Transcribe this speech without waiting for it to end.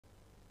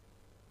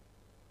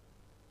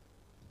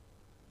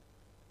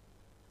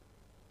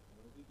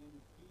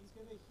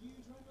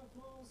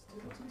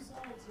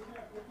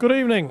Good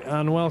evening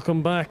and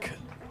welcome back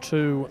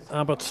to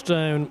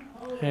Abbottstown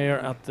here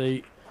at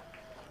the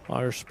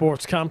Irish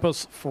Sports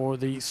Campus for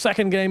the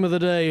second game of the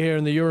day here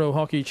in the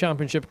Eurohockey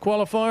Championship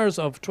Qualifiers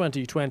of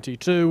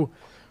 2022.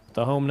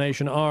 The home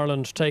nation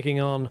Ireland taking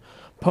on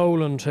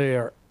Poland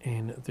here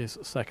in this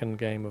second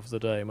game of the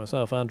day.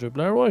 Myself, Andrew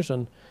Blair-White,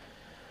 and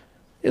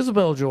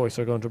Isabel Joyce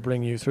are going to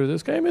bring you through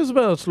this game.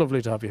 Isabel, it's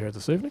lovely to have you here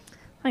this evening.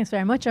 Thanks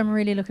very much. I'm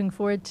really looking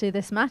forward to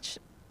this match.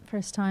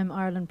 First time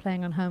Ireland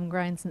playing on home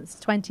ground since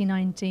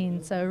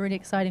 2019, so a really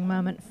exciting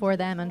moment for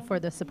them and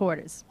for the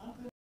supporters.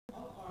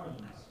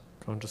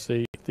 Going to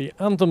see the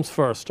anthems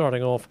first,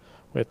 starting off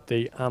with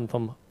the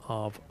Anthem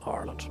of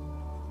Ireland.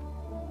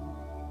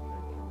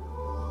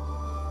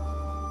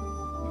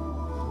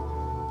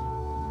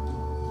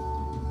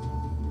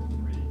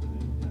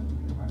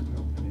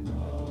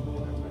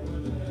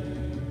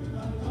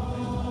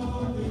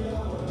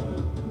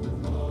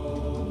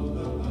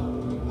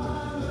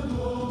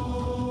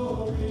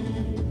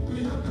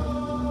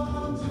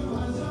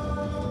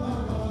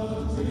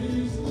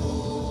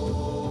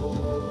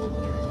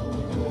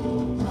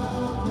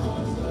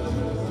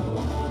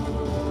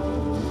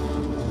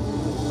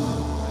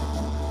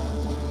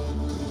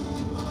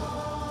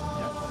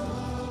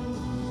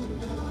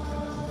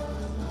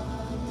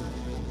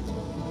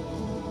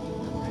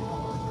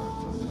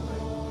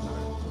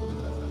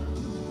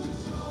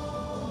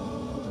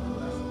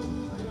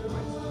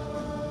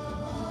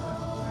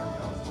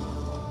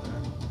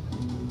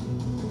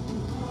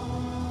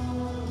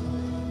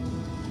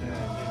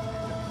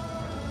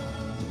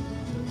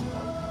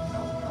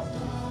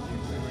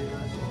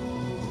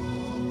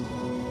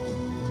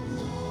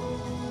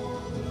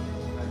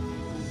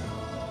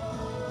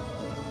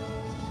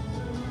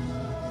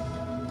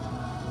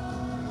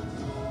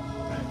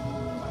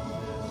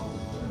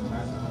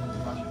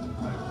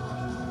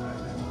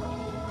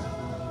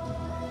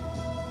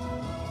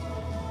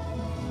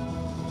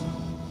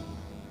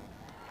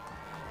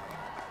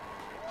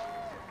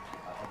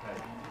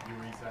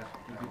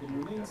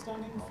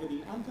 Standing for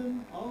the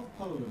Anthem of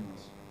Poland.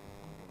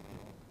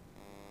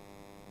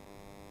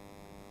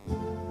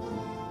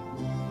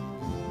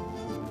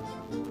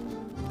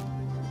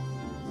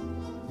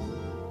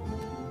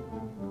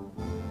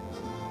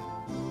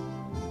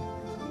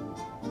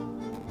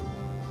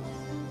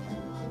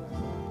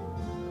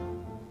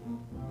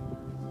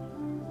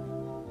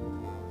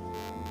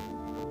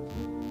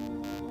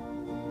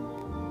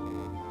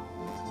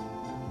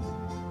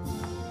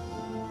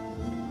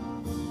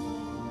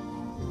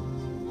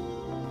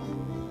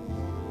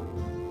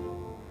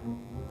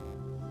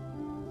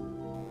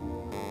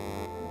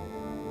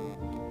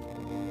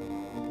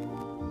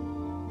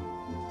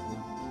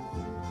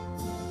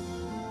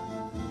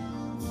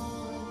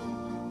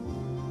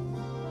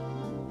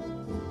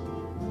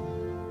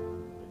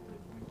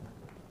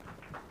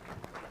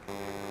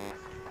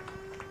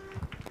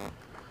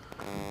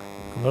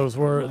 Those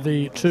were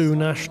the two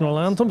national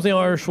anthems, the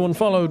Irish one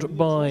followed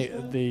by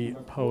the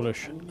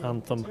Polish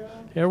anthem.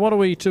 Here, what are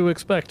we to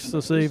expect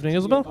this evening,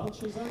 Isabel?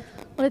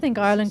 Well, I think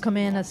Ireland come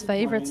in as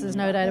favourites, there's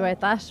no doubt about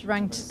that,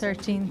 ranked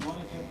 13th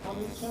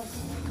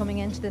coming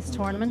into this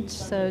tournament,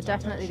 so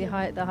definitely the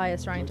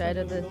highest ranked out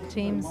of the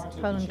teams.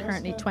 Poland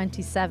currently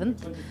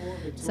 27th,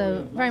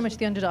 so very much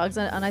the underdogs,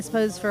 and I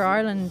suppose for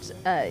Ireland,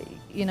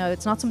 you know,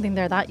 it's not something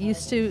they're that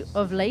used to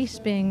of late,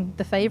 being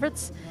the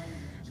favourites.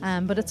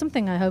 But it's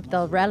something I hope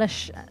they'll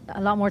relish, a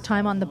lot more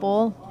time on the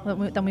ball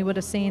than we would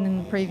have seen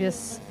in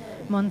previous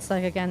months,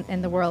 like again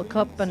in the World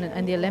Cup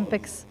and the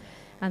Olympics.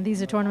 And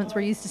these are tournaments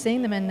we're used to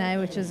seeing them in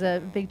now, which is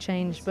a big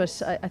change. But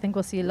I think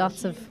we'll see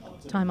lots of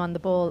time on the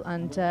ball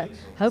and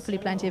hopefully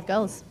plenty of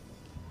goals.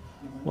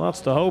 Well, that's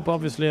the hope,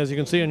 obviously, as you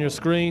can see on your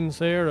screens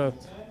here. A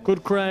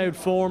good crowd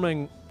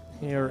forming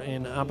here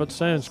in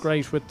Abbottstown. It's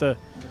great with the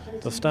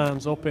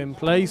stands up in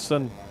place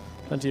and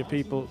plenty of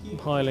people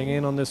piling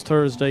in on this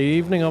Thursday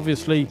evening.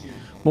 Obviously,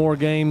 more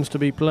games to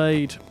be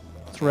played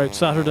throughout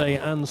Saturday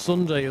and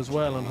Sunday as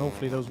well, and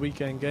hopefully those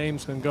weekend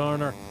games can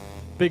garner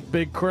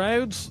big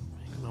crowds.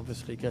 You can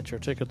obviously get your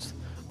tickets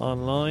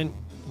online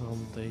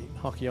on the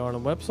Hockey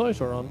Ireland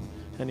website or on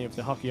any of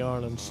the Hockey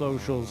Ireland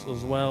socials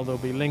as well. There'll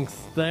be links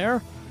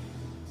there.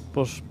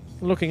 But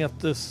looking at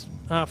this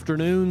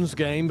afternoon's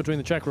game between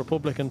the Czech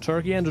Republic and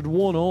Turkey, ended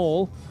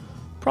 1-1.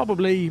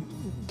 Probably,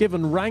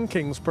 given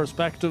rankings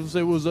perspectives,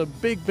 it was a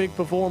big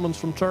performance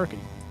from Turkey.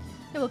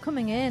 Yeah, well,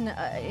 coming in,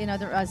 you know,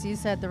 as you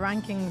said, the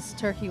rankings,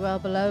 Turkey well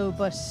below,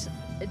 but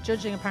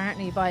judging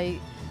apparently by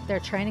their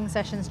training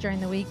sessions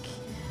during the week,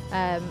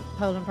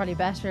 Poland probably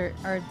better,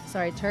 or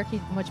sorry,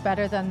 Turkey much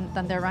better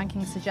than their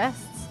ranking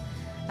suggests.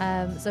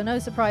 So no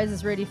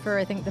surprises really for,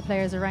 I think, the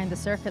players around the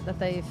circuit that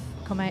they've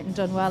come out and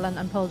done well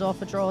and pulled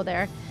off a draw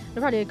there.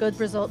 They're probably a good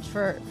result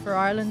for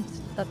Ireland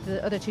that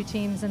the other two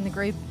teams in the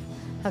group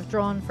have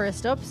drawn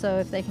first up, so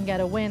if they can get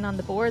a win on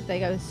the board, they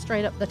go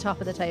straight up the top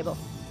of the table.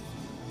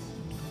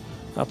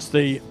 That's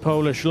the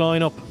Polish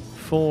lineup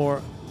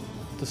for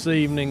this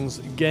evening's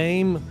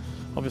game.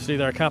 Obviously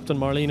their captain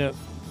Marlena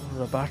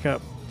Rybaka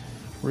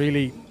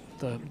really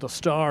the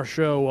star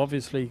show,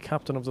 obviously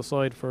captain of the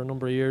side for a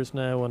number of years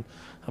now, and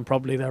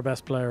probably their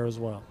best player as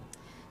well.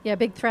 Yeah,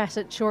 big threat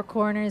at short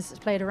corners,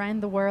 played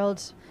around the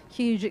world,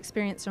 huge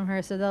experience from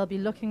her, so they'll be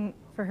looking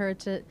for her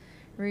to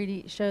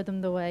really show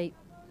them the way.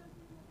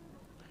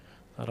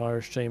 That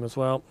Irish team as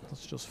well,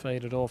 it's just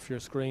faded off your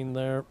screen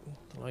there.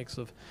 The likes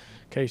of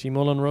Katie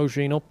Mullen,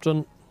 Roisin,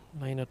 Upton,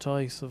 Lena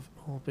Tice have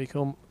all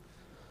become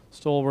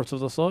stalwarts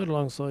of the side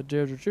alongside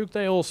Deirdre Duke.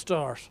 They all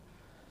start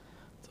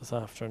this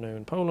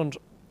afternoon. Poland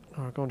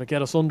are going to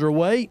get us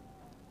underway,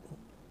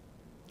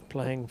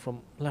 playing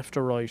from left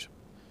to right,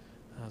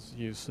 as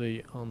you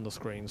see on the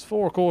screens.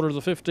 4 quarters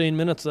of 15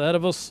 minutes ahead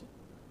of us,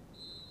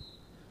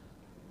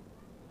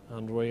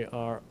 and we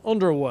are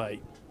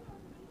underway.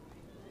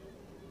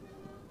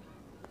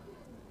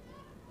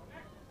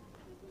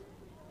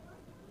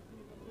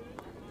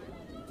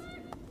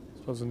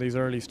 I suppose in these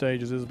early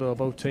stages, Isabel,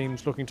 both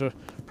teams looking to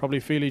probably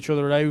feel each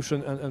other out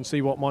and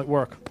see what might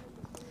work.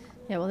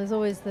 Yeah, well, there's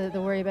always the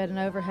worry about an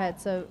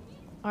overhead, so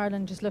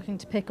Ireland just looking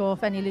to pick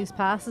off any loose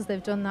passes.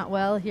 They've done that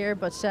well here,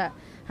 but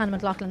Hannah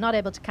McLaughlin not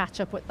able to catch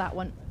up with that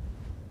one.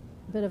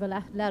 A bit of a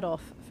let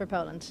off for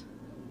Poland.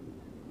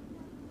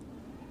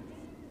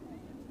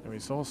 And we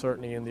saw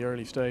certainly in the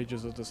early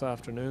stages of this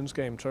afternoon's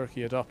game,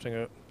 Turkey adopting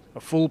a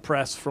full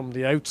press from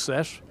the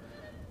outset.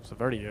 It was a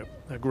very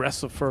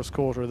aggressive first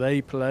quarter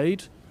they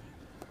played.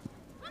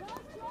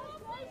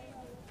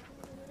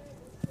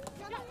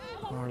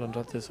 Ireland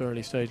at this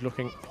early stage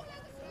looking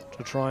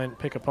to try and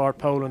pick apart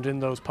Poland in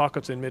those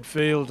pockets in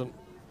midfield, and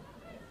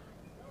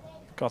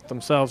got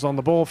themselves on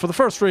the ball for the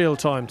first real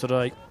time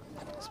today.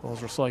 I suppose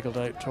recycled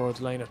out towards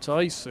Lena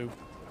Tice, who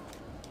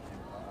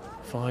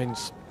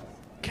finds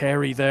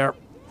Carey there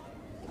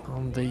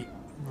on the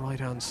right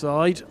hand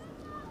side.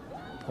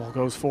 Ball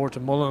goes forward to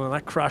Mullen, and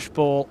that crash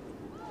ball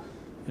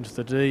into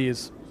the D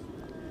is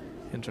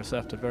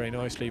intercepted very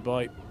nicely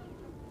by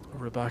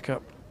Rebecca.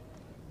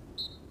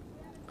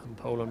 And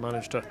Poland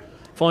managed to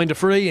find a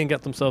free and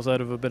get themselves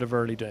out of a bit of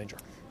early danger.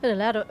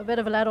 A bit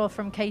of a let-off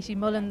from Katie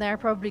Mullen there.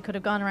 Probably could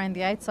have gone around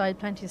the outside,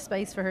 plenty of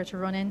space for her to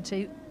run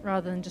into,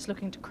 rather than just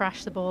looking to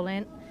crash the ball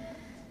in.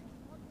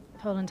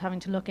 Poland having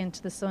to look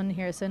into the sun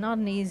here, so not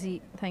an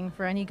easy thing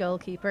for any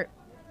goalkeeper.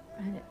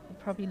 And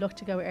probably look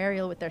to go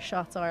aerial with their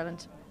shots,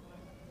 Ireland.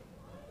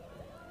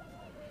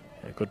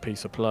 A good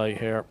piece of play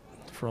here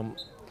from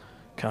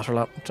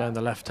Catterlap down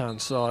the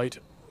left-hand side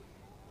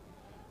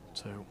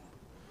to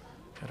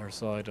get her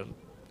side a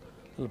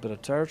little bit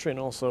of territory, and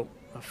also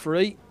a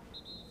free.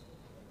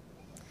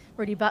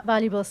 Really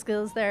valuable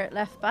skills there at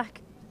left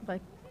back by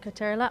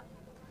Catterlap.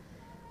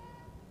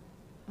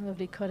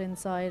 Lovely cut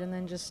inside and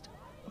then just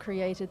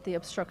created the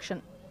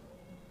obstruction.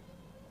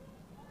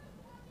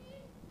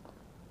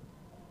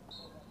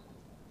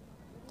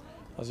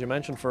 As you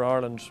mentioned, for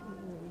Ireland,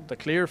 the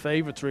clear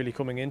favourites really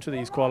coming into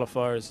these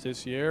qualifiers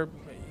this year.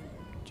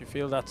 Do you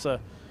feel that's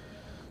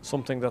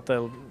something that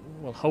they'll,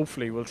 well,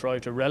 hopefully will try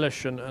to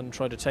relish and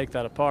try to take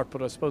that apart?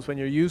 But I suppose when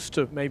you're used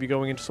to maybe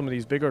going into some of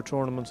these bigger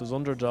tournaments as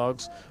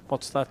underdogs,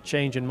 what's that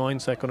change in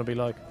mindset going to be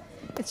like?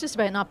 It's just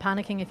about not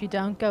panicking if you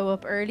don't go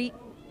up early.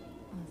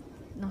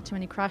 Not too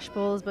many crash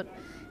balls, but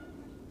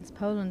it's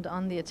Poland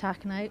on the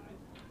attack now.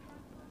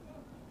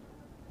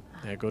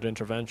 Yeah, good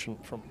intervention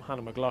from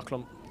Hannah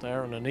McLaughlin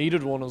there, and a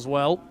needed one as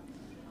well,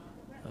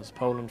 as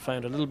Poland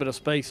found a little bit of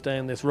space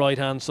down this right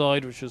hand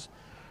side, which is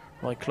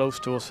right close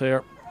to us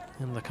here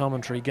in the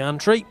commentary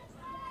gantry.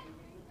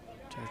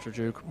 Deirdre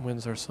Duke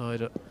wins her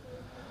side at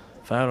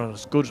foul, and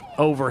it's good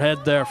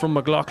overhead there from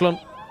McLaughlin.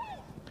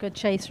 Good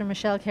chase from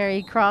Michelle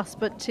Carey, cross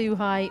but too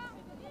high.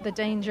 The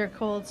danger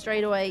called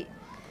straight away.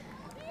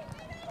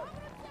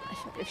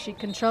 If she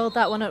controlled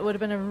that one, it would have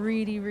been a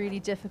really, really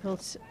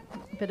difficult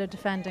bit of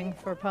defending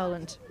for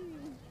Poland.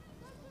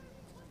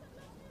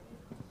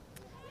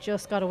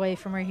 Just got away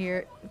from her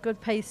here. Good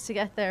pace to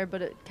get there,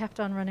 but it kept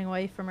on running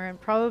away from her,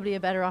 and probably a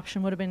better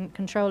option would have been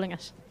controlling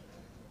it.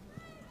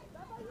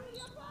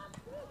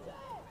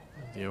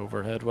 The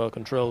overhead well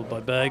controlled by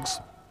Beggs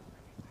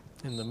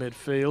in the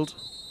midfield.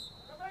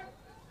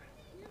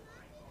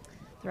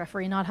 The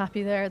referee not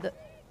happy there that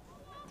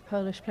the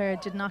Polish player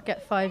did not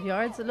get 5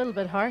 yards. A little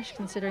bit harsh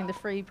considering the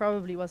free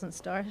probably wasn't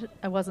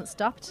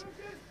stopped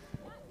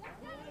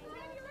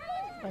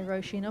by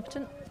Roisin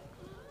Upton.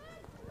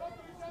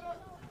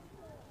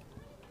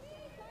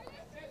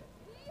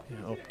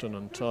 Yeah, Upton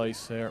and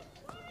Tice here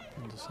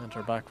in the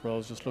centre back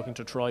rows, just looking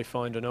to try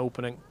find an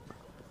opening.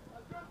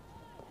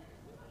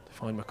 They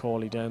find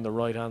McCauley down the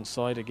right hand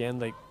side again.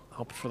 They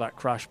opt for that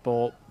crash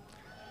ball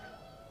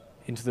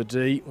into the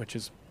D, which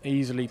is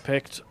easily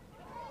picked.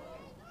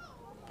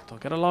 They'll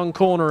get a long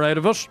corner out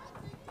of it.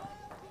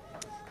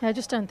 Yeah, I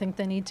just don't think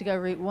they need to go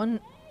route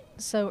one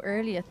so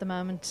early at the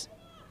moment.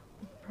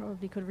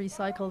 Probably could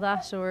recycle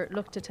that or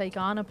look to take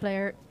on a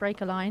player,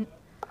 break a line.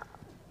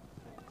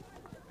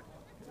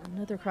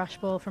 Another crash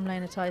ball from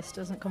Lena Tice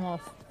doesn't come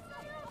off.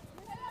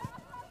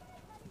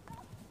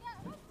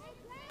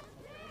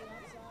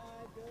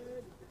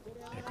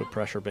 Yeah, good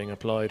pressure being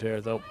applied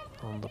here though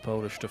on the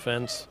Polish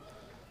defence.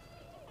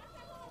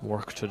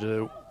 Work to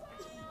do.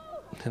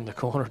 in the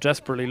corner,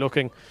 desperately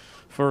looking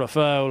for a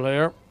foul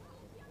here.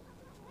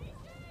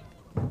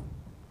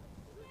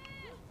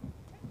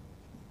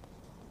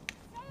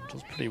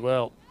 Does pretty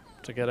well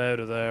to get out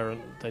of there,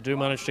 and they do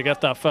manage to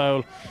get that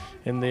foul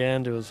in the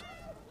end. It was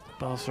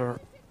bolster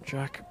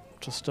Jack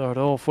to start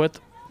off with,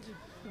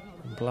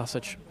 and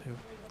Blasic who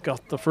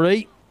got the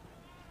free.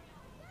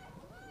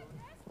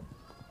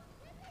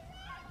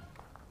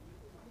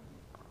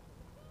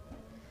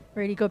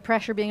 Really good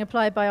pressure being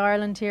applied by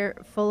Ireland here.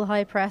 Full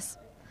high press.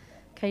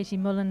 Katie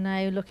Mullen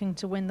now looking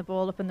to win the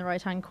ball up in the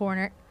right hand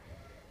corner.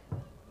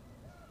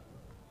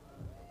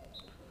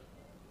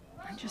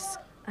 And just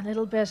a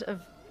little bit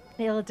of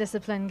ill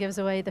discipline gives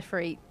away the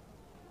free.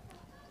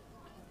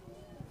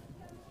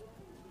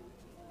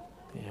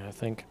 Yeah, I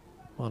think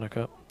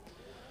Monica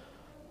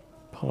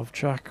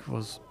Polovchak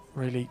was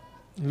really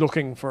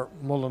looking for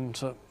Mullen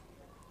to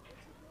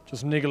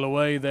just niggle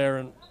away there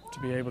and to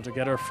be able to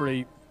get her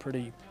free,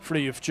 pretty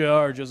free of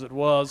charge as it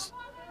was.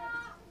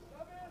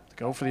 To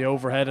go for the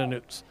overhead, and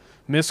it's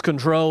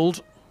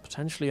miscontrolled.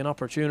 Potentially an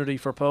opportunity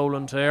for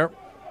Poland here.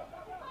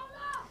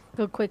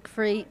 Good quick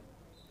free.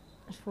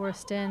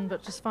 Forced in,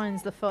 but just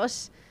finds the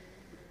foot.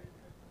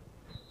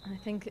 I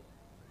think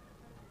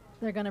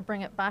they're going to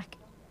bring it back.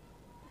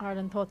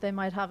 Ireland thought they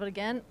might have it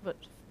again, but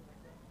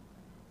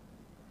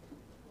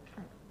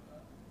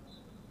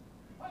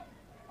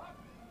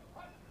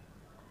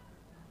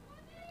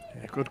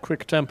yeah, good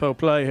quick tempo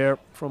play here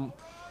from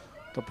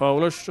the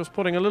Polish, just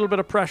putting a little bit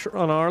of pressure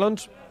on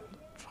Ireland,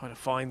 trying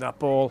to find that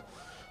ball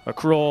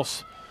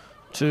across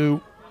to,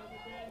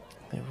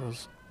 it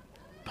was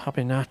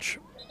Papinach,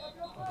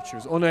 but she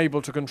was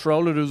unable to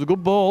control it. It was a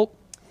good ball.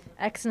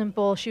 Excellent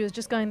ball. She was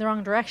just going the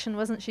wrong direction,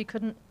 wasn't she?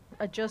 Couldn't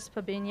adjust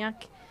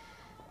Papinach,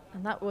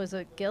 and that was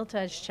a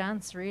gilt-edged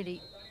chance,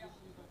 really.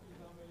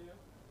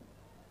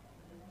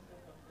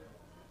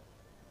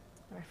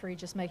 The referee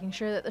just making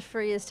sure that the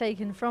free is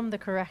taken from the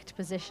correct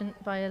position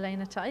by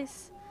Elena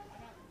Theis.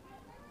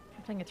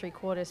 We're playing a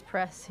three-quarters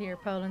press here,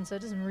 Poland, so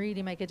it doesn't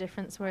really make a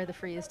difference where the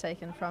free is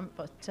taken from,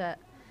 but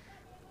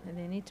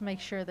they need to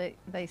make sure that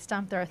they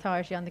stamp their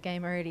authority on the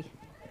game early.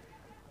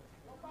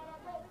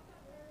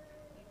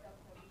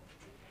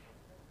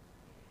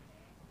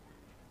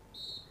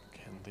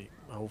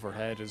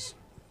 Overhead is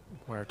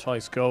where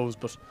Theis goes,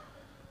 but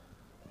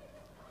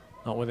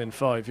not within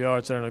 5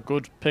 yards there, and a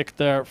good pick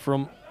there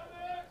from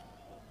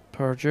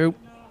Purdue.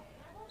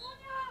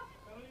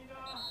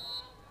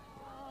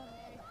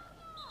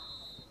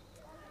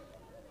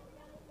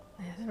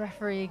 Yeah, the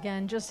referee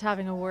again just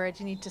having a word.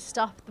 You need to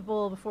stop the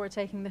ball before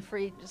taking the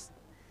free. Just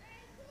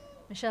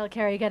Michelle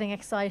Carey getting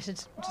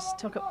excited, just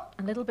took it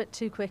a little bit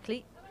too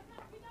quickly.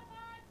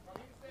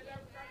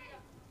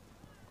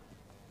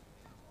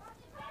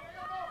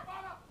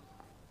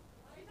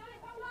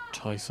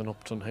 Tyson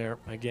Upton here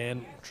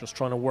again, just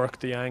trying to work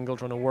the angle,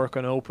 trying to work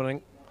an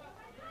opening.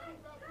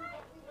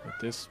 With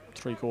this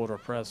three-quarter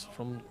press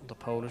from the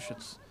Polish, they're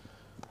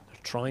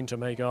trying to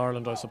make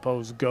Ireland, I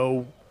suppose,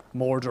 go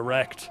more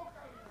direct.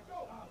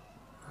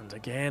 And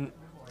again,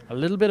 a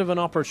little bit of an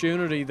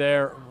opportunity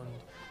there.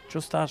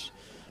 Just that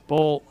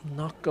ball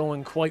not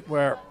going quite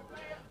where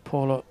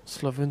Paula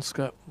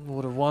Slavinska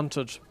would have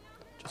wanted.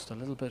 Just a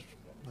little bit,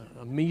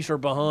 a metre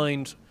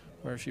behind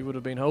where she would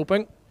have been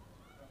hoping.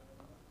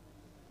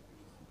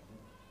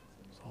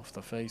 Off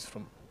the face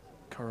from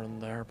Curran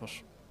there, but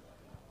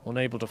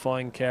unable to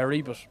find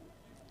Carey, but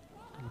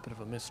a bit of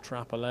a missed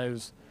trap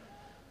allows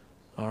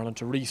Ireland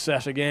to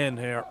reset again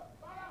here.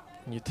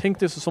 And you think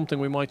this is something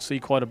we might see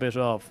quite a bit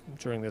of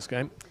during this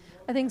game?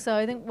 I think so.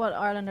 I think what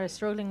Ireland are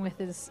struggling with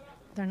is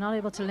they're not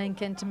able to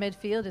link into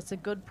midfield. It's a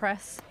good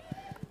press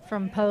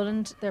from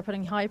Poland. They're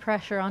putting high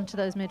pressure onto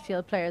those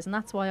midfield players, and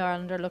that's why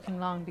Ireland are looking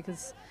long,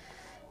 because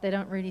they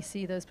don't really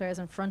see those players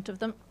in front of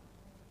them.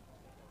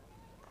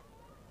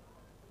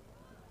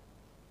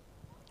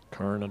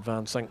 Curran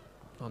advancing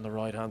on the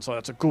right hand side.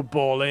 It's a good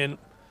ball in,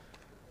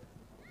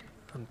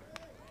 and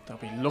they'll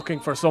be looking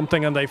for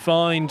something, and they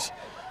find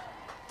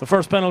the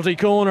first penalty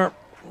corner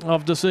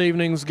of this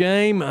evening's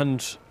game,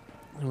 and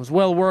it was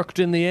well worked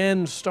in the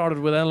end. Started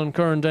with Ellen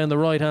Curran down the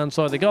right hand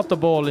side. They got the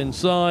ball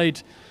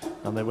inside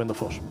and they win the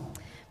foot.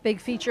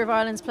 Big feature of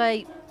Ireland's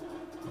play,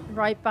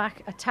 right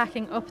back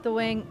attacking up the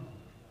wing.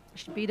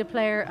 She beat a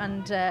player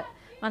and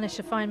managed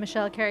to find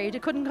Michelle Carey. They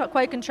couldn't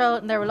quite control it,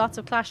 and there were lots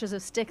of clashes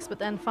of sticks, but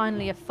then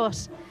finally a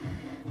foot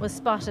was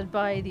spotted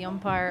by the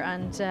umpire,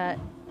 and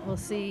we'll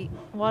see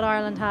what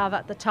Ireland have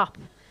at the top.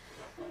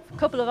 A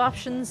couple of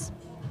options.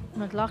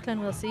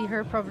 McLaughlin, we'll see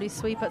her probably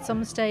sweep at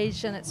some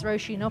stage, and it's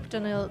Roisin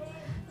Upton who'll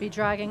be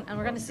dragging, and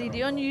we're going to see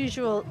the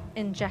unusual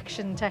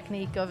injection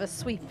technique of a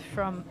sweep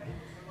from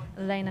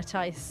Elena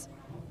Theis.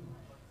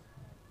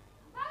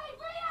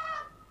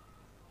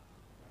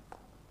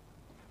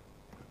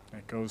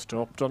 It goes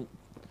to Upton,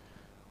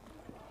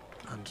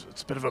 and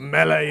it's a bit of a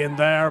melee in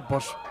there,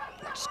 but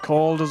it's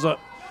called as a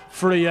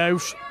free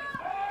out,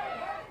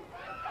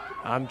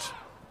 and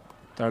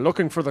they're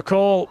looking for the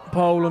call,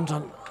 Poland,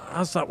 and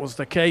as that was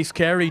the case,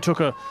 Carey took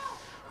a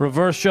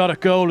reverse shot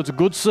at goal. It's a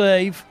good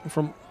save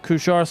from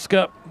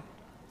Kucharska,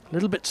 A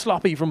little bit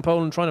sloppy from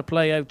Poland, trying to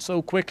play out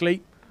so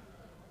quickly.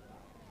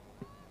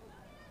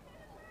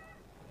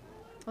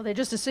 Well, they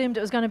just assumed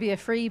it was going to be a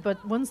free,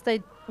 but once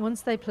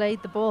they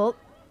played the ball,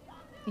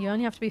 you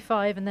only have to be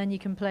 5 and then you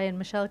can play, and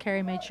Michelle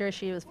Carey made sure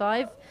she was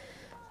 5.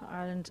 So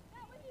Ireland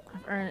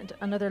have earned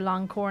another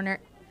long corner,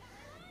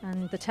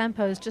 and the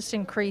tempo's just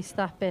increased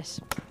that bit.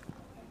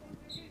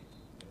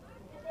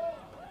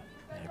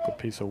 Yeah, good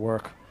piece of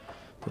work,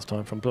 this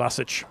time from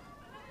Blasic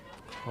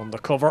on the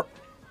cover.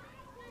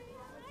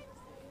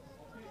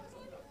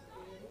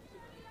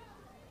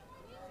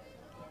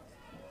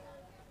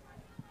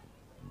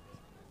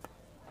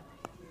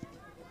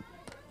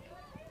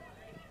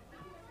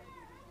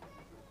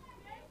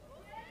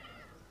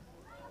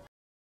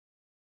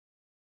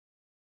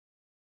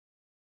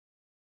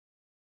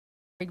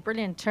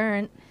 Brilliant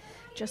turn,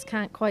 just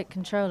can't quite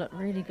control it.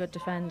 Really good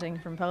defending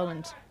from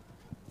Poland.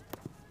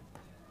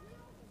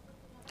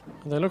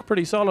 They look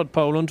pretty solid,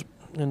 Poland,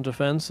 in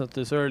defence at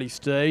this early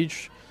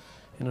stage,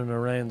 in and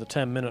around the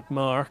 10-minute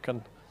mark,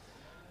 and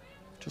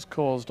just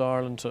caused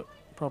Ireland to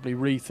probably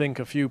rethink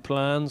a few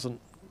plans and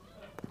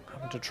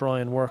having to try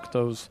and work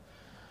those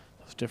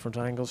different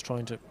angles,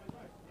 trying to...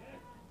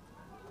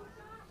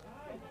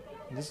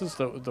 This is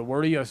the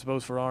worry, I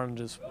suppose, for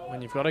Ireland, is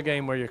when you've got a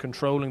game where you're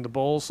controlling the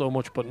ball so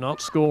much but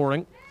not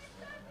scoring,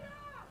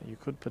 you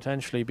could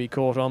potentially be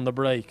caught on the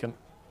break, and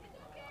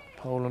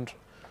Poland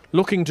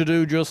looking to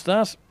do just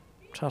that.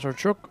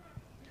 Tatarchuk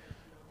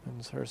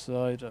wins her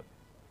side a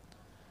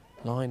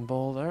line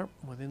ball there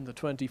within the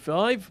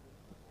 25.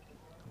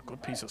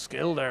 Good piece of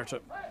skill there to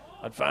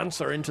advance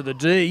her into the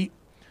D,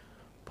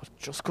 but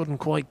just couldn't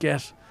quite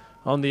get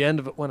on the end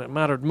of it when it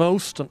mattered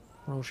most, and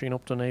Roisin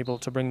Upton able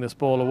to bring this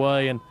ball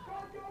away and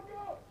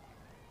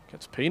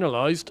gets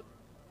penalised.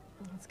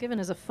 It's given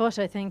as a foot,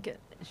 I think.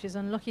 She's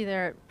unlucky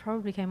there. It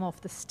probably came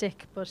off the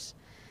stick, but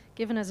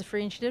given as a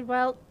free, and she did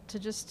well to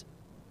just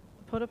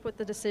put up with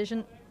the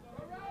decision,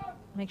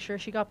 make sure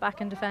she got back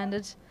and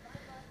defended.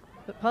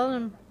 But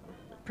Poland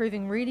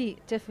proving really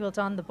difficult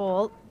on the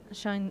ball,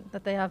 showing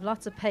that they have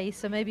lots of pace,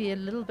 so maybe a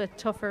little bit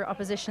tougher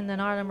opposition than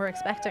Ireland were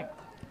expecting.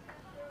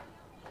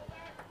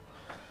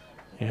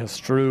 Yeah,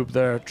 Strube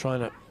there trying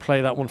to play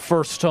that one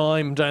first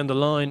time down the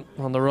line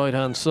on the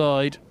right-hand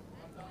side.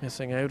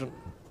 Missing out, and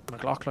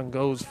McLaughlin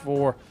goes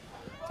for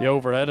the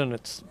overhead, and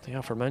it's the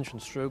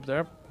aforementioned Strube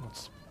there.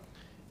 That's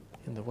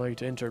in the way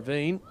to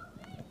intervene.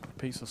 A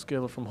piece of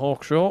skill from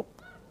Hawkshaw.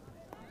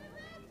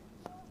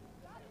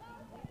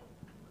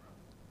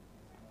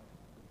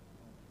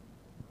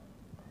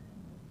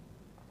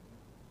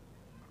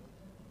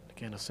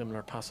 Again, a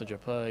similar passage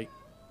of play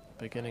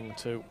beginning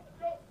to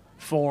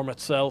form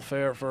itself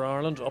here for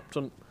Ireland.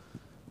 Upton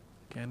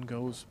again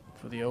goes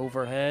for the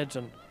overhead,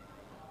 and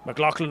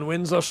McLaughlin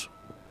wins it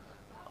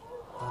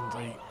on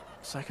the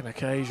second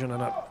occasion,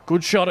 and a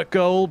good shot at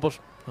goal, but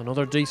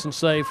another decent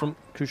save from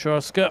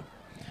Kucharska.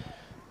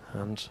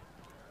 And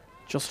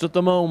just at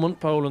the moment,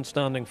 Poland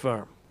standing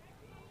firm.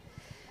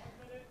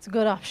 It's a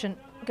good option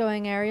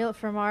going aerial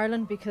from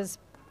Ireland, because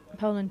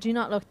Poland do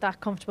not look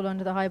that comfortable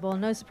under the high ball.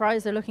 No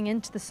surprise, they're looking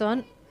into the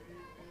sun.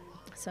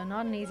 So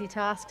not an easy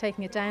task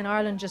taking it down.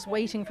 Ireland just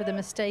waiting for the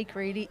mistake,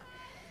 really.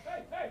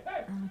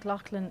 And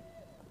McLaughlin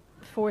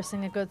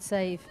forcing a good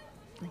save.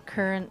 And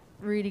Curran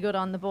really good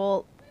on the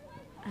ball.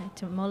 Out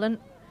to Mullen.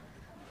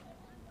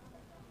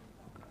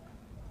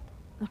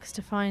 Looks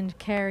to find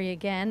Carey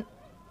again.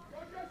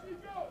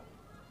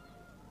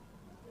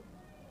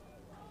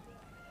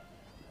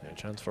 A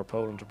chance for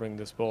Poland to bring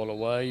this ball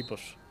away, but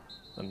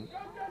and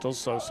does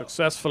so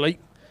successfully.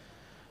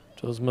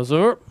 Does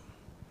Mazur.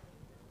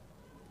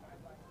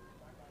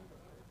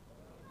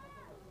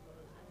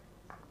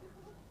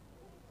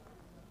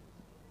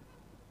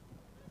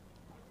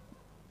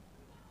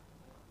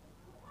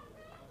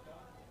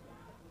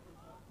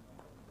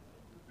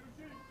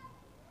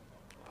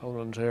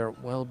 Poland here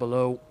well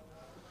below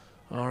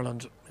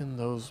Ireland in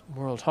those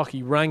World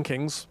Hockey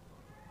rankings.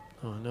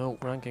 I know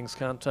rankings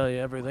can't tell you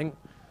everything.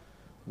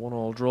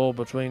 1-1 draw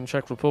between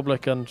Czech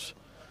Republic and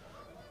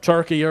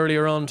Turkey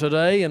earlier on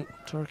today, and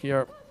Turkey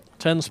are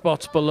 10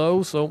 spots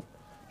below, so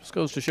just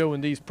goes to show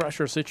in these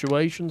pressure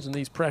situations, in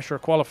these pressure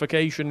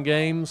qualification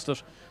games,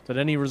 that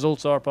any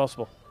results are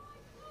possible.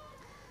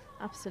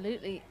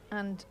 Absolutely,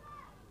 and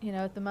you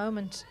know, at the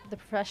moment, the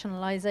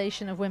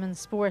professionalisation of women's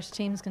sport,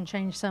 teams can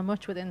change so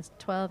much within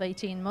 12,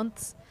 18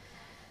 months.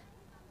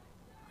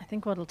 I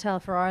think what will tell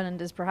for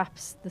Ireland is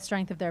perhaps the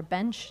strength of their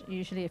bench.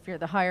 Usually if you're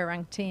the higher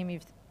ranked team,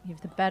 you've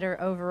the better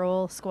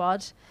overall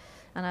squad.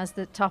 And as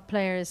the top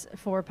players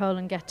for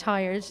Poland get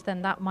tired,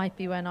 then that might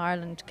be when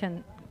Ireland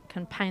can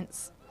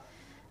pounce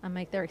and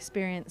make their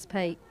experience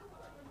pay.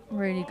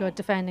 Really good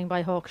defending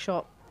by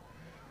Hawkshaw.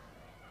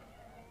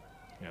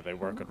 Yeah, they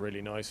work it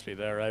really nicely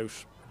there out.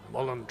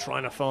 Mullen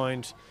trying to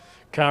find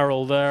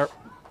Carroll there,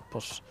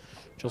 but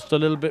just a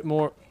little bit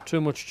more,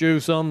 too much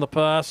juice on the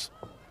pass.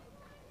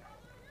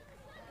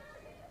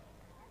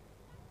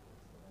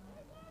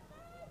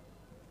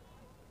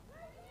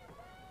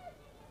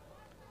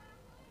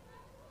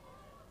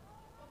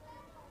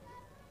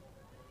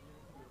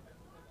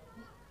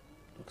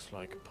 Looks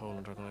like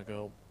Poland are going to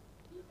go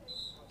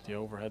the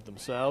overhead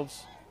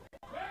themselves.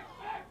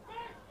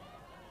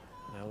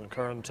 Ellen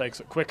Curran takes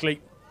it quickly.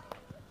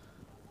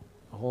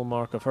 A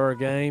hallmark of her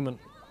game, and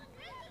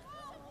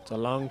it's a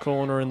long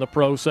corner in the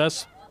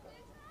process.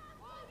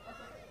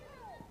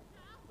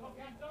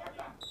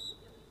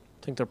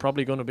 I think they're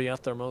probably going to be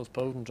at their most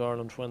potent,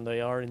 Ireland, when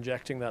they are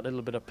injecting that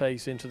little bit of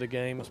pace into the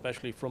game,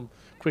 especially from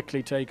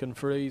quickly taken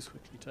frees,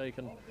 quickly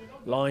taken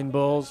line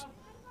balls.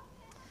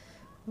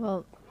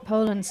 Well,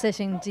 Poland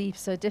sitting deep,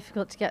 so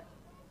difficult to get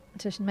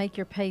to make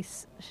your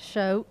pace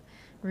show.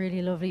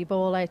 Really lovely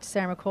ball out to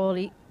Sarah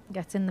McCauley.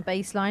 Gets in the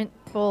baseline,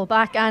 ball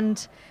back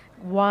and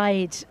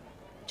wide.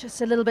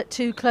 Just a little bit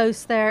too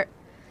close there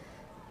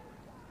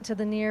to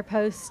the near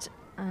post,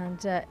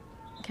 and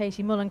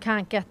Katie Mullen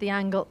can't get the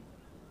angle.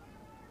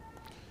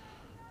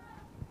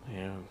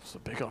 Yeah, it's a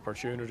big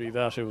opportunity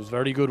that. It was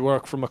very good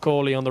work from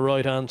McCauley on the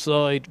right-hand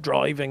side,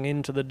 driving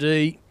into the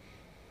D.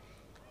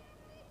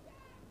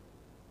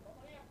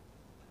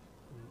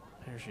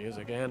 Here she is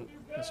again,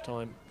 this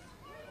time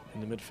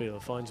in the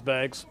midfield, finds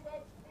Beggs.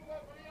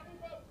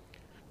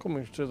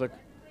 Coming to the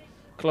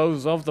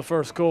close of the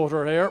first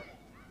quarter here.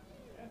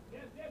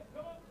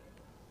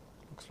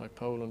 Looks like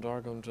Poland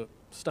are going to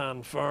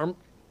stand firm.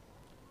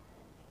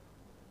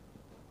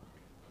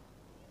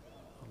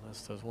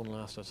 Unless there's one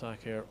last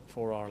attack here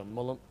for Ireland.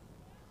 Mullen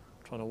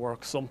trying to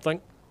work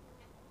something.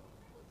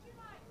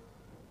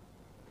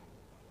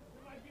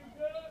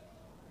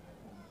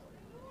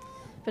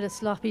 Bit of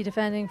sloppy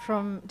defending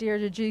from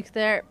Deirdre Duke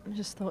there.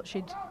 Just thought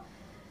she'd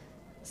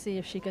see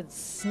if she could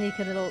sneak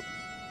a little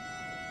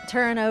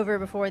turnover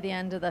before the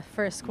end of the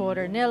first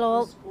quarter.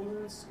 0-0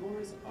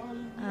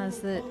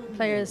 as the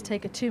players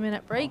take a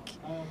 2-minute break,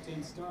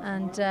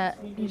 and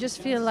you just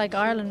feel like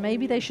Ireland,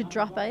 maybe they should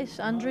drop out,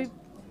 Andrew,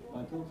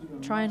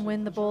 try and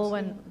win the ball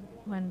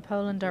when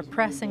Poland are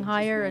pressing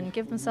higher and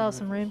give themselves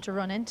some room to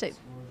run into.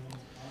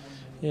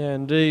 Yeah,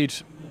 indeed.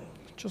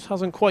 Just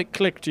hasn't quite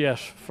clicked yet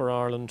for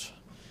Ireland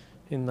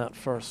in that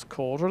first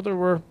quarter. There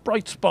were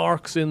bright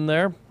sparks in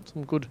there,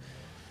 some good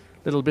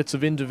little bits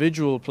of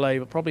individual play,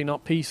 but probably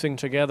not piecing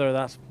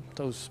together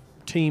those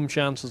team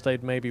chances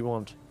they'd maybe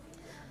want.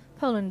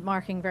 Poland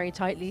marking very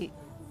tightly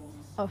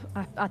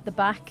at the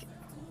back.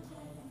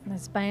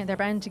 They're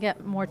bound to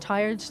get more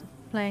tired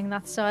playing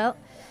that style,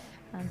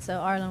 and so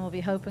Ireland will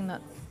be hoping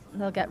that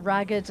they'll get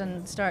ragged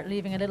and start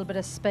leaving a little bit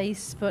of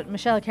space. But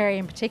Michelle Carey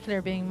in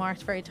particular being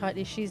marked very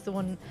tightly. She's the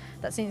one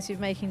that seems to be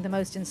making the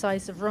most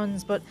incisive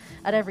runs, but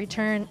at every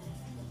turn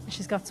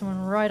she's got someone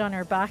right on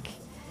her back.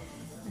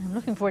 I'm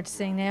looking forward to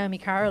seeing Naomi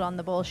Carroll on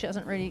the ball. She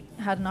hasn't really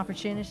had an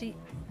opportunity.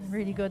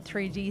 Really good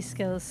 3D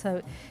skills,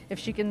 so if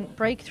she can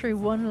break through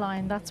one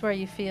line, that's where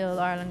you feel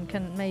Ireland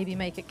can maybe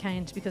make it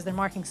count, because they're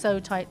marking so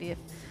tightly. If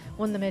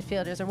one of the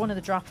midfielders or one of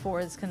the drop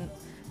forwards can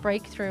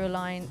break through a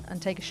line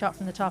and take a shot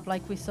from the top,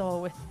 like we saw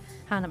with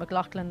Hannah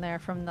McLaughlin there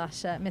from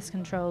that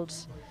miscontrolled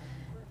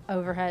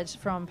overhead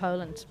from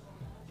Poland.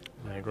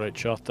 Yeah, great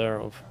shot there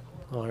of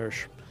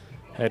Irish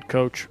head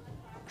coach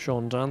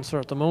Sean Dancer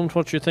at the moment.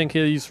 What do you think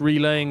he's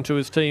relaying to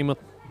his team at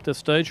this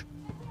stage?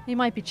 He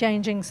might be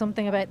changing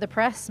something about the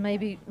press.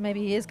 Maybe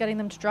he is getting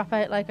them to drop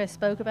out, like I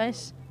spoke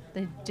about.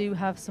 They do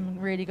have some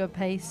really good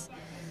pace,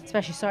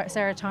 especially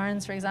Sarah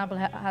Tarns, for example,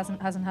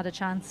 hasn't had a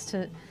chance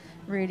to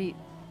really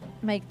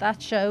make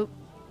that show.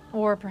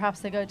 Or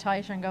perhaps they go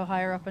tighter and go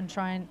higher up and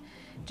try and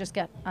just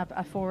get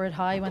a forward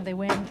high when they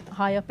win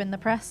high up in the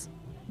press.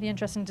 Be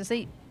interesting to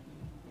see.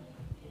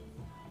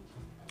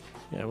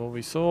 Yeah, well,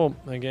 we saw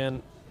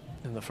again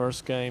in the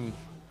first game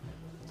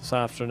this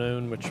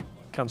afternoon, which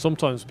can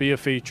sometimes be a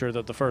feature,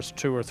 that the first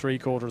 2 or 3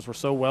 quarters were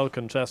so well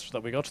contested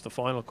that we got to the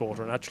final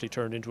quarter and actually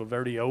turned into a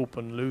very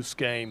open, loose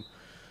game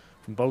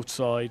from both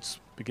sides,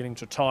 beginning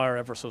to tire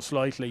ever so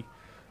slightly,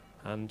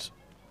 and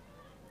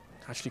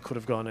actually could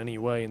have gone any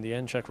way. In the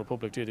end, Czech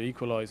Republic did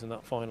equalise in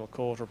that final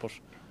quarter, but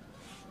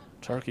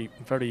Turkey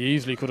very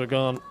easily could have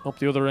gone up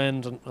the other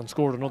end and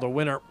scored another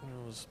winner.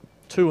 It was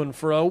to and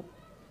fro.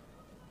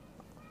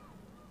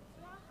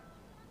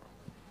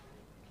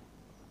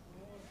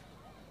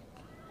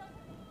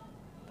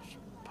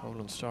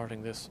 Poland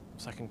starting this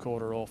second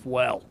quarter off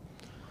well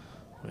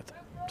with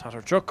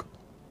Tatarchuk,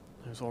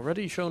 who's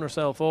already shown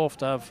herself off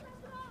to have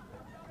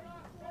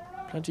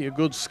plenty of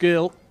good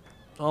skill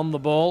on the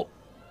ball.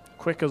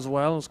 Quick as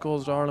well, has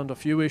caused Ireland a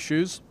few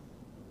issues.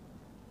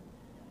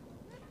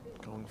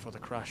 Going for the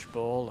crash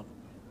ball,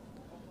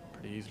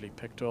 pretty easily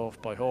picked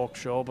off by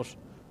Hawkshaw, but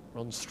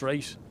runs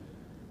straight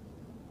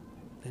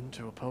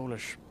into a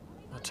Polish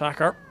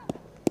attacker.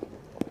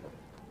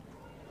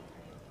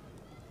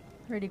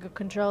 Really good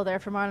control there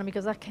from Ireland,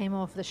 because that came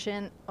off the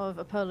shin of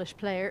a Polish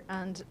player,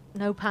 and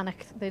no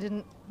panic.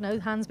 No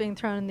hands being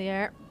thrown in the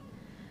air,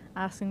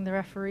 asking the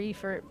referee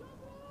for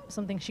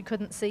something she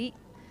couldn't see.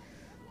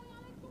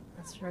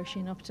 That's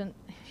Roisin Upton,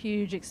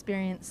 huge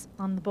experience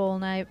on the ball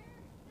now.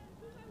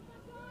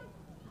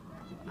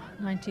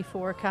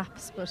 94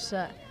 caps, but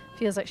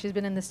feels like she's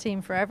been in this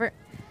team forever.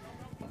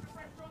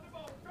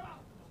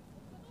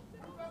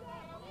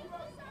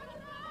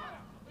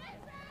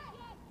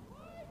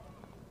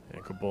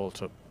 good ball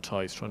to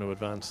Tice, trying to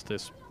advance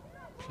this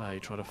play,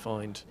 try to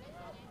find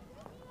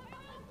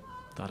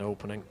that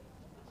opening,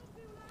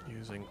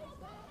 using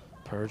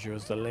Purdue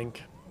as the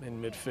link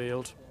in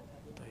midfield.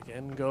 They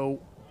again go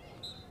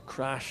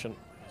crash, and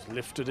it's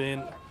lifted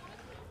in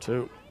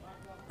to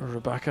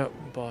Rebecca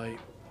by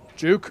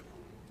Duke.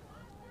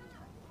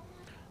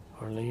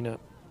 Arlena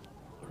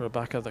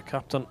Rebecca, the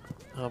captain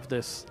of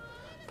this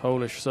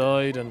Polish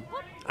side, and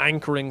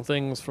anchoring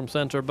things from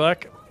centre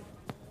back.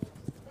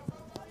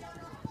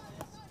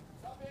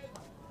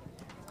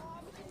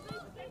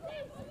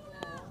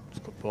 It's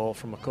a good ball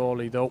from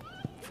Macaulay though.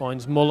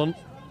 Finds Mullen.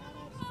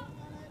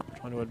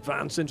 Trying to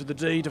advance into the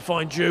D to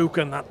find Duke,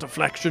 and that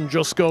deflection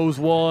just goes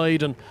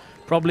wide, and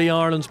probably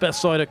Ireland's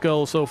best side at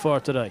goal so far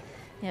today.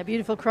 Yeah,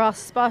 beautiful cross.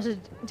 Spotted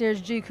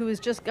Deirdre Duke, who was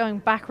just going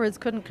backwards,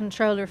 couldn't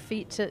control her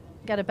feet to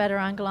get a better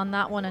angle on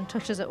that one, and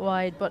touches it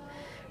wide, but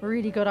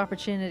really good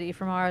opportunity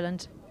from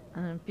Ireland,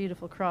 and a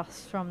beautiful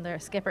cross from their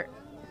skipper.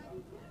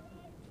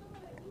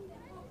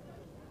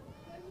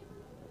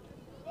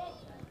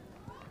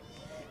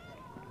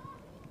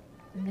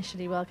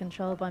 Initially well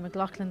controlled by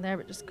McLaughlin there,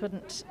 but just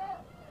couldn't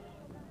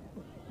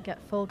get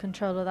full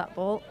control of that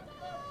ball.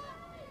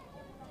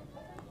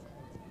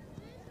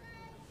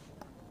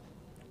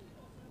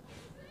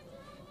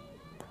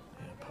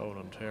 Yeah,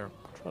 Poland here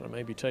trying to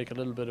maybe take a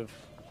little bit of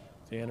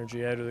the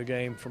energy out of the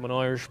game from an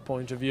Irish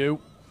point of view.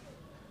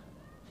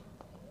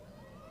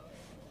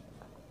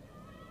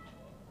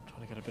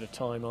 Trying to get a bit of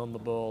time on the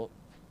ball.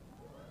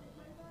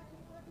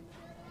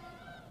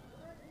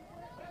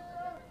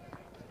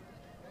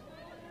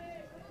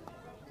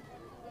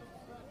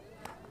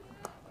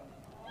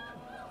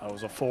 That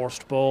was a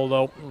forced ball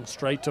though, and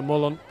straight to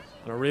Mullen.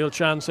 And a real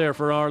chance here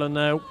for Ireland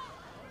now.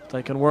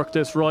 They can work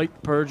this right.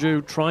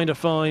 Purdue trying to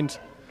find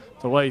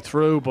the way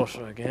through, but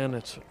again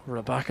it's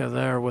Rebecca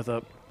there with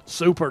a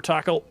super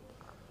tackle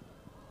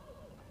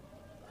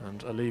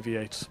and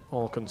alleviates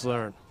all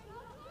concern.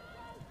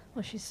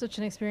 Well, she's such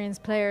an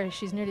experienced player.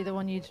 She's nearly the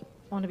one you'd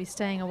want to be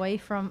staying away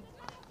from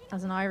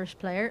as an Irish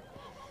player.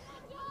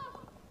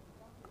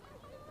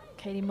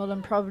 Katie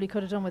Mullen probably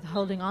could have done with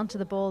holding on to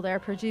the ball there.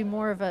 Purdue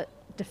more of a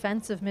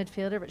defensive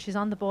midfielder, but she's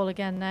on the ball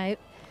again now.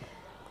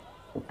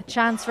 A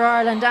chance for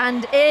Ireland,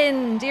 and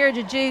in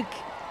Deirdre Duke.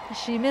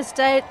 She missed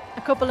out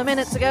a couple of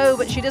minutes ago,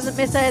 but she doesn't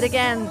miss out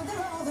again.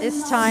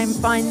 This time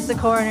finds the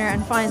corner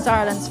and finds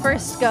Ireland's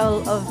first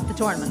goal of the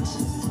tournament.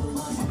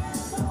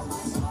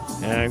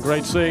 Yeah,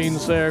 great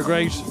scenes there,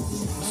 great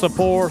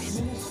support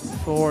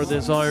for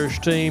this Irish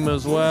team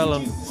as well,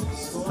 and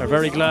they're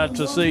very glad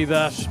to see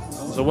that. It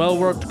was a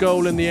well-worked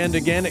goal in the end.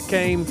 Again, it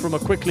came from a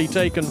quickly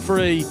taken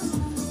free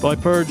by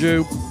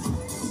Purdue.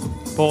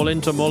 Ball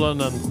into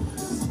Mullen, and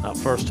that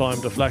first time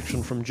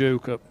deflection from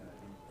Duke. A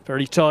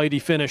very tidy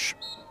finish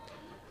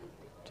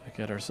to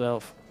get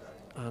herself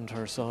and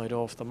her side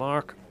off the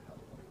mark.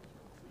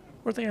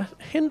 Were they a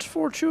hint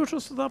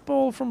fortuitous that that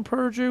ball from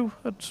Purdue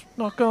had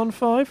not gone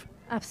 5?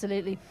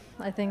 Absolutely.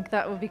 I think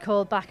that would be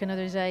called back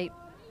another day.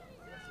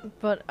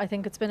 But I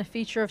think it's been a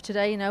feature of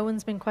today. No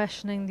one's been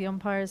questioning the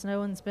umpires. No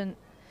one's been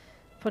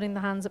putting the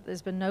hands up.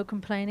 There's been no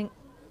complaining.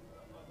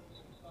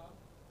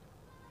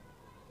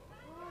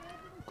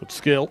 Good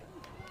skill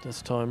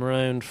this time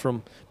around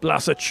from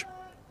Blasic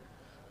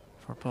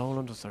for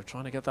Poland as they're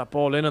trying to get that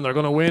ball in, and they're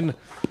going to win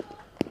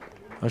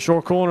a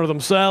short corner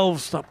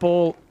themselves. That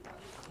ball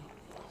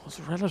was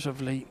a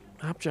relatively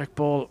abject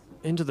ball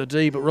into the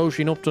D, but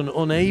Roisin Upton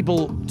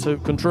unable to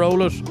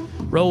control it,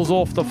 rolls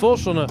off the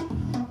foot, and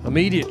an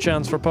immediate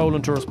chance for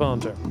Poland to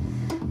respond to.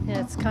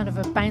 Yeah, it's kind of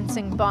a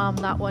bouncing bomb,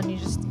 that one. You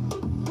just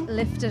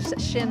lift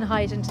it shin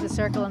height into the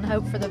circle and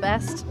hope for the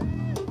best.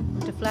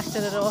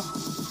 Deflected it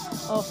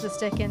off the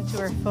stick into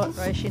her foot,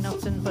 Roisin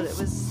Upton, but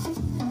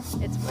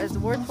it's a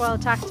worthwhile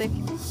tactic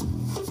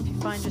if you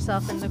find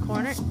yourself in the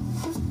corner.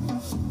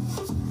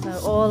 So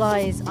all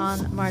eyes on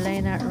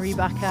Marlena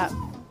Rebecca.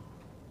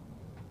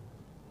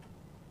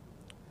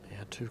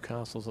 Yeah, 2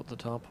 castles at the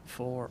top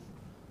for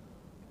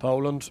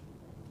Poland.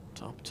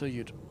 Top 2,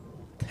 you'd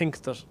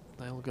think that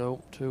they'll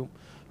go to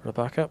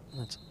Rebecca.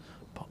 It's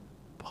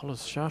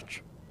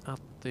Polishach at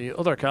the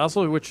other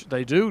castle, which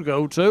they do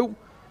go to.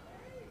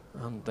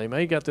 And they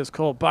may get this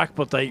call back,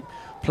 but they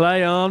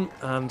play on,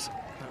 and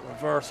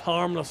reverse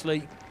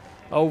harmlessly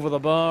over the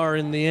bar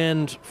in the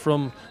end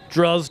from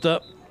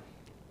Drozda.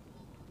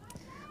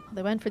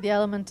 They went for the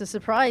element of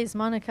surprise.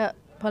 Monika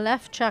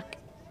Polewczak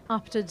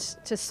opted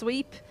to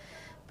sweep,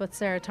 but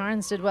Sarah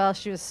Tarns did well.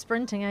 She was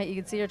sprinting out. You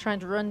could see her trying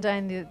to run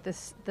down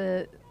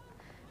the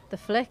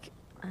flick.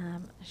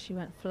 She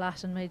went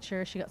flat and made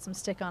sure she got some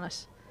stick on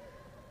it.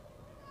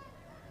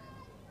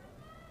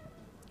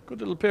 Good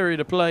little period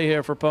of play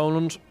here for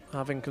Poland,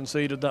 having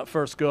conceded that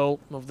first goal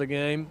of the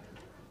game.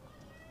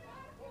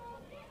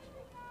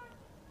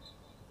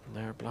 And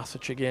there,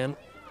 Blasic again,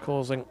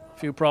 causing a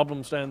few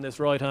problems down this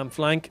right-hand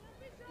flank.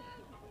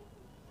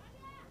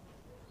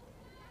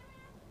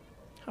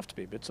 Have to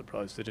be a bit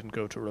surprised they didn't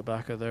go to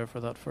Rebecca there for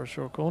that first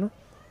short corner.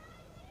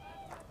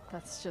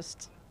 That's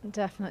just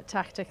definite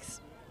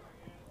tactics.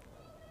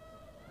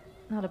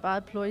 not a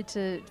bad ploy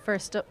to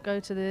first up go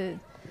to the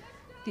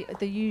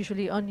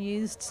usually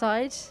unused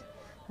side.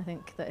 I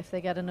think that if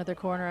they get another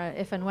corner,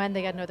 if and when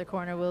they get another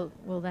corner,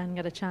 we'll then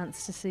get a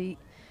chance to see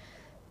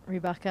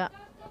Rebecca.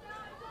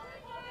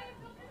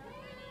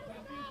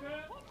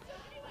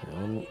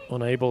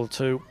 Unable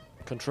to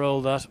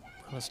control that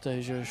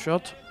Anastasia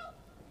shot.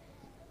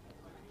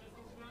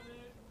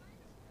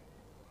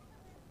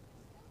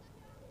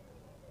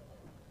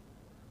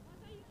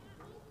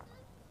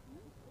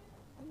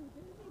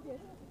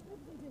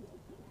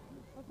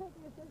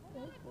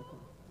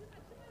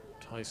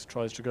 Tice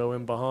tries to go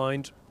in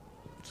behind.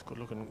 It's a good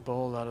looking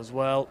ball that as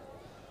well.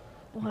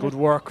 Good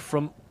work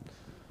from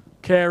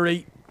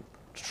Carey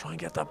to try and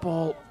get that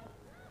ball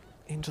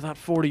into that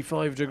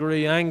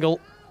 45-degree angle.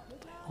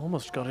 They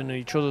almost got in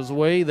each other's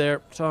way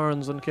there,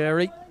 Torrens and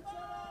Carey.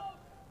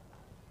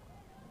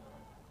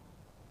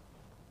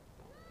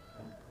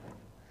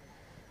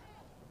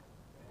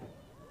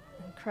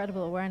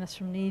 Incredible awareness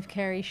from Niamh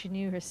Carey. She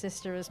knew her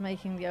sister was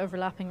making the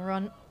overlapping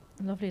run.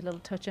 Lovely little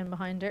touch in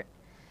behind her.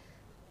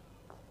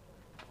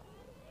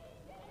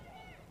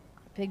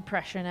 Big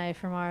pressure now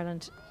from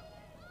Ireland.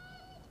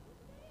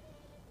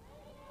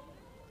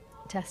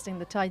 Testing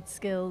the tight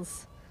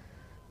skills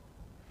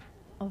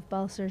of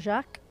Bolster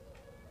Jacques.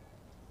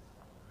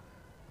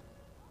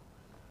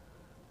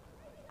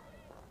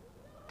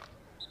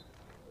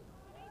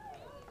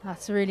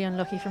 That's really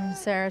unlucky from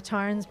Sarah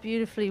Torrens.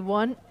 Beautifully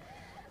won.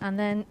 And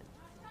then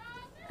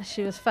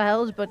she was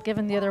fouled, but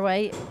given the other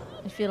way,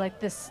 I feel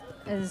like this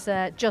is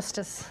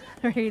justice,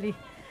 really.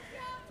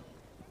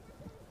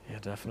 Yeah,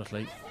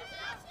 definitely.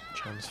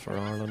 Chance for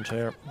Ireland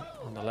here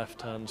on the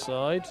left-hand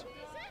side.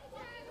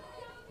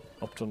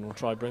 Upton will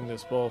try bring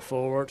this ball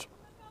forward.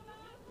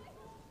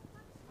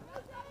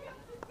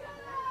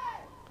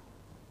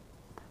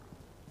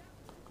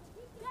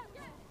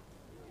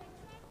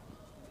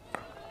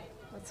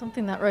 That's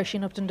something that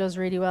Roisin Upton does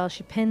really well.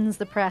 She pins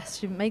the press.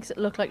 She makes it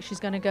look like she's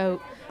going to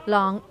go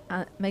long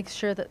and makes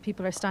sure that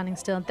people are standing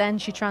still. Then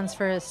she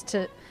transfers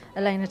to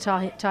Elena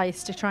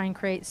Tice to try and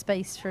create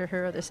space for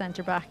her other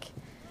centre-back.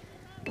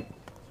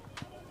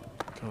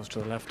 Goes to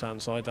the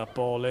left-hand side, that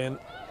ball in.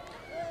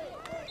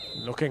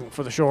 Looking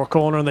for the short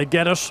corner and they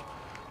get it.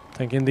 I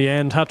think in the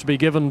end had to be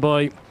given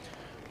by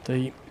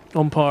the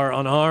umpire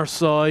on our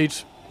side.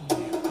 The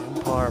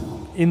umpire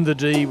in the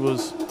D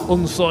was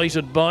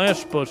unsighted by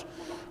it, but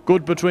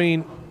good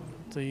between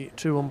the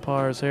two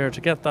umpires here to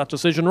get that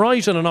decision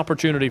right and an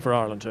opportunity for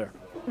Ireland here.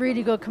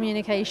 Really good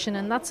communication,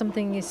 and that's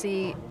something you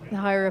see the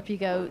higher up you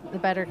go, the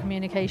better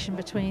communication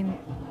between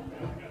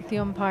the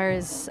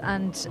umpires.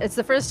 And it's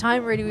the first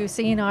time really we've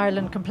seen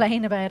Ireland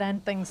complain about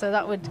anything, so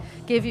that would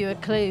give you a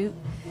clue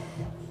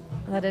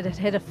that it had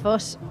hit a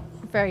foot.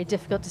 Very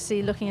difficult to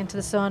see looking into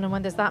the sun and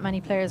when there's that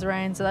many players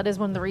around, so that is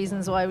one of the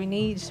reasons why we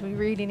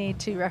really need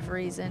two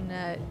referees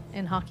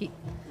in hockey.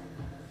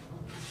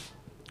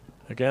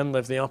 Again,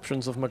 they've the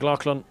options of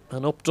McLaughlin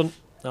and Upton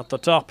at the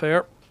top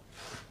here.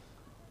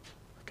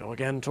 Go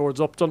again towards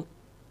Upton,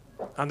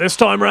 and this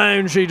time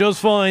round she does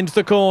find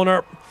the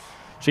corner.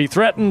 She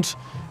threatened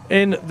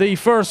in the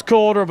first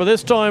quarter, but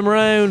this time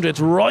round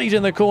it's right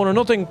in the corner.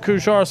 Nothing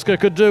Kucharska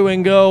could do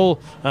in goal,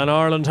 and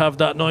Ireland have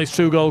that nice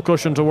 2-goal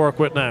cushion to work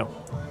with now.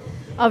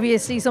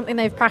 Obviously something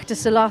they've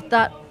practiced a lot,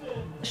 that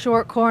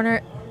short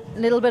corner. A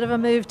little bit of a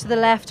move to the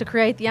left to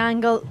create the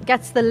angle.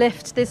 Gets the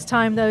lift this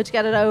time though to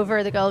get it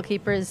over the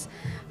goalkeeper's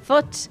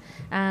foot,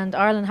 and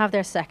Ireland have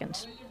their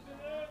second.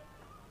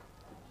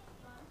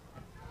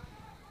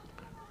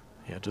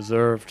 Yeah,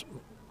 deserved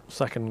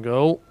second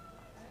goal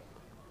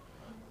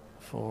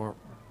for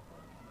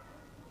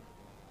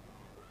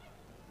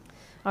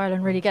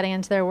Ireland really getting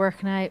into their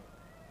work now.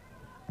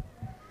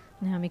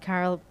 Naomi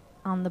Carroll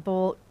on the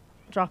ball,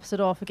 drops it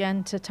off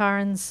again to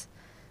Torrens,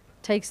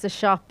 takes the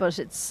shot, but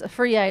it's a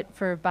free out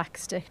for a back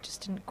stick.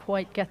 Just didn't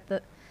quite get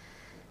the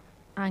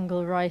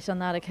angle right on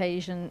that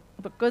occasion.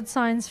 But good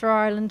signs for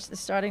Ireland. They're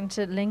starting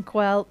to link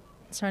well,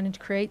 starting to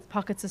create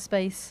pockets of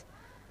space.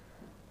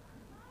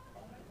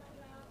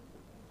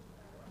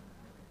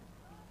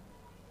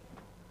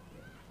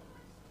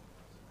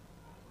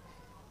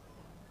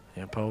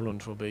 Yeah,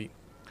 Poland will be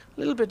a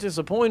little bit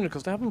disappointed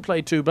because they haven't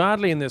played too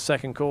badly in this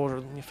second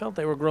quarter. You felt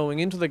they were growing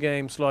into the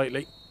game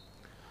slightly.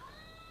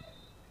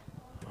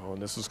 Oh,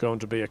 and this is going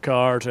to be a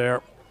card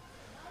here.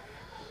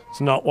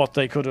 It's not what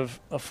they could have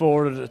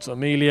afforded. It's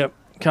Amelia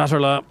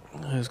Catterla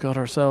who's got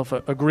herself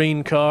a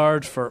green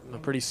card for a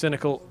pretty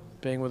cynical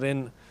being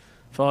within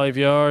 5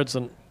 yards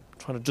and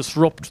trying to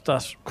disrupt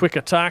that quick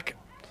attack.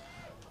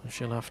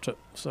 She'll have to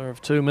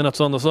serve 2 minutes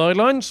on the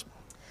sidelines.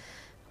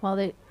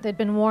 Well, they'd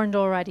been warned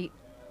already.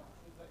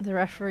 The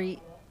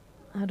referee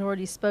had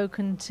already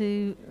spoken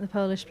to the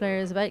Polish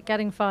players about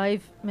getting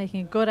 5,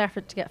 making a good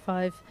effort to get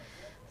 5.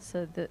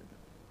 So that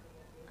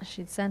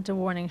she'd sent a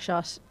warning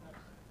shot.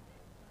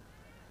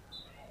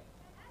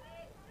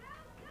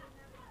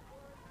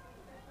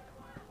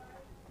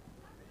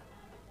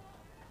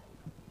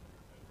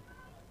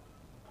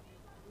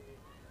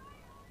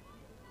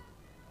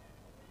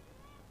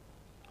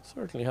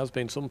 Certainly has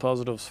been some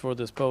positives for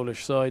this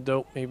Polish side,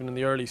 though, even in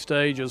the early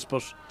stages,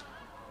 but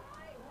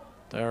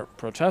they're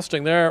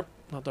protesting there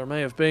that there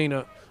may have been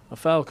a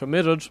foul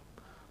committed.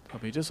 I'll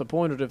be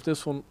disappointed if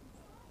this one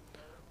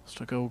was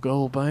to go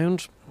goal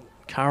bound.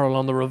 Carroll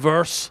on the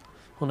reverse,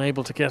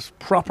 unable to get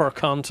proper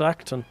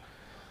contact, and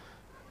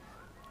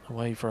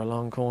away for a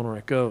long corner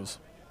it goes.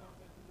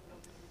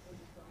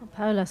 Well,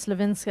 Paula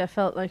Slavinska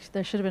felt like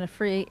there should have been a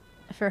free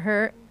for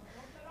her.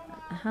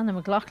 Hannah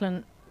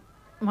McLaughlin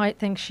might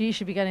think she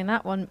should be getting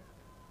that one.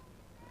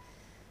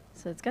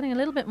 So it's getting a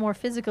little bit more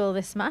physical,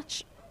 this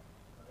match.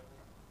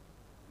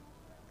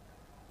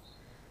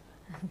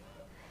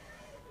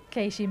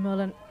 Katie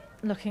Mullen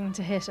looking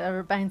to hit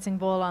a bouncing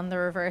ball on the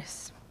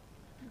reverse.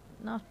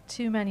 Not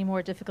too many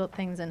more difficult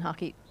things in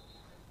hockey.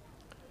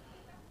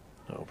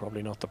 No,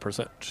 probably not the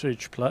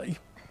percentage play.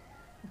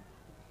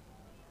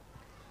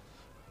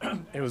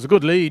 It was a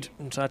good lead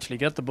to actually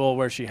get the ball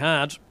where she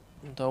had,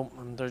 though,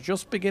 and they're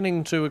just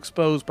beginning to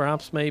expose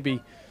perhaps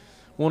maybe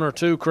one or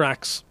two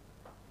cracks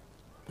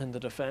in the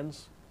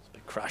defence. It's a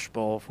big crash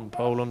ball from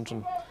Poland,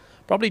 and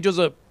probably does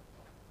a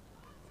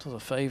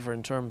favour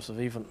in terms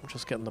of even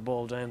just getting the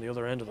ball down the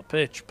other end of the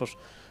pitch. But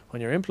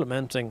when you're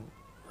implementing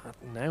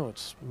now,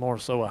 it's more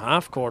so a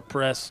half-court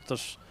press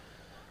that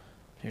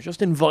you're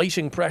just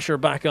inviting pressure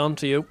back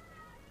onto you.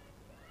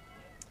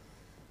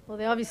 Well,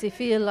 they obviously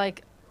feel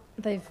like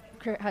they've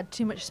had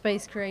too much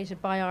space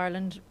created by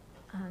Ireland,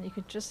 and you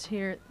could just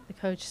hear the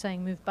coach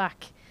saying move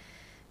back.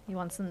 He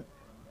wants them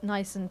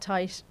nice and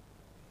tight,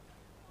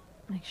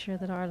 make sure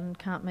that Ireland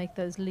can't make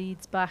those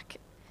leads back.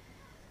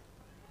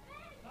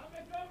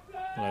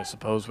 Well, I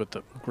suppose with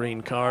the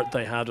green card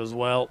they had as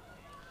well,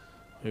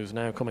 who's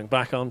now coming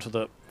back onto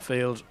the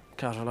field,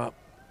 Català,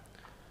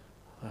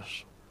 that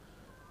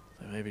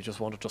they maybe just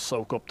wanted to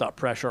soak up that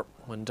pressure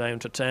when down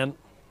to 10.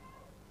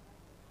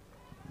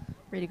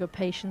 Really good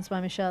patience by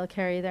Michelle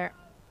Carey there.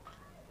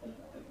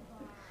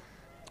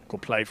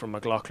 Good play from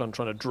McLaughlin,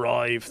 trying to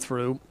drive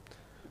through.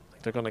 I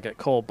think they're going to get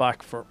called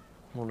back for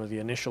one of the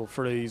initial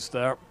frees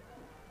there.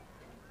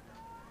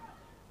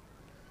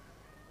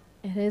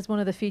 It is one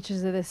of the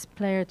features of this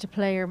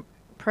player-to-player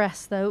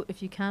press, though.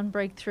 If you can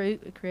break through,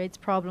 it creates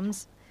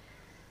problems.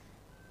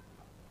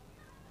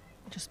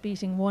 Just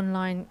beating one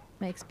line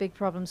makes big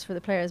problems for the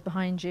players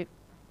behind you.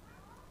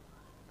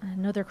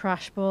 Another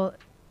crash ball.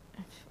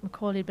 If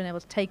Macaulay had been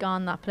able to take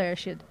on that player,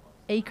 she had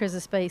acres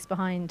of space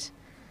behind.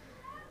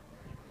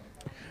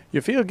 You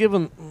feel,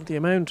 given the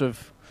amount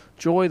of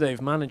joy they've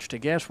managed to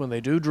get when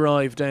they do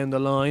drive down the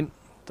line,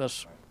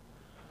 that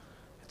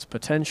it's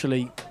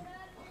potentially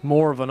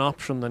more of an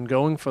option than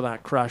going for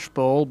that crash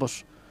ball,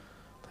 but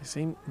they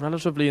seem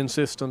relatively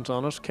insistent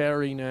on it.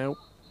 Carey now,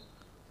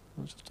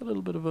 just a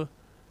little bit of a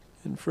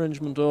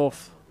infringement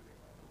off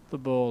the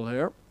ball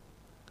here.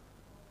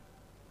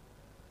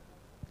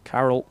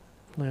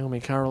 Naomi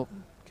Carroll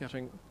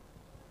getting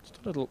just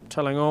a little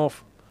telling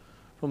off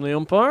from the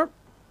umpire.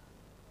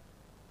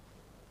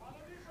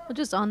 Well,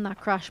 just on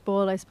that crash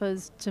ball, I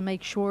suppose, to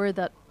make sure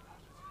that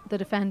the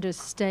defenders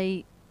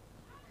stay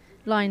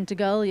line to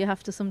goal, you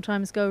have to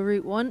sometimes go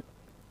route one,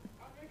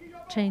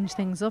 change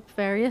things up,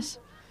 vary it.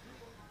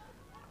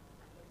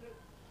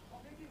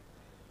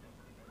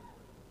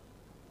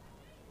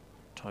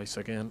 Tice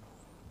again,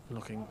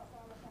 looking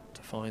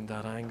to find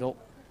that angle.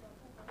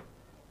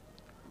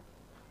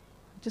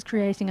 Just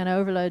creating an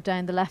overload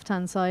down the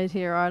left-hand side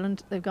here,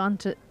 Ireland. They've gone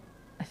to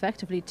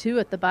effectively two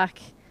at the back.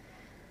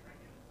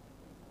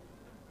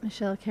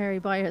 Michelle Carey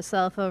by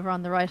herself over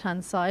on the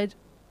right-hand side.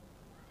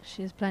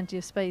 She has plenty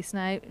of space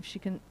now. If she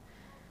can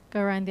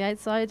go around the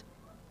outside.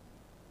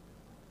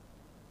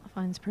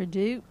 Finds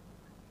Purdue.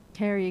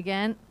 Carey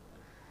again.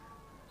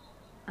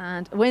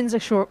 And wins a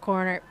short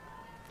corner.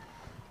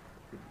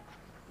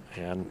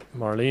 And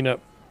Marlena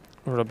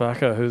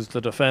Rebecca, who's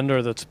the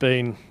defender that's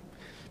been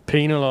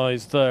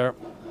penalised there,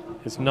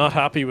 is not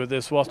happy with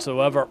this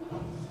whatsoever.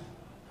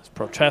 Is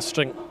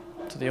protesting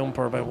to the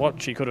umpire about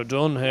what she could have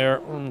done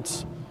here,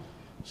 and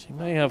she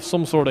may have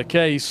some sort of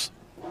case.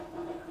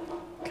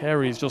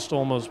 Carey's just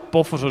almost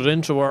buffeted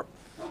into her.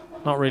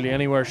 Not really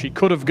anywhere she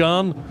could have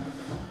gone,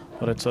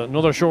 but it's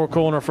another short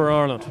corner for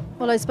Ireland.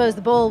 Well, I suppose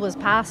the ball was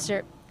past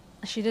her.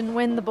 She didn't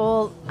win the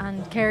ball,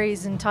 and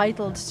Carey's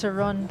entitled to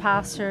run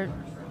past her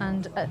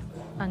and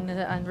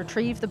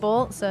retrieve the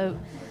ball. So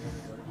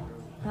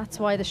that's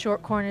why the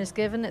short corner is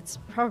given. It's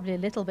probably a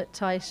little bit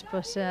tight,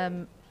 but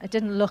it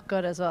didn't look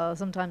good as well.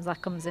 Sometimes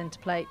that comes into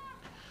play.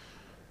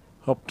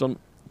 Upton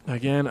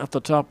again at the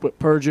top with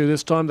Purdue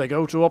this time. They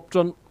go to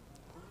Upton.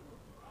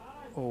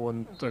 Oh,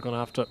 and they're going to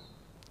have to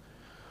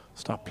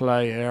stop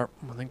play here.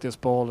 I think this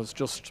ball has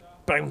just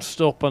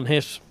bounced up and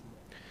hit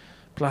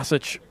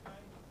Blasic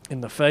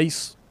in the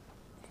face.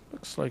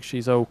 Looks like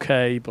she's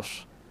okay, but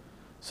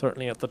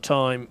certainly at the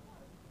time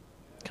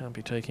can't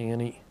be taking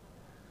any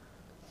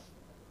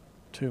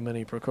too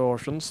many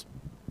precautions.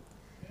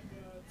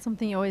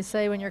 Something you always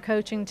say when you're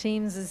coaching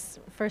teams is,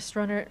 first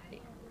runner,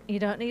 you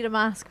don't need a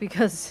mask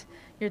because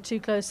you're too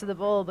close to the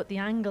ball, but the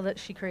angle that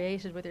she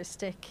created with her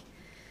stick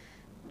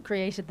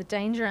created the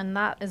danger, and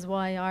that is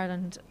why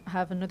Ireland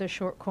have another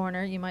short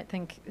corner. You might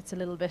think it's a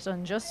little bit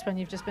unjust when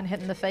you've just been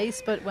hit in the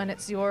face, but when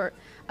it's your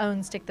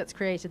own stick that's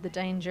created the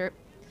danger,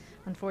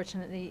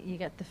 unfortunately you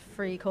get the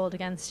free called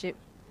against you.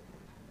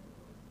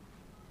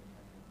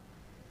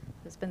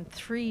 There's been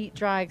 3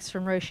 drags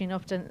from Roisin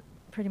Upton,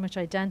 pretty much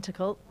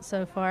identical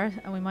so far,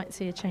 and we might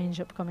see a change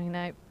up coming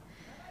now.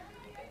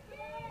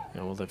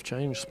 Yeah, well, they've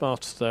changed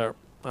spots there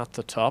at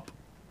the top.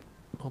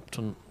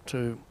 Upton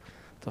to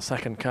the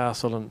second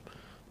castle and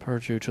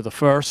Purdue to the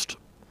first.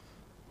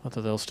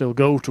 Whether they'll still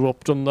go to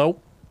Upton, though,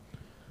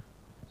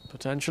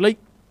 potentially.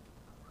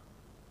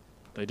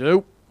 They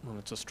do, and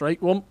it's a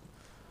straight one.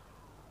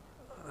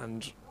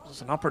 And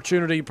there's an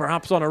opportunity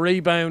perhaps on a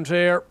rebound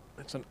here.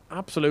 It's an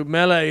absolute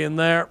melee in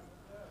there.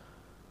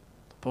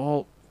 The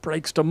ball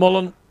breaks to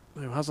Mullen,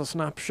 who has a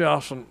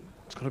snapshot, and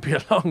it's going to be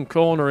a long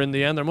corner in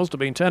the end. There must have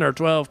been 10 or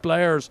 12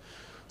 players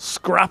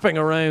scrapping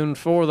around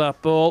for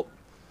that ball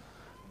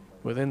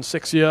within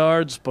 6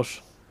 yards,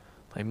 but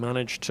they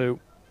managed to,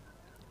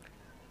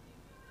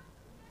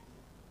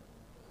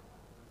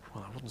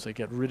 well, I wouldn't say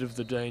get rid of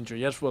the danger.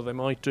 Yes, well, they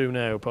might do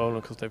now,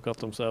 Poland, because they've got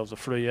themselves a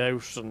free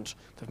out and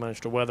they've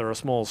managed to weather a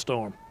small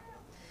storm.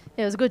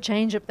 Yeah, it was a good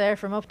change up there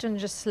from Upton.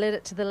 Just slid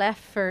it to the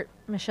left for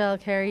Michelle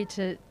Carey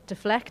to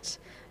deflect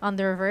on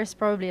the reverse.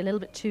 Probably a little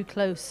bit too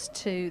close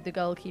to the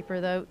goalkeeper,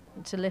 though,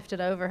 to lift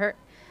it over her.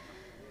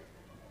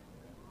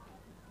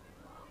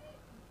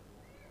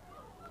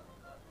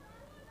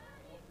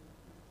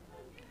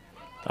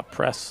 That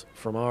press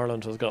from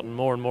Ireland has gotten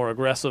more and more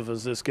aggressive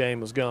as this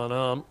game has gone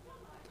on.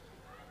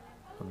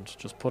 And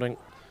just putting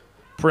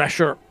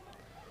pressure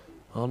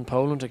on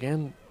Poland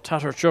again.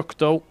 Tatarchuk,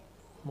 though,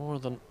 more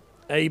than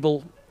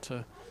able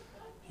to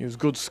use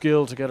good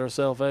skill to get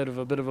herself out of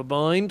a bit of a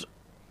bind.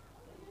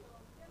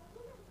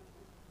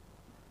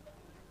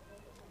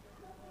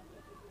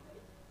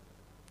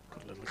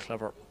 Good little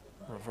clever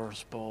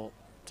reverse ball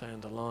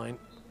down the line.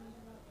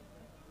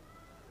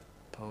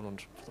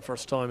 Poland, for the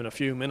first time in a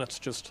few minutes,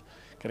 just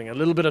getting a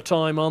little bit of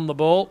time on the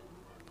ball.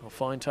 They'll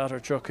find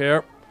Tatarchuk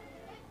here.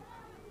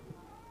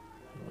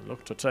 They'll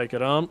look to take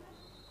it on.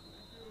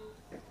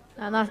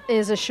 And that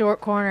is a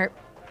short corner.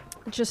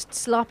 Just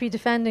sloppy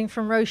defending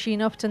from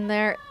Roisin Upton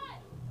there.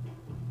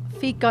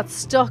 Feet got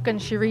stuck and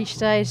she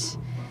reached out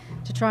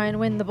to try and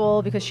win the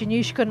ball because she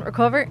knew she couldn't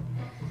recover.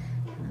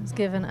 It was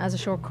given as a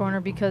short corner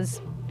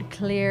because a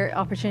clear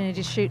opportunity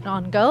to shoot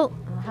on goal.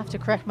 I have to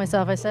correct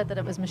myself. I said that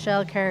it was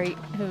Michelle Carey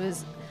who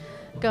was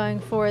going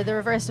for the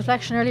reverse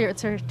deflection earlier.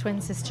 It's her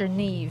twin sister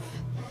Niamh.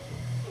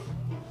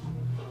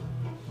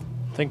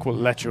 I think we'll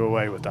let you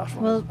away with that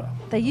one. Well, as well.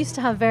 They used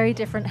to have very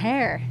different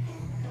hair.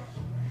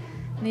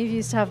 Niamh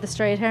used to have the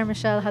straight hair.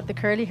 Michelle had the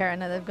curly hair.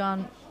 Now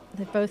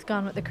they've both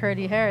gone with the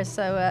curly hair.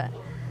 So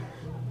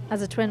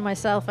as a twin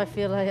myself, I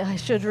feel I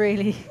should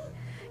really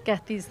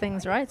get these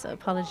things right. So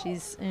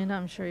apologies, Una.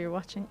 I'm sure you're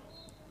watching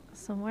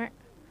somewhere.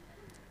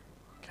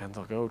 Can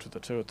they'll go to the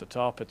 2 at the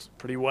top? It's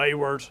pretty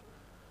wayward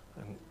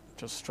and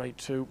just straight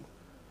to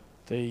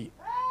the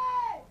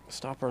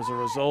stopper as a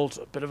result.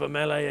 A bit of a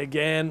melee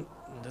again,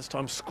 and this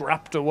time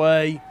scrapped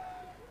away.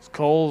 It's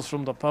calls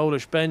from the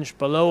Polish bench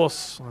below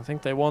us. I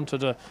think they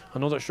wanted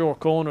another short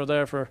corner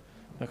there for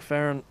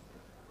McFerrin,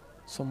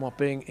 somewhat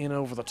being in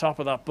over the top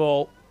of that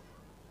ball.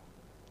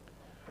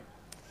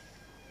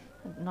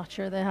 I'm not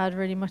sure they had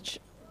really much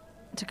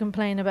to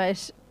complain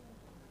about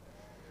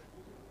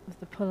with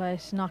the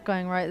pull-out not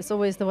going right. It's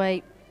always the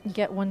way. You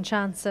get one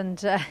chance and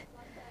the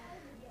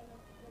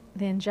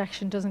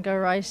injection doesn't go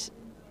right.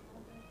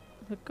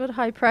 But good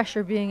high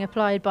pressure being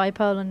applied by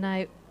Poland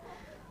now.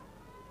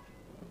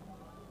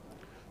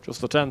 Just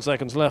the 10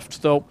 seconds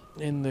left, though,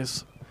 in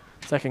this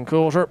second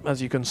quarter,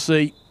 as you can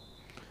see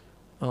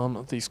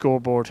on the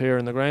scoreboard here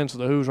in the ground. So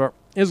the hooter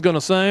is going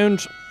to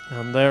sound,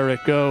 and there it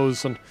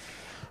goes. And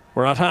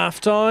we're at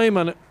half-time,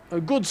 and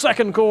a good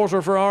second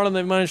quarter for Ireland.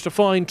 They've managed to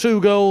find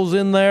 2 goals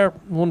in there,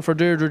 one for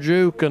Deirdre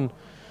Duke and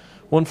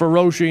one for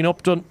Roisin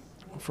Upton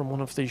from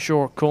one of the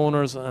short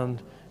corners,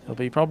 and it'll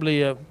be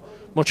probably a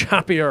much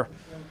happier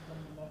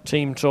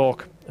team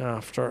talk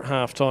after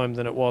half-time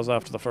than it was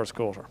after the first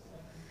quarter.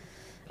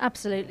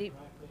 Absolutely.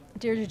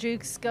 Deirdre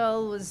Duke's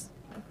goal was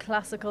a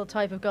classical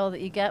type of goal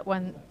that you get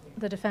when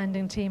the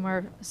defending team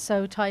are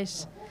so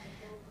tight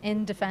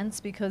in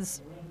defence,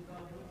 because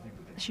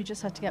she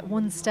just had to get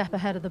one step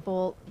ahead of the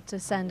ball to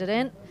send it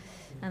in.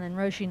 And then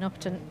Roisin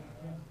Upton,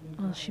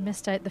 well, she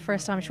missed out the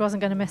first time. She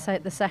wasn't going to miss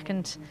out the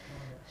second.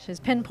 She's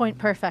pinpoint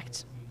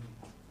perfect.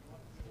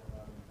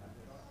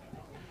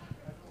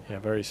 Yeah,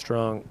 very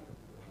strong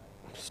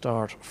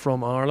start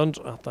from Ireland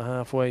at the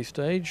halfway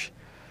stage.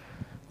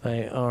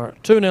 They are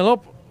 2-0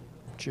 up.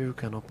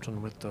 Duke and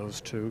Upton with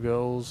those 2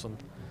 goals. And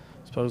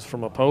I suppose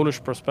from a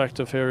Polish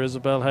perspective here,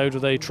 Isabel, how do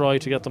they try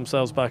to get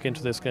themselves back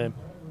into this game?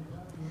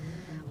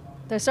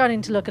 They're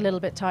starting to look a little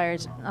bit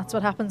tired. That's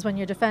what happens when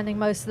you're defending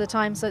most of the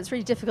time. So it's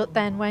really difficult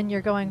then when you're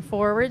going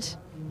forward.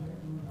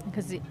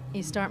 because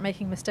you start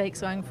making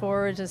mistakes going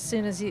forward. As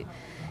soon as you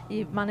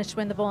manage to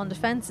win the ball in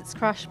defence, it's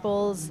crash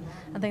balls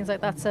and things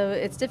like that. So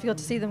it's difficult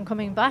to see them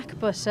coming back,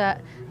 but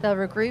they'll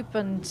regroup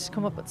and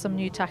come up with some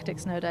new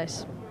tactics, no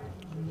doubt.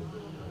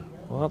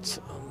 Well, that's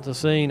the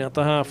scene at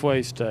the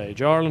halfway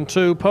stage. Ireland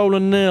 2,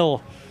 Poland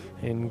 0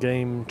 in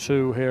game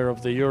 2 here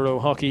of the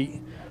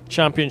Eurohockey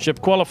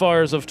Championship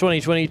qualifiers of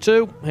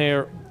 2022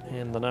 here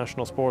in the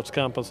National Sports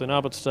Campus in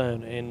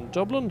Abbottstown in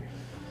Dublin.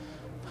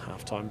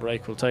 Half-time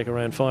break will take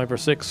around 5 or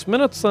 6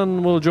 minutes,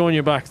 and we'll join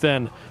you back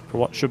then for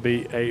what should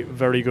be a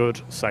very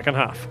good second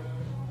half.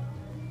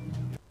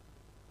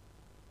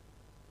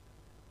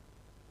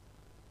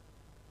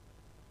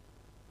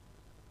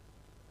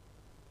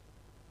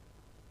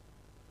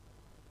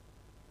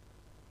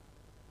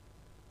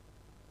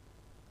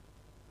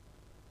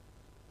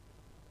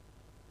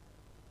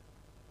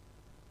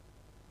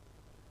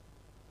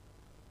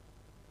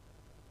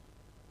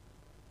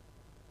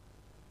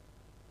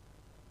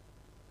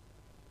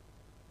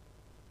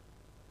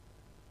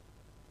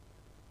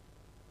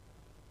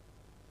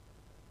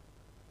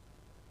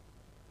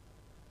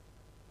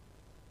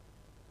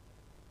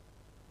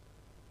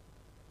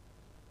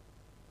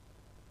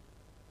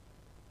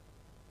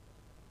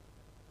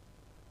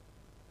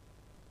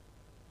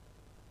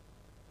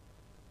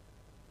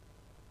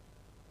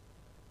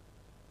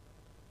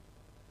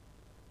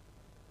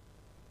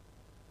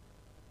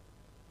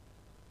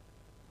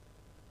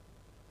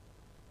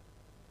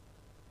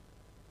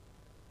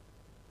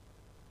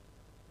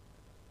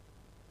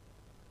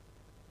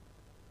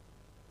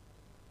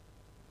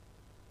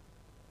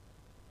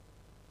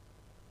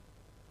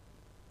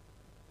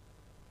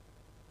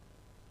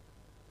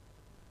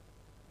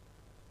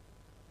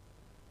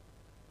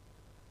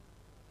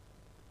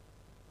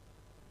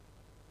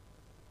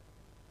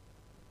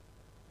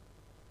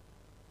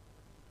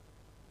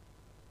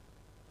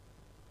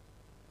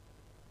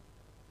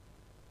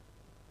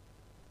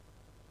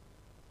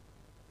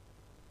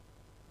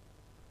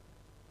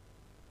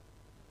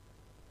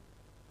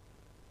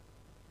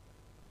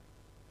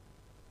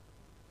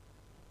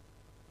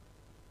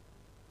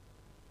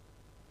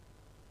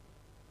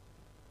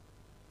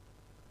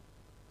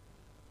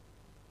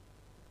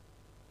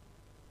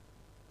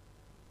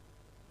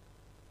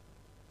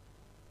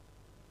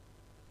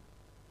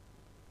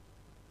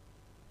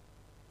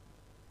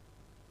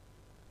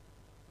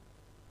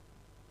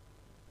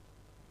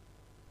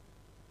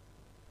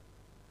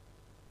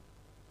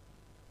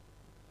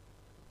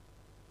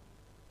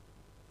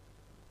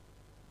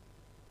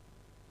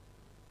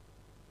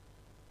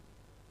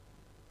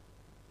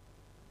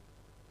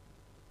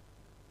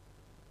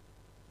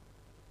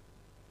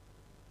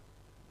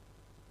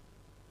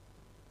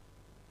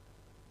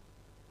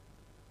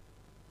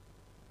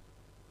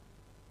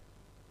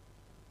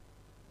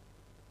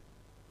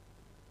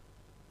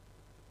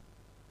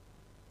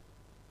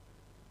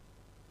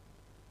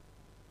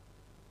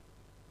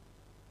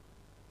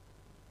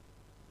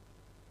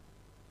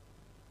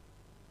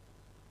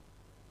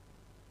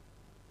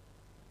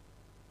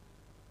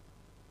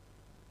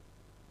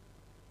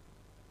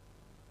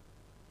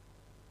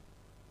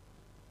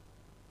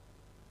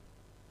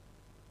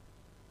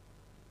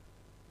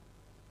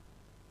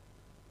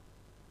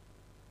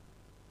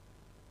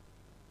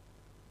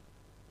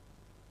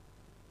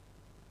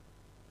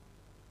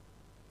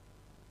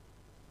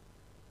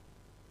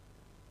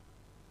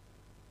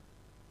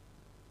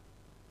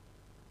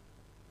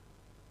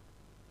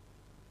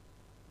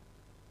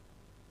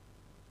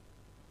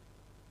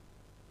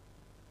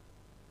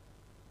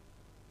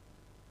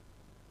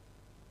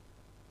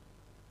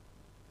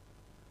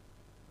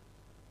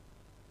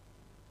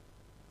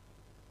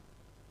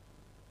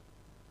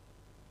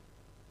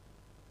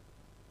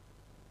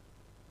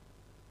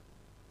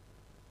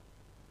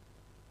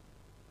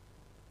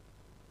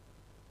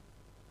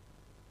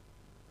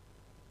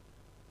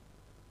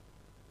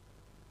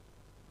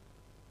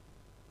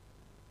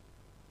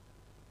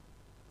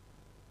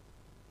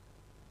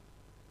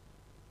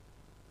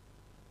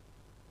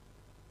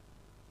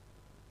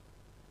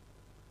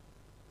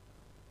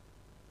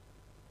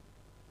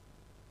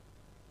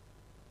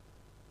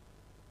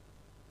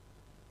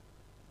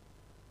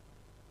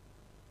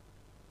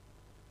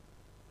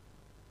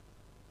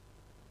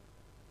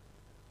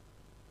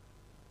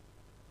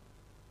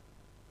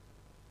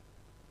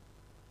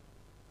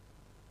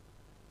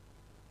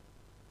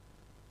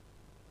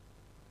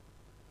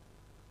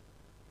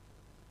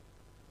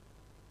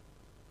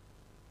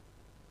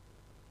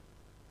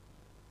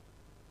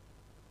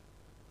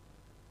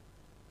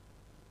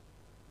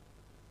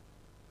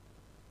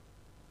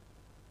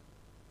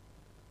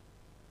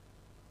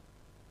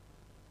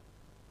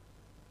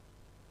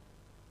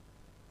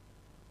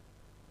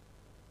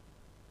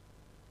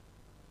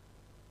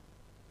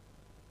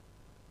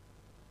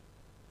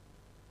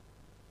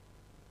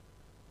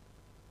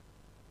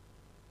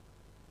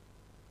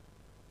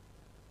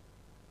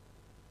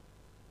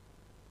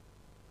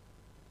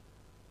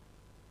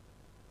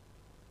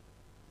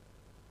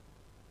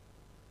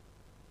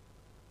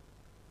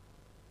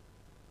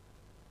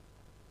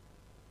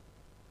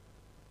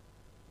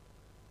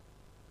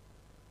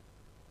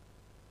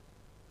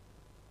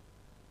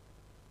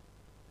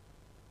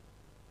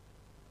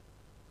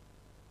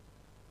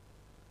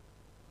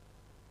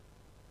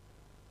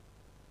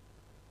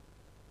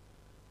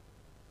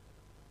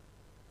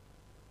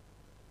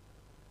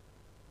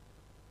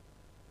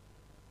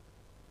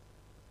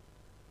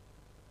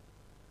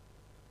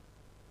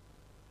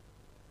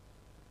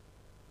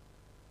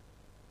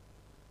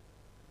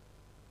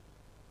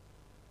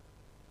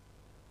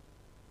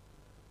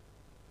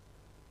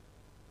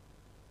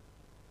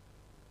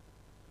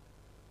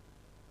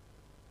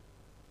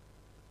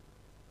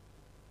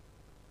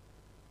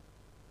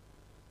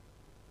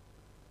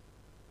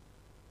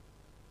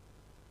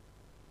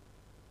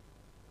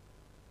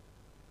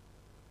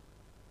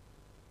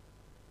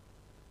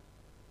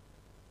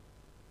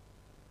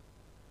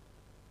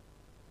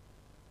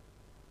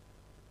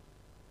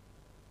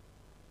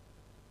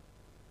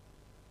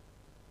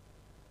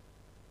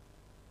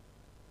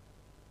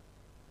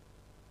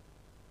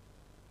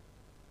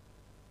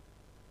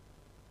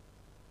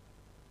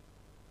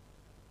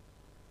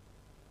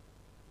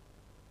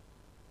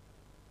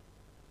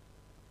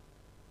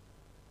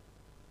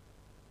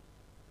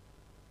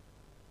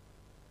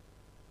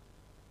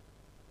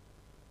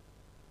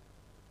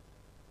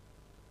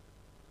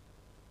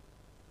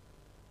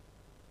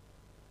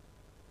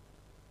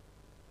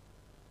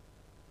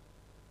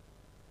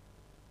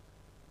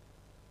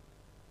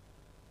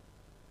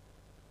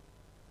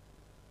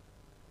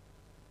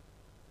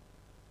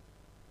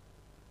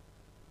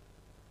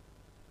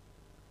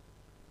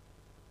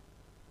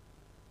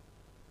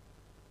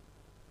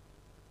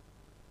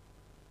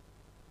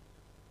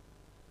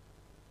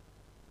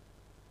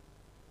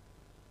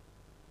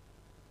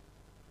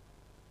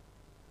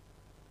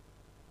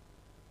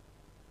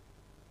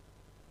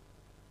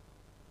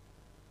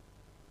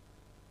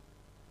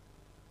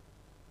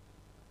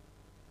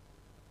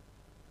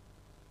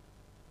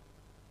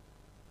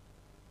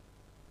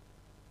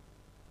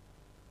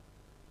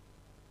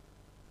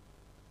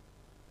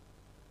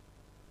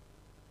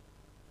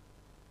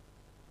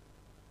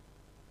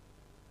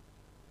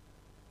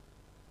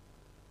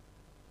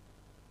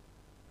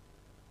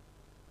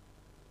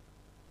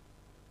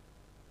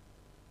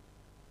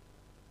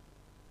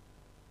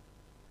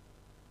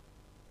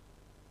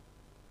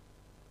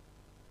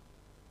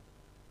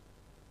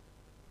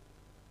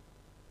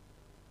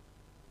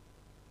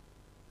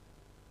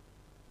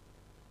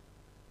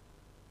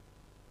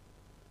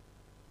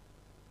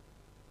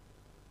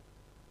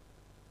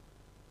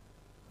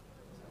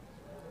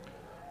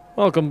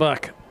 Welcome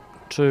back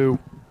to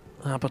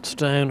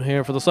Abbottstown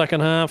here for the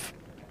second half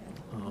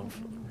of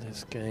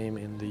this game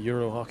in the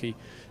Eurohockey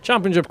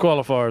Championship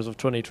qualifiers of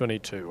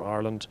 2022.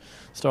 Ireland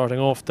starting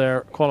off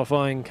their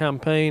qualifying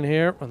campaign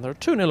here, and they're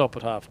 2-0 up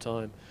at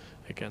half-time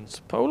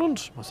against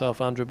Poland.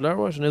 Myself, Andrew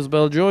Blairwhite, and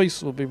Isabel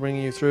Joyce will be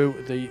bringing you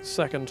through the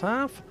second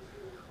half,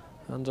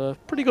 and a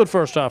pretty good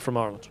first half from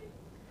Ireland.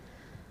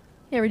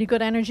 Yeah, really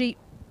good energy,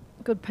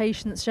 good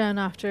patience shown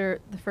after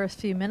the first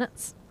few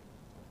minutes.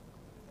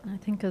 I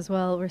think as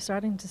well we're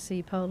starting to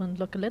see Poland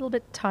look a little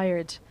bit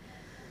tired.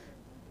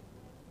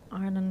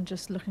 Ireland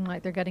just looking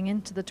like they're getting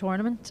into the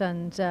tournament,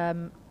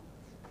 and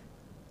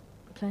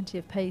plenty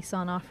of pace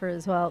on offer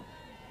as well.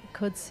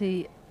 Could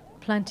see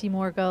plenty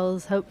more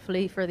goals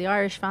hopefully for the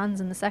Irish fans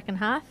in the second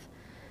half.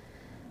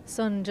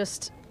 Sun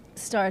just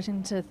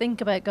starting to think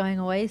about going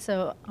away,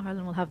 so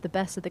Ireland will have the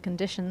best of the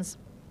conditions.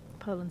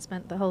 Poland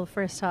spent the whole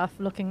first half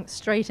looking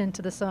straight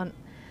into the sun.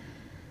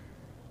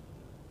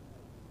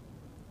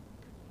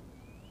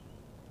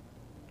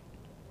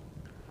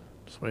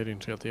 Just waiting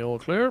to get the all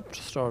clear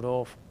to start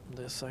off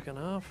this second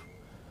half.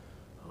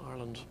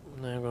 Ireland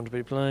now going to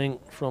be playing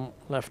from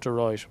left to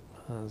right,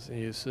 as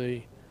you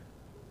see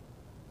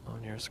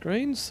on your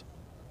screens.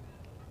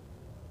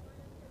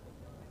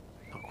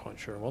 Not quite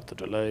sure what the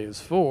delay is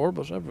for,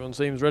 but everyone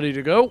seems ready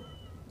to go.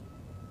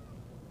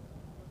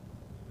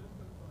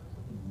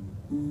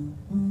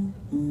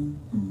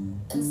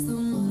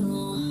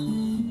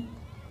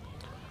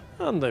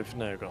 And they've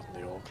now gotten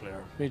the all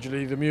clear.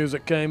 Immediately the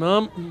music came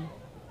on.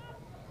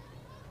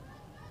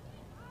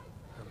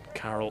 And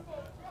Carol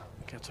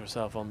gets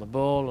herself on the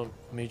ball and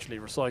immediately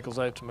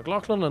recycles out to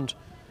McLaughlin, and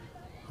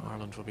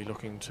Ireland will be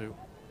looking to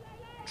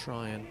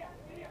try and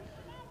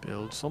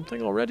build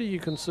something. Already you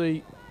can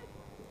see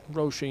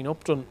Roisin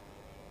Upton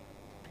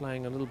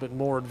playing a little bit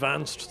more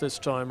advanced this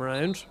time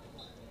around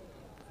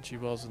than she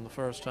was in the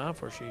first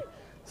half, where she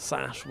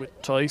sat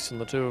with Tice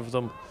and the two of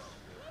them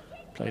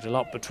played a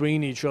lot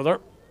between each other.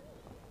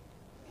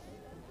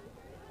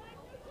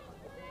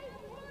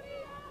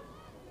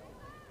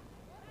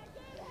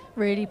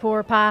 Really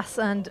poor pass,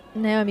 and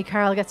Naomi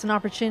Carroll gets an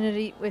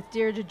opportunity with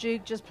Deirdre,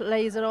 just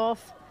plays it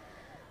off.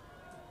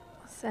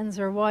 Sends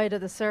her wide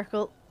of the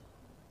circle.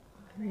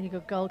 Really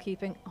good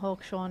goalkeeping.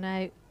 Hawkshaw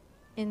now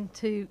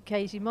into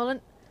Katie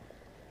Mullen.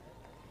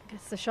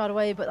 Gets the shot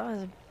away, but that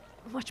was a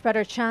much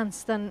better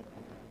chance than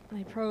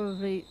they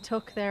probably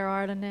took there,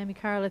 Ireland. Naomi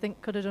Carroll, I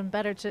think, could have done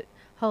better to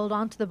hold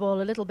on to the ball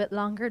a little bit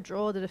longer,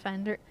 draw the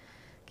defender,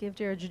 give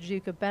Deirdre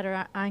Duke a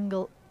better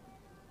angle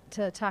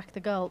to attack the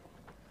goal.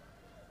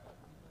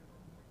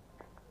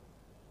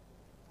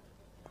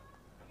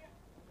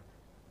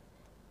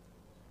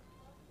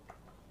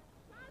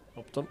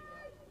 Upton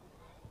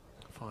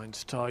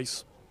finds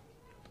Tice.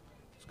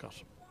 He's got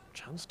a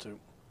chance to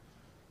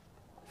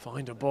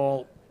find a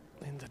ball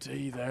in the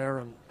D there,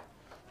 and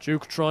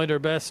Duke tried her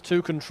best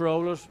to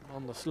control it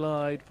on the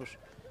slide, but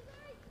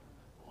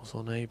was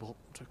unable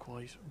to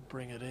quite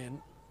bring it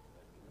in.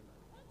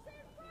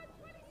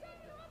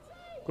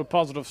 Good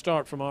positive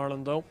start from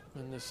Ireland though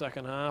in the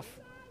second half.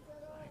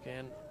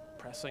 Again,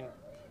 pressing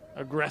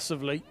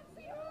aggressively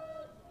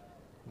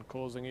and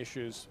causing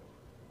issues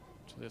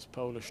to this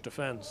Polish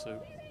defence, who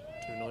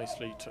do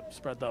nicely to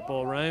spread that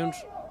ball round.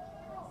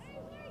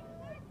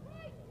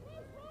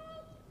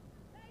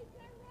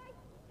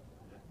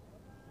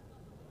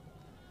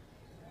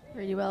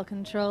 Really well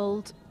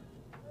controlled,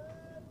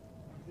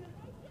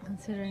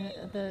 considering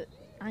the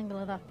angle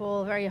of that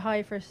ball. Very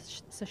high for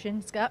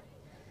Soshinska.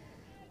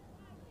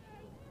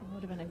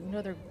 Would have been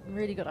another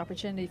really good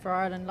opportunity for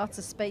Ireland. Lots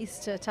of space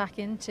to attack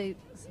into,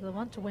 so they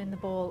want to win the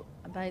ball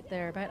about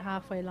there, about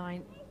halfway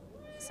line,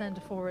 send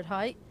it forward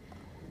high.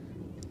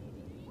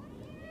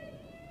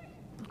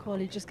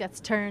 Macaulay just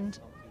gets turned,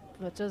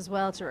 but does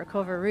well to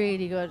recover.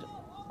 Really good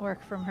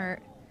work from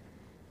her.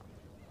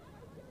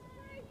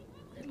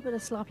 A little bit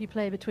of sloppy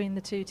play between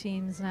the two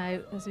teams now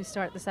as we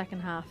start the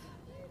second half.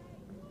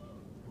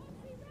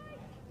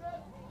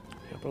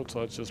 Yeah, both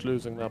sides just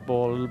losing that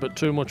ball a little bit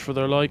too much for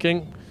their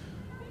liking.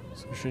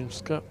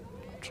 Soshinska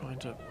trying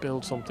to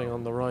build something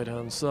on the right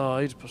hand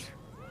side, but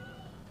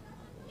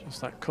just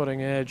that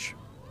cutting edge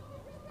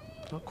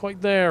not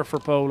quite there for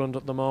Poland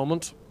at the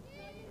moment.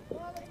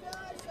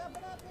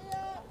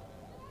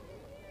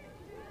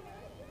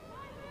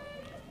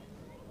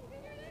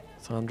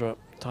 Sandra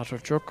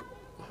Tatarchuk,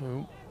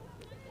 who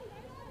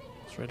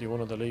was really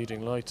one of the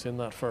leading lights in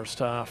that first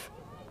half,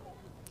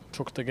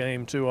 took the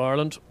game to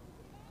Ireland.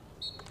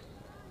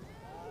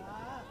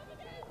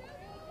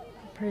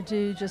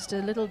 Purdue just a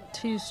little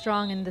too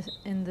strong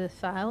in the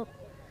foul,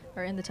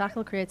 or in the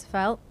tackle, creates a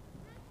foul.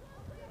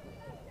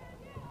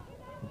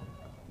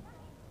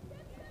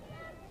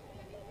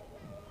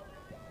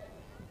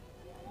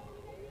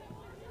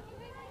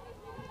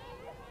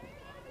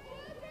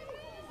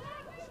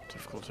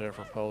 Difficult here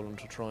for Poland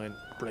to try and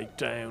break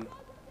down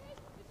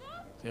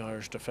the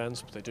Irish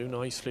defence, but they do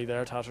nicely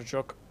there.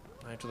 Tatarchuk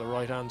out to the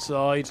right hand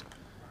side.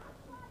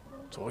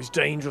 It's always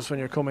dangerous when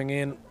you're coming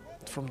in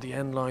from the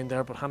end line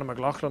there, but Hannah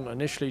McLaughlin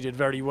initially did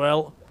very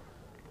well,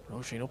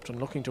 Roisin Upton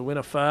looking to win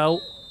a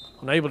foul,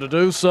 unable to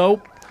do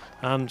so,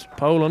 and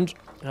Poland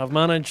have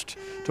managed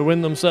to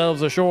win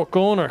themselves a short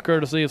corner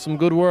courtesy of some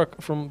good work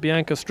from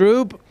Bianca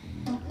Strub.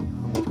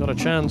 And they've got a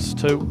chance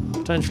to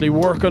potentially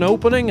work an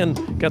opening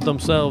and get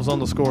themselves on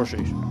the score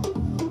sheet.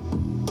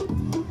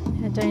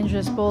 A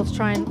dangerous ball to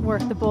try and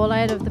work the ball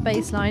out of the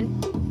baseline.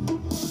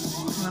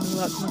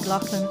 And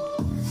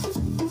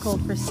McLaughlin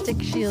called for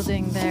stick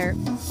shielding there,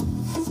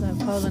 so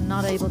Poland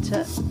not able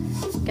to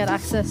get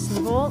access to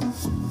the ball,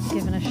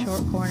 given a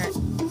short corner.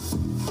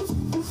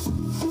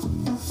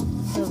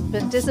 They've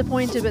been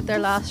disappointed with their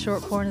last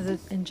short corner. The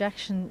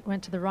injection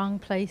went to the wrong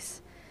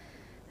place.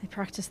 They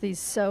practice these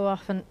so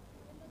often.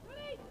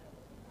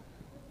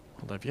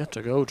 Well, they've yet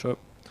to go to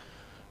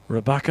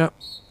Rebecca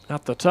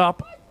at the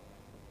top.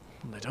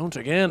 And they don't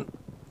again.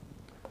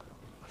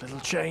 A little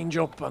change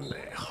up, and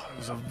it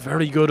was a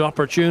very good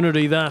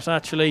opportunity that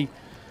actually.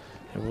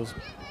 It was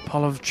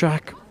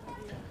Polovchak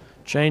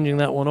changing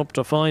that one up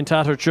to find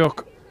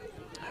Tatarchuk,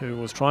 who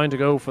was trying to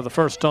go for the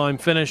first time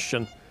finish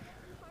and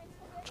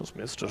just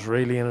missed it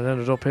really, and it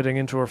ended up hitting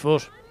into her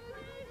foot.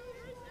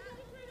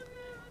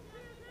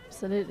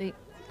 Absolutely.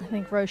 I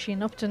think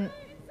Roisin Upton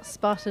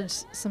spotted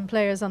some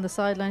players on the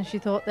sideline. She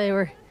thought they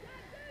were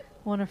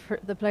one of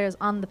the players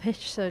on the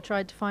pitch, so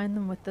tried to find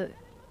them with the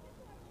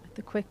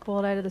quick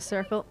ball out of the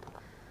circle.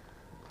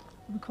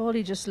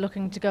 Macaulay just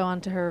looking to go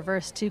onto her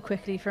reverse too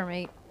quickly for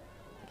me.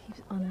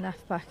 Keeps on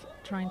left back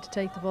trying to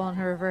take the ball on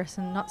her reverse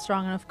and not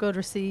strong enough. Good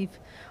receive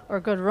or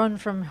good run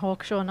from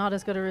Hawkshaw, not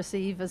as good a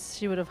receive as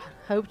she would have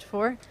hoped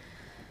for.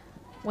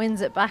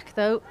 Wins it back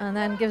though and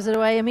then gives it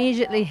away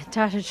immediately.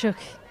 Tatarchuk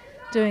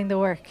doing the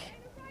work.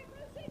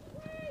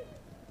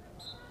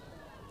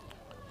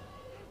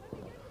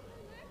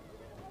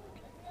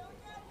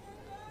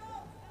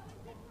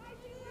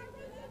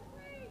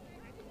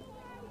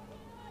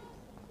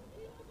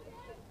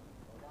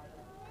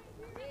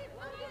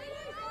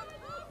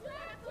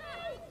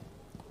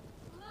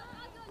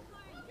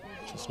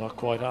 It's not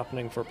quite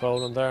happening for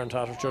Poland there, and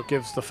Tatarchuk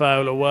gives the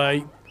foul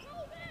away.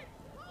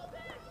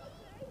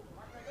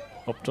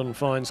 Upton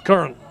finds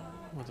Curran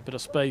with a bit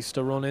of space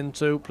to run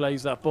into,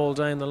 plays that ball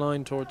down the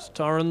line towards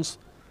Torrens.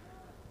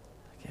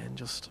 Again,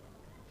 just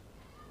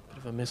a bit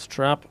of a missed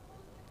trap.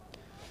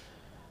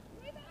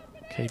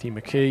 Katie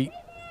McKee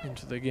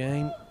into the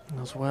game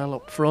as well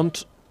up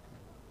front.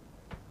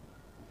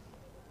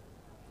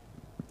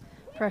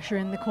 Pressure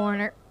in the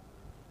corner.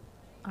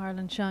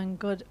 Ireland showing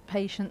good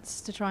patience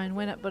to try and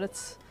win it, but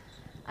it's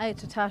out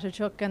to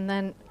Tatarchuk, and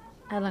then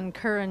Ellen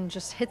Curran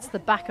just hits the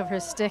back of her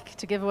stick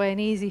to give away an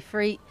easy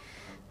free.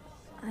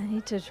 I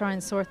need to try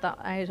and sort that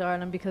out,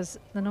 Ireland, because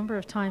the number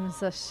of times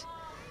that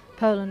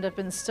Poland have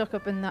been stuck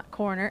up in that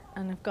corner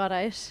and have got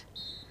out.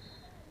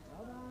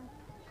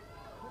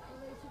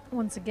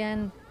 Once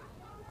again,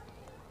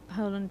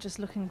 Poland just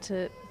looking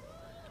to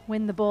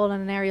win the ball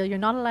in an aerial. You're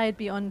not allowed to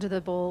be under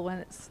the ball when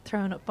it's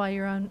thrown up by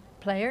your own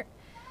player.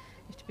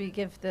 You have to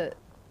give the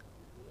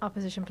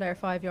opposition player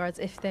 5 yards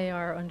if they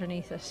are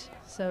underneath it.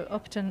 So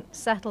Upton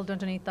settled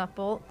underneath that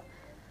ball.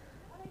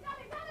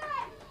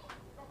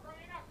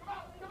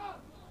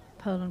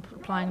 Poland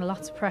applying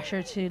lots of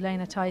pressure to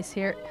Lena Tice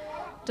here.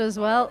 Does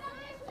well.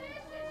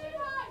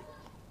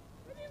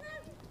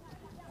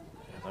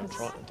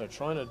 Yeah, they're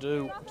trying to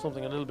do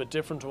something a little bit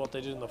different to what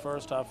they did in the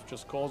first half,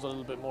 just cause a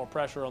little bit more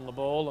pressure on the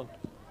ball and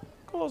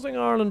causing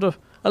Ireland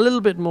a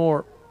little bit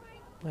more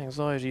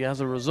anxiety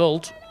as a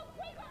result.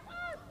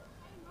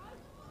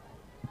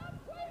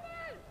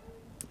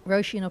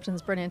 Roisin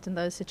Upton's brilliant in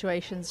those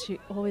situations. She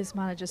always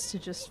manages to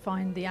just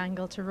find the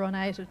angle to run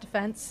out of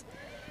defence.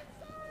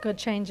 Good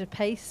change of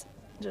pace.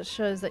 Just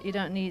shows that you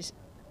don't need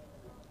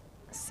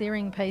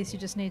searing pace. You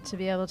just need to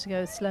be able to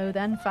go slow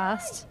then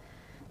fast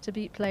to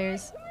beat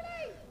players.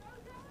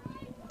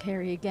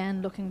 Carey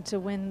again looking to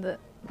win the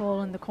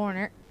ball in the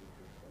corner.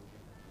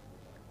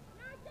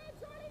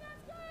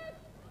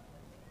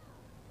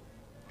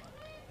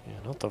 Yeah,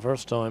 not the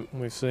first time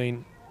we've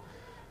seen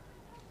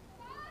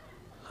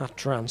that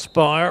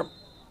transpire,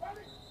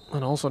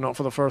 and also not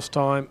for the first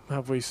time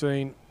have we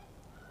seen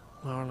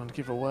Ireland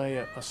give away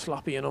a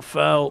sloppy enough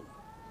foul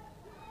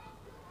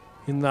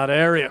in that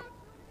area.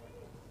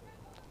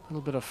 A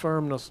little bit of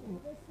firmness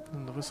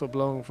in the whistle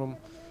blowing from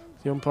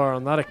the umpire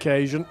on that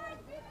occasion,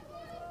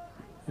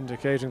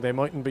 indicating they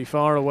mightn't be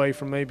far away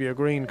from maybe a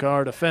green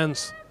card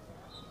offence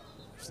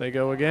if they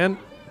go again.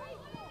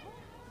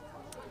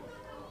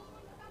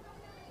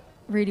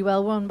 Really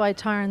well won by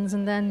Tarns,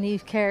 and then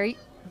Niamh Carey.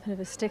 A bit of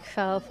a stick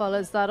foul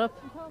follows that up.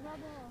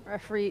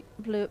 Referee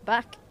blew it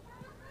back.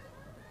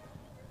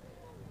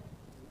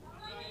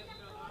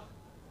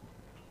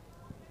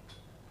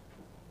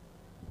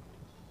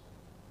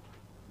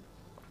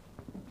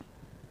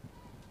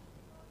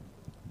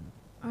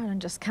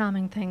 Ireland just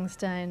calming things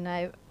down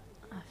now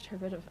after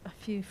a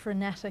few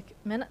frenetic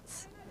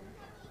minutes.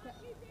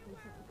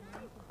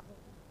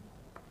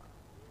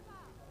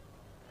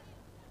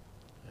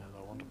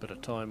 A bit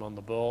of time on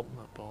the ball.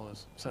 That ball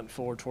is sent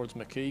forward towards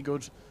McKee.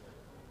 Good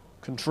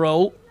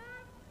control.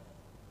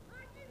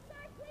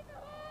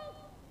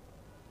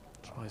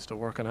 Tries to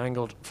work an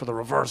angle for the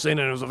reverse in,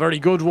 and it was a very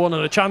good one,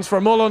 and a chance for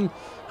Mullen.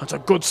 That's a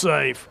good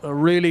save, a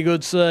really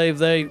good save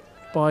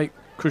by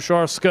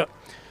Krzyzewska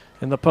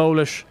in the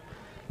Polish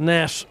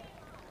net.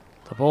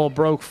 The ball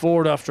broke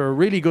forward after a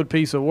really good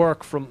piece of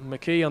work from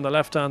McKee on the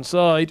left-hand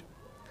side.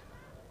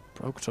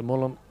 Broke to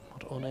Mullen,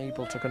 but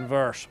unable to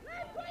convert.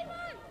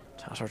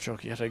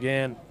 Tatarchuk yet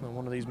again on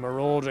one of these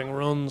marauding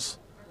runs.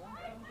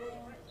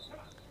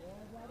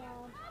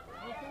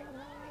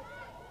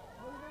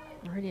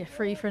 Already a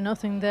free for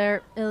nothing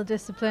there. Ill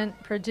discipline.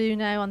 Purdue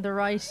now on the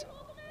right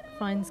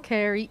finds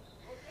Carey,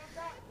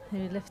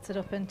 who lifts it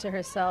up into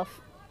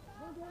herself.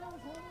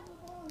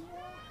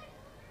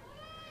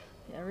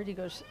 Yeah, really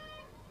good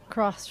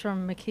cross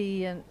from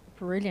McKee and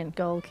brilliant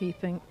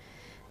goalkeeping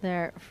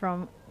there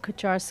from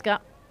Kucharska.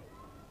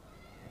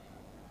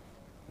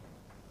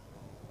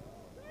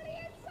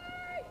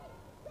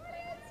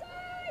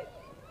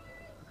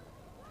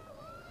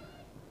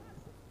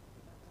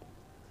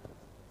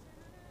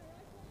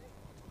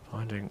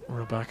 Finding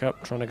Rebecca,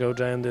 trying to go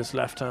down this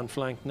left-hand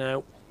flank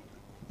now.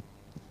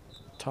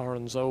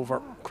 Torrens over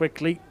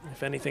quickly,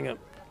 if anything a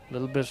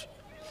little bit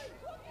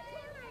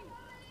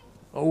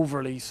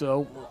overly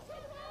so.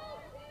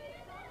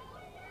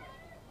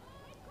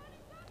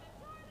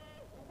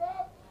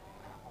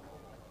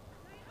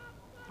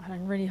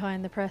 Ireland really high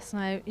in the press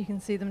now. You can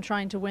see them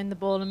trying to win the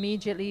ball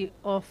immediately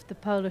off the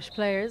Polish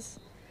players.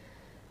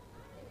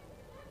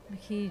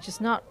 McKee just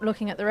not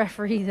looking at the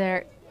referee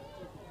there.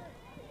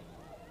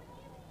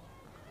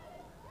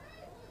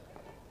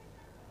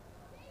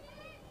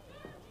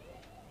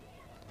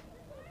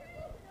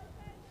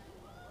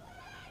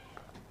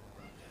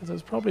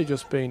 There's probably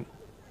just been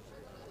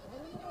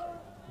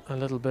a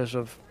little bit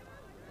of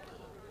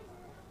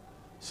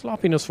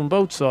sloppiness from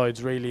both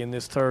sides really in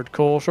this third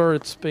quarter.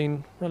 It's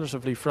been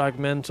relatively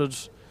fragmented.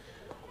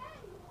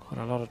 Quite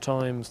a lot of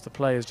times the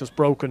play is just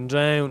broken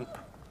down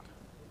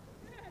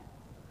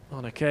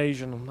on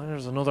occasion. And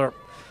there's another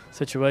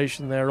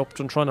situation there.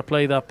 Upton trying to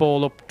play that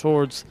ball up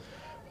towards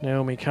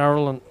Naomi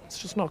Carroll, and it's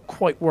just not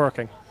quite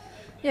working.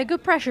 Yeah,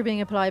 good pressure being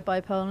applied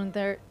by Poland.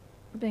 They're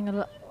being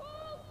a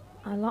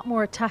lot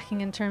more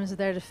attacking in terms of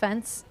their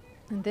defence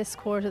in this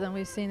quarter than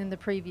we've seen in the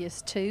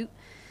previous two,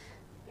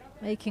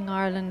 making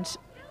Ireland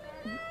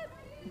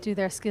do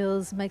their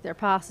skills, make their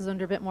passes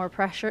under a bit more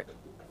pressure.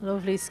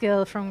 Lovely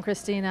skill from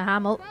Christina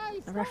Hamill.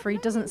 The referee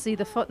doesn't see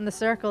the foot in the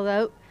circle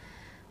though.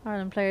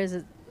 Ireland players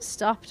had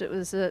stopped. It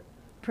was a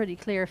pretty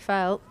clear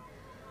foul.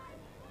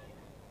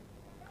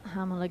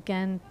 Hamill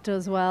again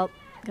does well,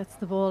 gets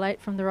the ball out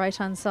from the right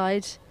hand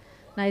side.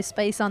 Now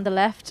space on the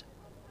left.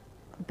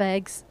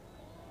 Beggs.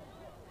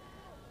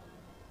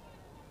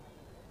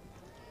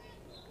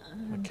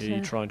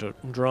 McKee trying to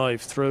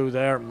drive through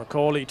there.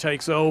 Macaulay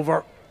takes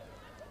over.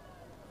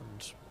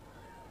 And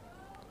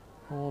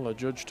all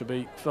adjudged to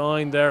be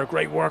fine there.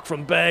 Great work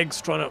from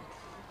Beggs, trying to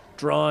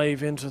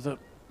drive into the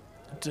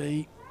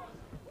D.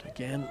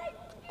 Again,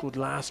 good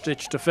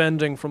last-ditch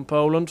defending from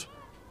Poland.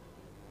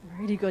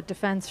 Really good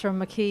defence from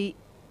McKee.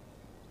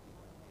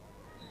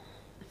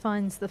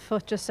 Finds the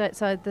foot just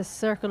outside the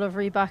circle of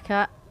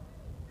Rebecca.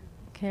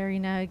 Carey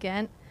now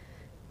again.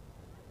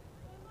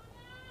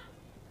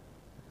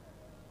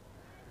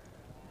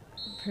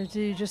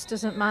 Purdue just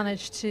doesn't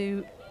manage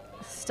to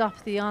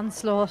stop the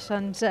onslaught,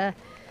 and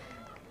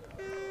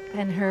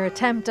in her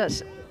attempt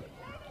at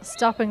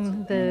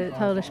stopping the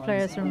Polish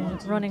players from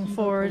running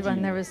forward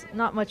when there was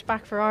not much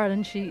back for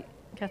Ireland, she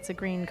gets a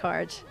green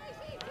card.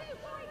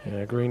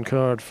 Yeah, green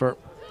card for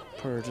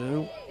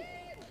Purdue.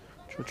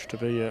 Judged to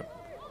be a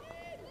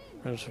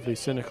relatively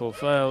cynical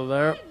foul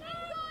there.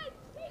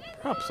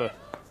 Perhaps a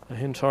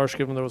hint harsh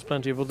given there was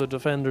plenty of other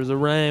defenders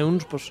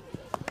around, but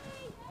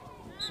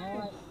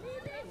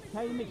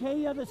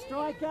McKee, you're the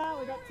striker.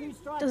 We got two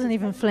strikers. Doesn't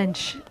even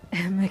flinch,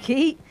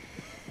 McKee.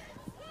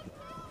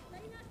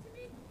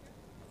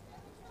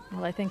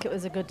 Well, I think it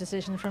was a good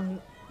decision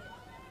from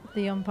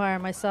the umpire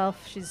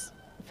myself. She's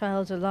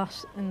fouled a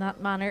lot in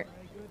that manner.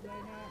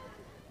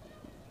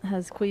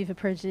 Has Caoimhe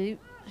Purdue.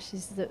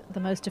 She's the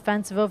most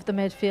defensive of the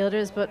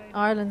midfielders, but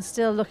Ireland's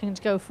still looking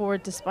to go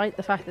forward despite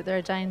the fact that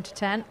they're down to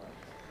 10.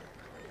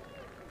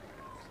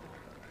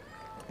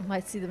 We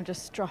might see them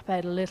just drop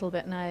out a little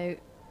bit now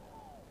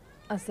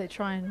as they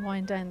try and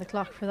wind down the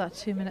clock for that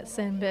 2-minute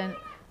sin bin.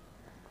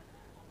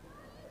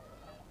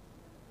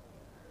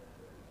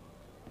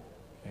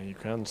 yeah, you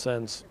can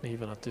sense,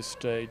 even at this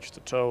stage, the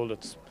toll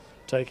that's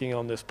taking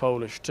on this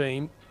Polish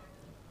team.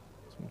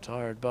 Some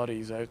tired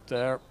bodies out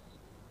there.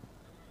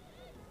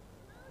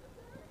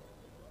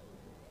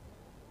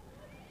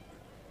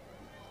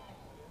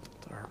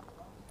 They're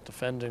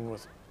defending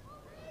with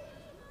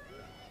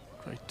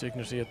great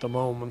dignity at the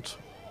moment,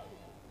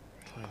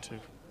 trying to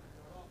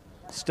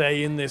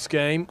stay in this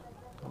game.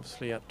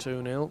 Obviously at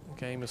 2-0, the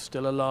game is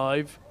still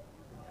alive.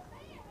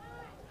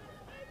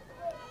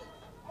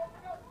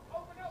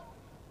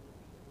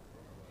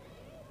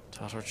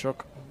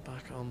 Tatarchuk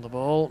back on the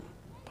ball,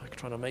 back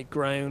trying to make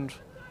ground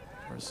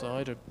for his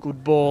side. A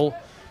good ball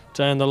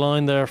down the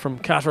line there from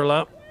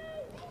Catterlap,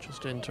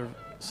 just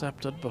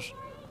intercepted, but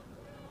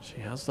She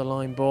has the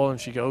line ball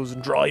and she goes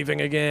and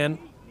driving again.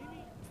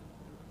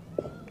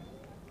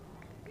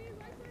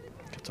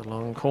 Gets a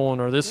long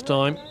corner this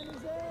time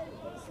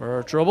for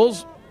her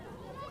troubles.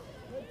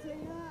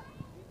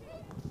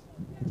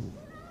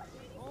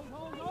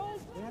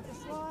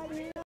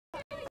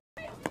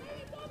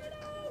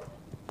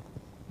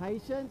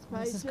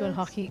 This is good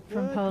hockey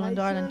from Poland.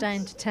 Ireland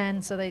down to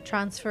 10, so they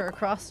transfer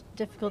across.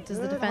 Difficult is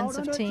the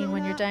defensive team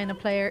when you're down a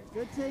player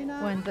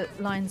when the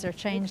lines are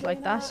changed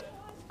like that.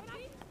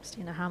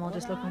 Stina Hamill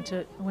just looking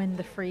to win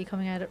the free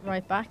coming out at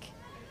right back.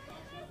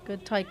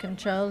 Good tight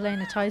control.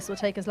 Lena Tice will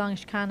take as long as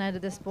she can out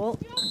of this ball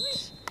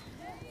and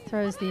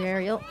throws the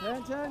aerial.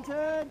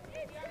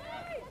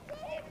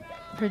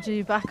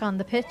 Purdue back on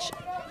the pitch.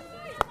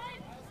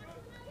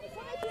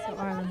 So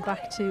Ireland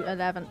back to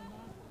 11.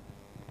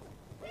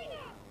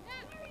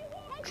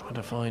 Trying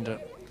to find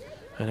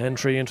an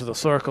entry into the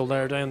circle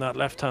there down that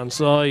left-hand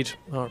side.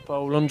 Or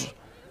Poland.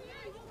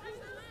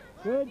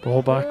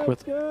 Ball back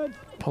with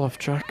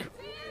Polofchak.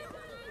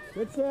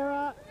 Good,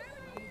 Sarah.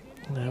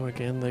 Now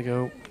again they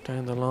go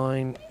down the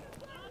line.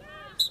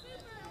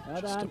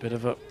 Just a bit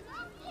of a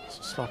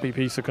sloppy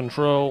piece of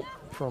control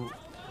from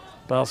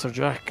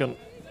Balserjak, and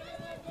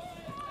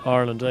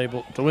Ireland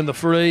able to win the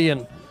free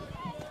and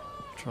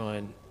try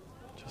and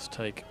just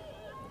take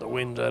the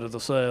wind out of the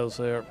sails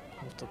there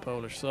of the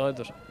Polish side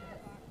that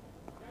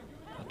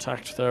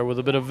attacked there with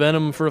a bit of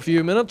venom for a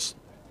few minutes.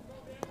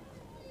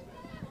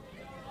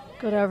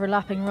 Good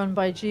overlapping run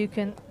by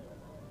Jukin.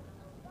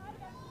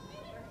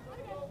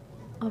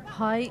 Up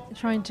high,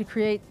 trying to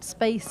create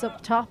space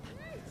up top.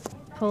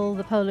 Pull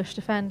the Polish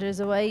defenders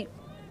away.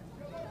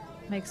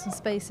 Make some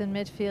space in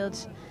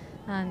midfield.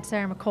 And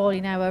Sarah Macaulay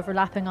now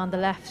overlapping on the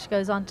left. She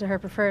goes on to her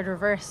preferred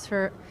reverse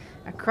for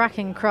a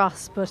cracking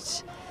cross,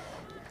 but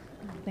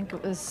I think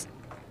it was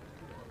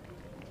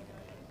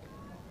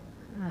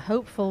a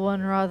hopeful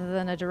one rather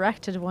than a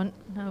directed one.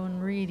 No one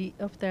really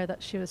up there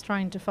that she was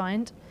trying to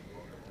find.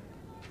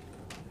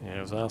 Yeah,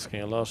 I was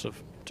asking a lot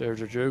of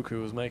Deirdre Duke,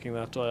 who was making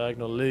that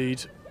diagonal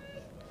lead.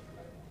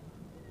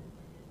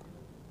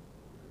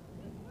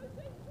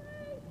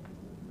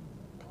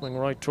 Coming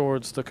right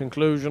towards the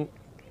conclusion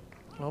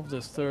of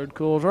this third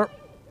quarter.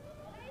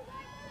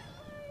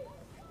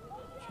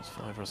 Just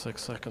 5 or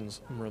 6 seconds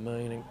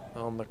remaining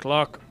on the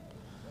clock.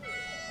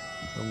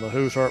 And the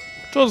hooter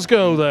does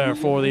go there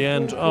for the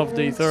end of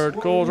the third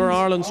quarter.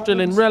 Ireland still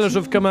in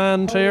relative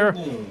command here.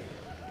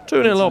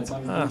 2-0 up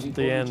at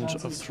the end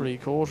of 3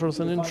 quarters,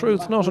 and in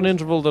truth not an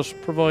interval that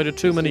provided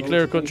too many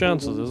clear-cut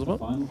chances, Isabel.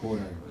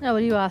 No, well,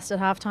 you asked at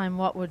half-time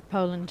what would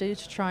Poland do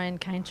to try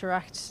and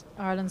counteract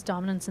Ireland's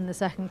dominance in the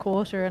second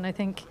quarter, and I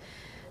think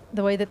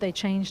the way that they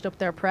changed up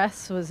their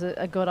press was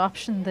a good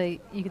option.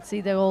 You could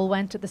see they all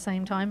went at the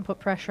same time, put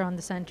pressure on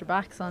the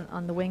centre-backs,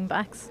 on the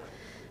wing-backs,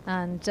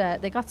 and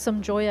they got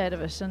some joy out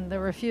of it, and there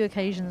were a few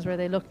occasions where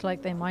they looked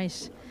like they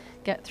might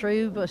get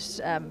through,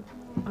 but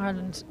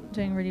Ireland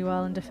doing really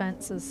well in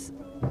defence has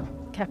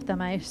kept them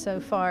out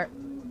so far.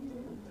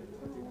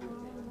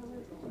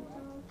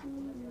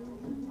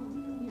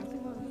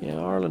 Yeah,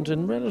 Ireland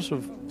in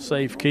relative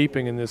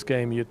safekeeping in this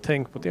game, you'd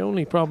think, but the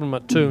only problem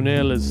at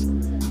 2-0 is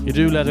you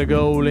do let a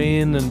goal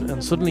in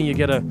and suddenly you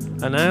get a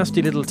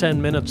nasty little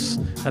 10 minutes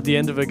at the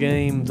end of a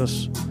game that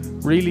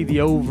really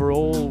the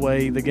overall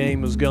way the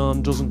game has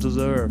gone doesn't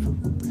deserve.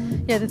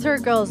 Yeah, the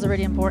third goal is a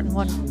really important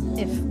one.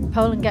 If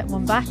Poland get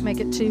one back,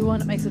 make it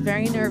 2-1, it makes it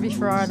very nervy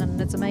for Ireland,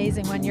 and it's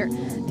amazing when you're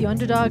the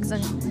underdogs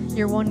and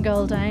you're 1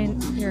 goal down,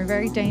 you're a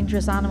very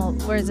dangerous animal,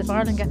 whereas if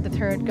Ireland get the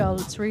third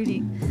goal, it's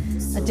really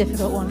a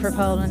difficult one for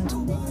Poland,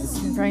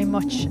 very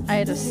much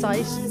out of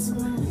sight.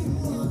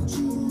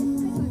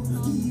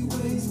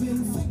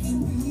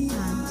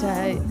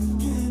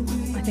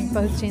 And I think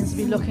both teams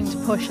will be looking to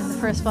push in the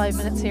first 5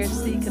 minutes here to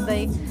see can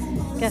they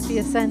get the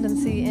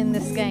ascendancy in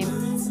this game.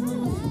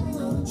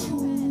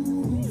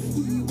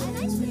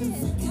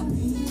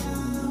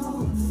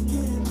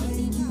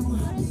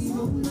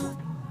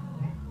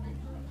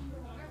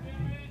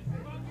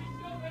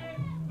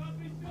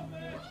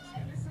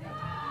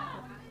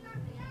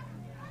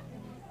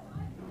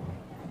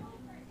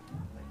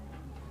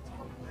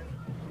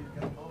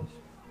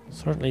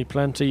 Certainly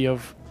plenty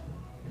of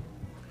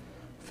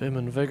vim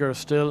and vigour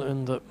still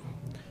in the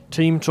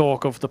team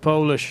talk of the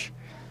Polish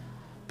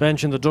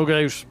bench in the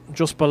dugout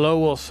just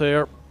below us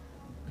here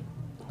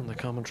in the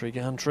commentary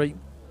gantry.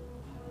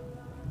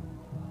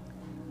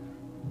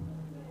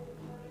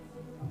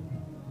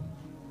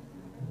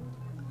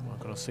 We're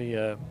going to see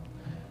a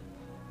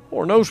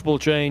more notable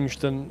change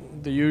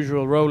than the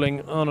usual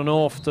rolling on and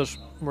off that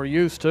we're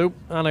used to.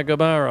 Anna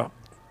Gabara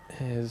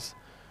is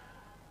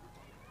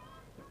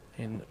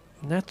in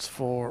nets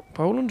for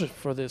Poland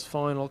for this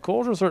final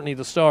quarter, certainly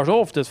the start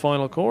of this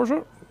final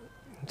quarter.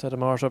 Instead of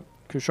Marta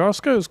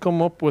Kucharska, who's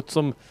come up with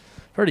some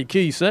very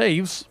key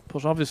saves,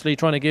 but obviously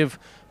trying to give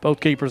both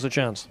keepers a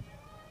chance.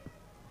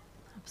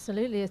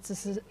 Absolutely,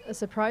 it's a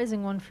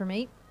surprising one for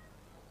me.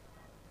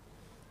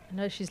 I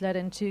know she's let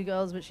in 2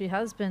 goals, but she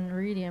has been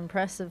really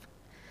impressive,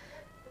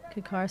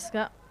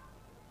 Kucharska.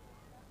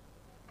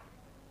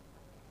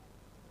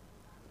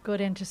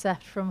 Good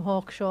intercept from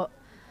Hawkshaw.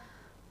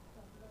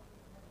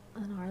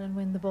 And Ireland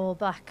win the ball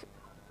back.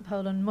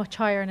 Poland much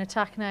higher in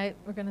attack now.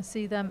 We're going to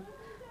see them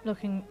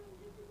looking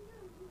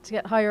to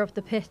get higher up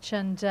the pitch,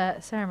 and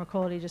Sarah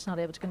Macaulay just not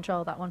able to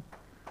control that one.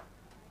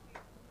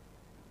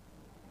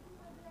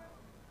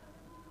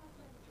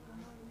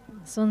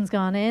 The sun's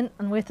gone in,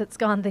 and with it's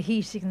gone the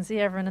heat. You can see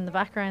everyone in the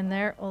background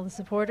there, all the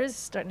supporters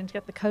starting to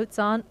get the coats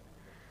on.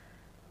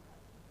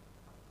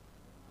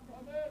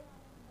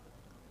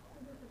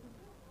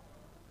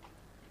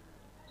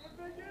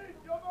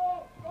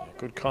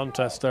 Good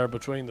contest there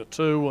between the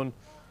two, and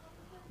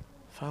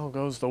foul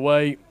goes the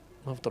way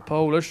of the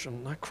Polish,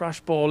 and that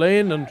crash ball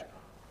in, and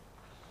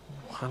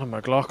Hannah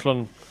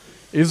McLaughlin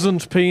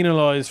isn't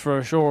penalised for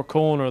a short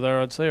corner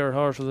there. I'd say her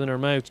heart was in her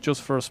mouth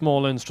just for a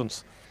small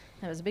instance.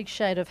 There was a big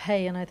shout of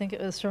hey, and I think it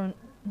was from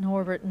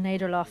Norbert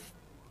Naderlof,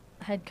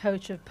 head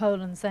coach of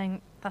Poland,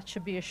 saying that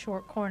should be a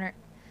short corner.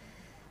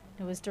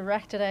 It was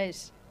directed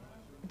out,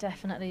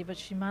 definitely, but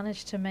she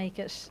managed to make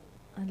it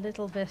a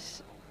little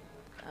bit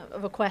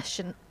of a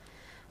question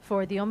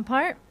for the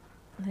umpire.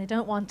 They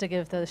don't want to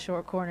give those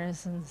short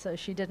corners, and so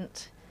she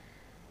didn't.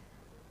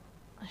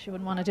 She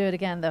wouldn't want to do it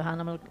again, though,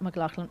 Hannah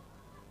McLaughlin.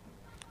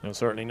 No,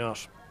 certainly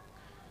not.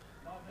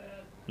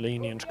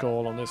 Lenient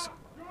call on this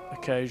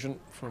occasion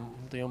from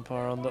the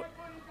umpire on the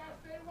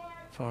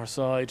far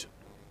side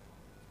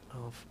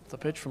of the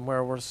pitch from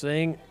where we're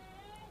seeing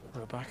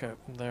Rebecca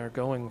there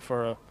going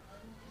for a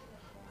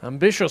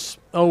ambitious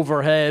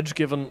overhead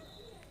given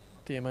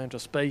the amount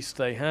of space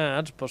they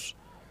had, but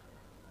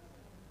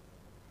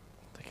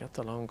they get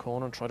the long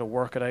corner and try to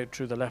work it out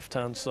through the left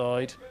hand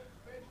side.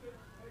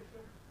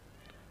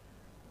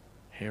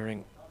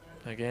 Hearing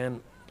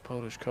again the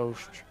Polish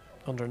coach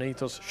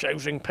underneath us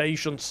shouting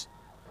patience,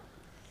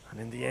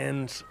 and in the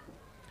end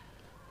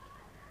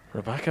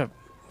Rebecca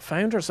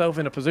found herself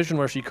in a position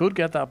where she could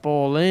get that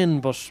ball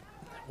in, but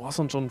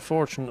wasn't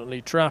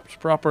unfortunately trapped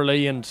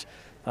properly, and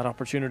that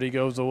opportunity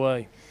goes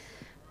away.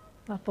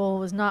 That ball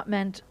was not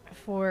meant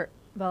for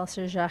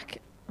bolster.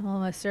 I'm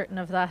almost certain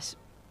of that.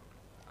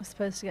 Was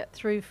supposed to get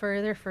through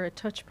further for a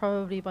touch,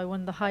 probably by one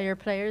of the higher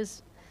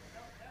players.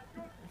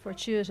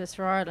 Fortuitous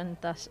for Ireland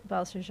that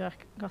bolster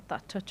got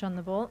that touch on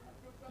the ball.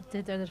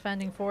 Did their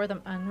defending for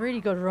them, and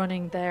really good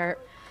running there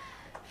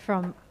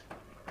from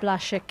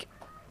Blaszczyk.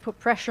 Put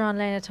pressure on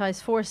Lena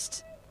Theis,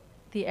 forced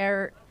the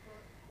error,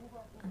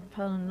 and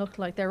Poland looked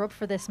like they're up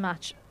for this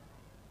match.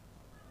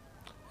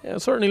 Yeah, it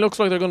certainly looks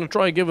like they're going to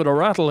try and give it a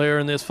rattle here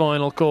in this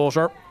final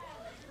quarter,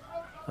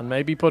 and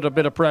maybe put a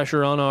bit of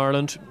pressure on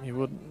Ireland. You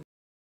would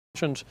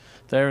mentioned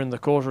there in the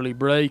quarterly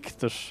break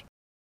that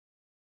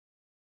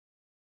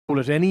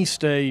at any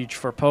stage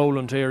for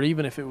Poland here,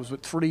 even if it was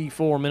with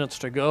 3-4 minutes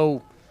to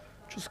go,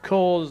 just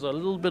cause a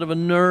little bit of a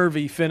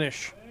nervy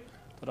finish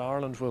that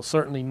Ireland will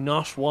certainly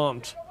not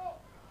want.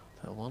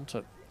 They'll want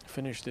to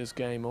finish this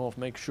game off,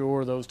 make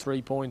sure those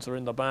 3 points are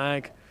in the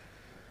bag.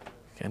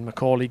 Again,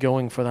 Macaulay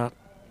going for that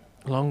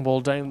long ball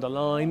down the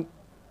line,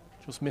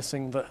 just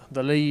missing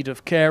the lead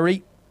of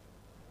Carey.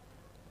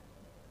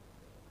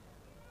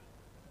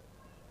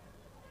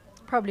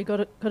 Probably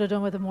could have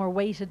done with a more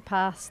weighted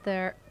pass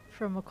there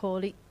from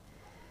Macaulay.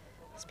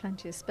 There's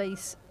plenty of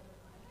space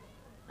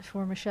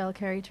for Michelle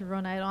Carey to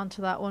run out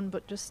onto that one,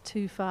 but just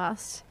too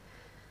fast.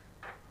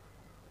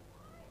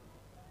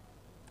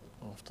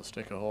 Off the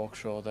stick of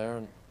Hawkshaw there,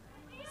 and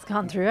it's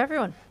gone through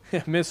everyone.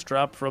 Missed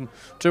trap from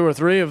 2 or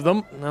 3 of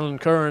them. Ellen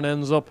Curran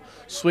ends up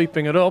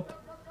sweeping it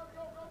up.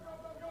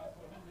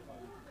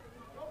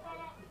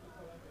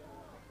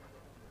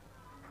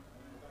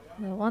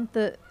 They'll want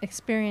the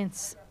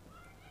experience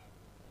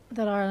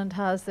that Ireland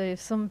has. They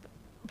have some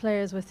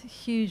players with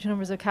huge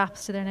numbers of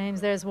caps to their names.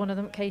 There's one of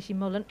them, Katie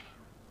Mullen.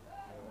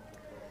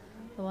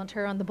 They want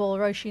her on the ball,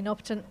 Roisin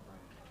Upton.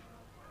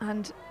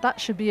 And that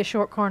should be a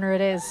short corner,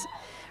 it is.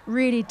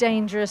 Really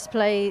dangerous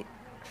play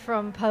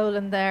from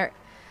Poland there,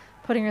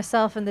 putting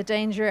herself in the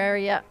danger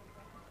area.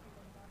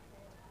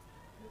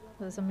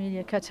 There's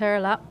Amelia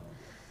Katerla.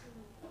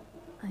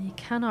 And you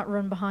cannot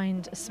run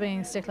behind a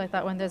swinging stick like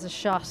that when there's a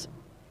shot,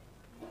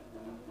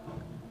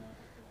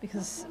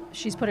 because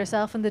she's put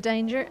herself in the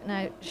danger.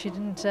 Now, she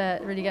didn't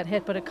really get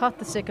hit, but it caught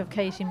the stick of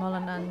Katie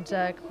Mullen,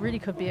 and really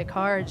could be a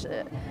card.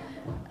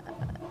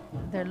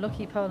 They're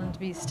lucky, Poland, to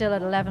be still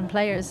at 11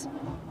 players.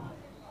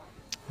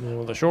 Yeah,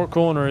 well, the short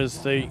corner is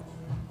the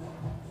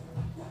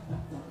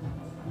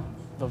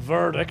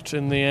verdict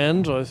in the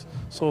end. I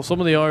saw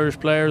some of the Irish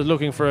players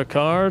looking for a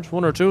card,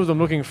 1 or 2 of them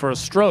looking for a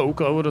stroke.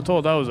 I would have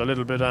thought that was a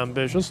little bit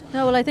ambitious.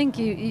 No, well, I think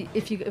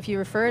if you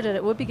referred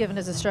it would be given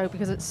as a stroke,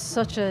 because it's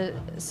such a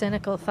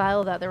cynical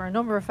foul that there were a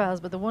number of fouls,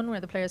 but the one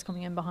where the player's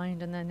coming in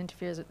behind and then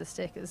interferes with the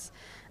stick is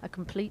a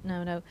complete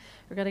no-no.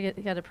 We're going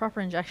to get a proper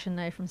injection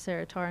now from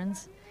Sarah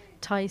Torrance.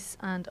 Theis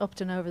and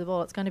Upton over the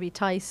ball. It's going to be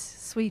Theis,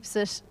 sweeps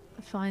it,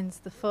 finds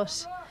the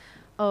foot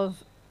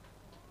of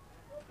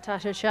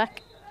Tatarchuk.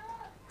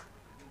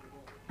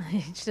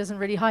 She doesn't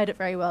really hide it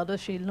very well, does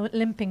she?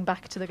 Limping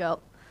back to the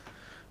goal.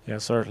 Yeah,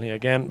 certainly.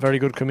 Again, very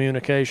good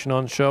communication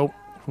on show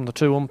from the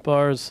 2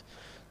 umpires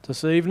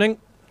this evening.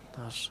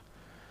 That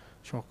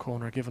Short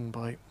corner given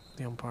by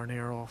the umpire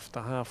near off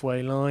the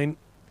halfway line.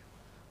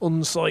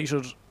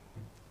 Unsighted.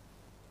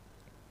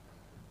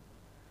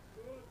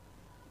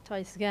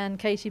 Tice again.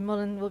 Katie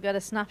Mullen will get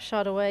a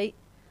snapshot away.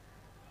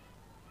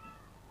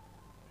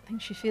 I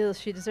think she feels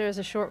she deserves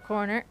a short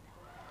corner.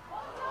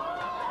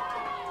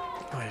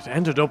 It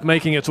ended up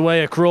making its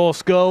way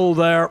across goal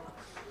there.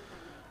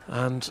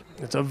 And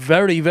it's a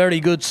very, very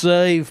good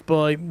save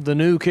by the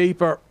new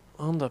keeper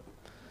on the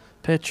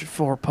pitch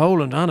for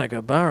Poland, Anna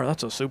Gabar.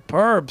 That's a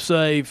superb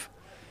save.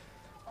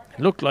 It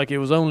looked like it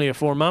was only a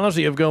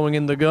formality of going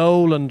in the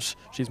goal, and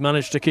she's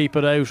managed to keep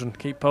it out and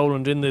keep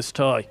Poland in this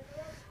tie.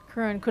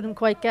 Curran couldn't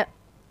quite get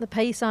the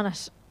pace on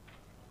it.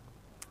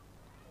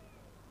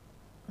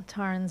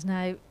 Tarrans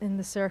now in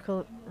the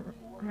circle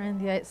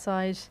around the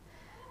outside.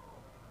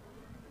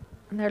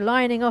 And they're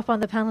lining up on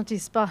the penalty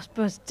spot,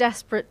 but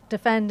desperate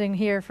defending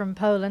here from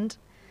Poland.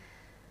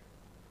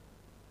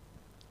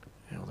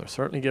 Yeah, they're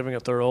certainly giving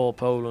it their all,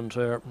 Poland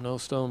here. No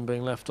stone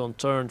being left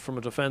unturned from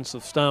a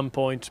defensive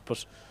standpoint,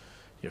 but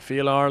you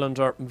feel Ireland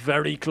are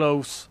very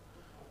close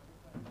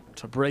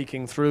to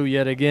breaking through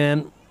yet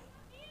again.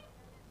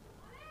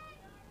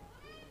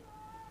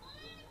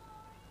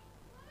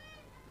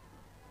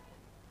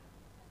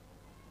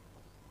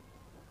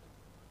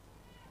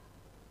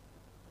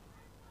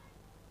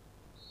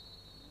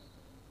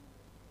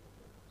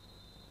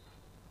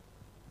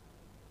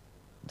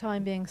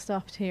 Time being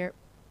stopped here.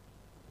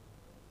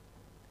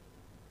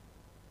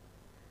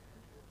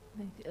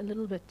 Maybe a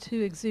little bit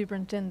too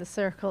exuberant in the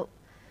circle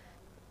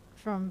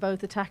from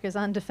both attackers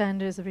and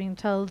defenders, are being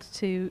told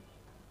to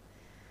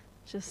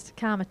just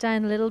calm it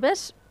down a little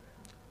bit.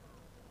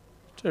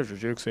 Deirdre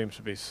Duke seems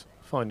to be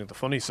finding the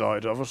funny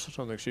side of it. I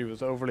don't think she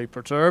was overly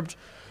perturbed.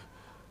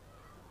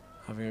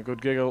 Having a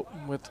good giggle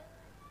with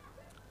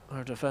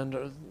our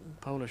defender,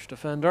 Polish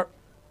defender.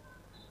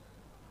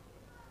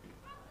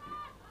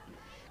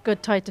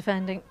 Good tight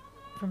defending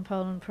from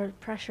Poland.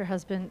 Pressure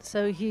has been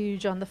so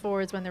huge on the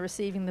forwards when they're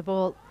receiving the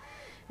ball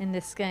in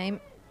this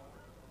game.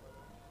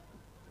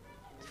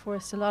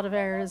 Forced a lot of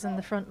errors in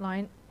the front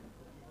line.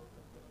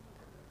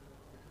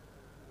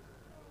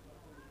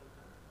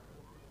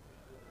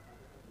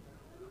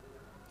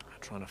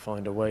 Trying to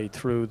find a way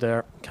through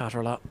there,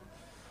 Catterla.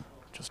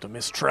 Just a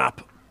missed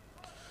trap.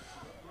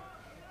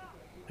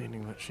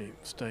 Meaning that she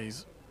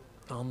stays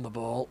on the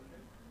ball.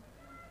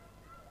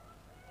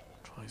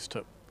 Tries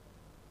to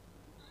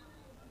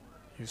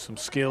use some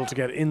skill to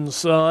get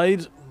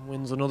inside.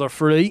 Wins another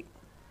free.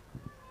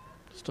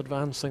 Just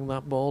advancing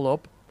that ball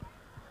up.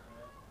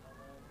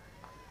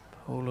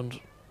 Poland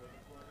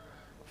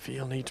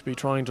feel need to be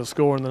trying to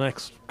score in the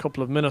next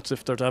couple of minutes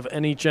if they're to have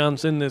any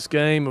chance in this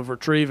game of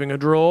retrieving a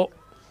draw.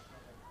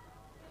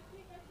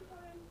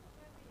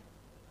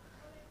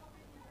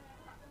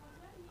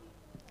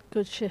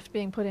 Good shift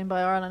being put in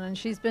by Ireland, and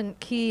she's been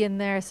key in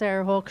there,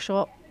 Sarah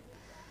Hawkshaw.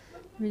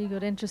 Really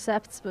good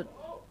intercepts, but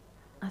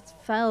that's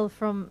foul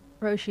from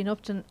Roisin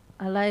Upton,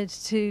 allowed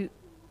to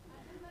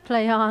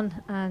play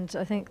on, and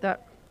I think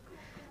that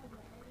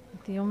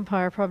the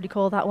umpire probably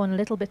called that one a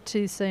little bit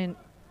too soon.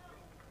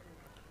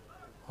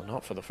 Well,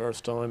 not for the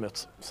first time.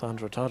 It's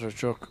Sandra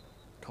Tatarchuk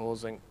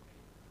causing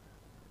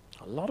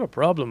a lot of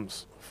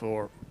problems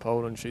for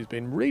Poland. She's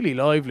been really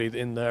lively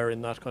in there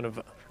in that kind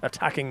of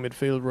attacking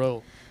midfield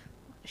role.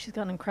 She's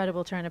got an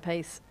incredible turn of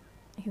pace.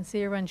 You can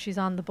see her when she's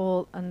on the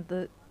ball and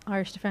the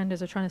Irish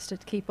defenders are trying to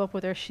keep up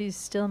with her. She's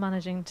still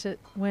managing to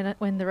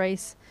win the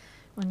race.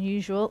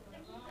 Unusual.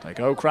 They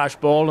go crash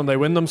ball and they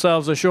win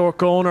themselves a short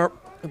corner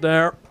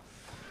there.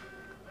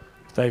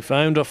 They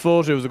found a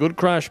foot. It was a good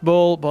crash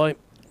ball by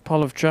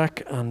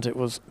Polovchak, and it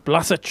was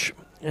Blasic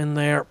in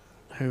there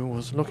who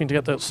was looking to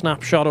get that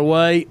snapshot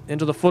away.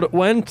 Into the foot it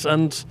went,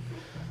 and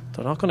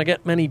they're not going to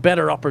get many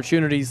better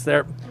opportunities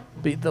there.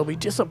 They'll be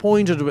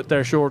disappointed with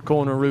their short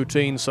corner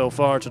routine so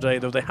far today,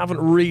 though they haven't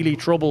really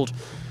troubled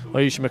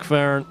Aisha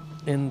McFerrin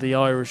in the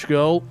Irish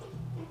goal.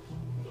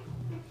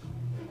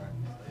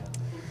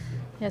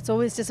 Yeah, it's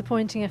always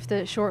disappointing if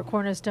the short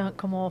corners don't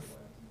come off.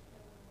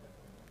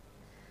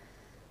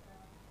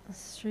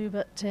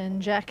 Struba to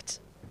inject.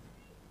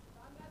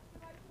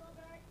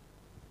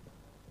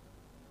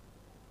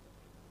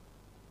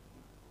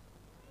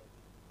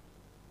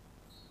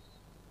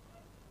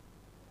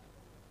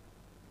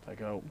 They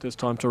go this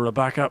time to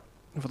Rebecca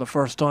for the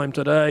first time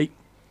today.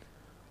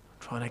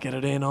 Trying to get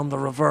it in on the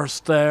reverse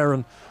there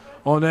and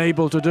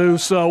unable to do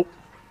so.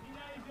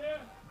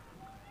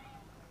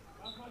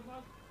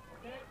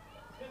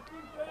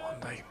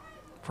 And they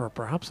were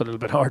perhaps a little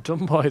bit hard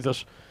done by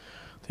that.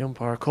 The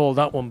umpire called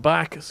that one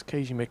back as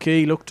Katie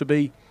McKee looked to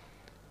be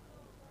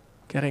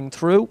getting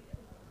through.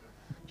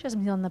 She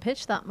hasn't been on the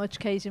pitch that much,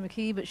 Katie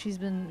McKee, but she's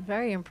been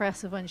very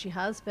impressive when she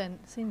has been.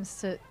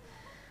 Seems to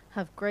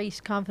have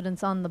great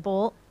confidence on the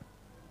ball.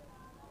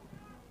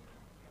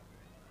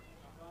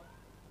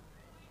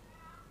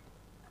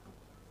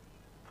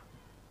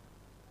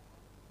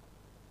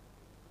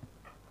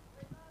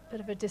 Bit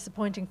of a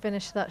disappointing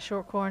finish to that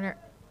short corner.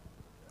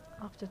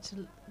 Opted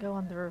to go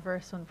on the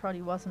reverse one,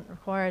 probably wasn't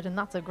required, and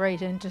that's a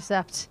great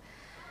intercept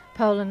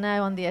Poland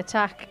now on the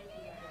attack.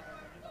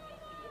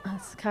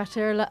 That's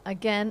Katerla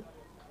again.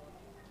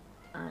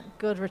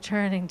 Good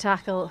returning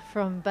tackle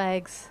from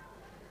Beggs.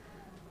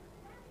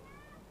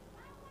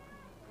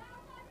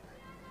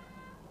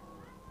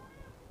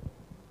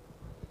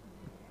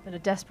 Bit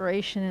of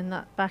desperation in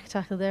that back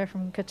tackle there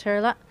from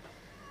Katerla.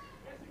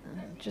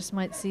 Just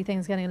might see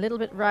things getting a little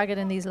bit ragged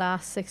in these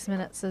last 6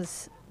 minutes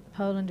as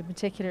Poland in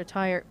particular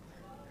tire.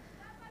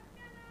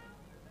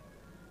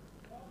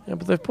 Yeah,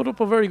 but they've put up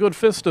a very good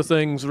fist of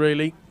things,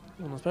 really.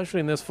 And especially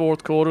in this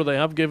fourth quarter, they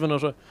have given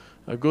it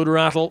a good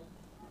rattle.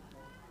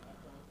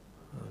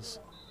 As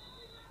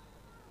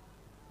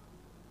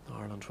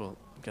Ireland will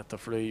get the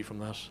free from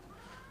that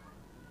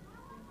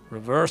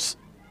reverse.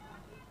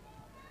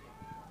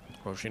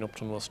 Roisin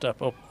Upton will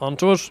step up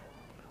onto it.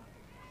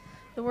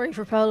 The worry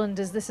for Poland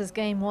is this is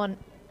game one,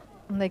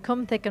 and they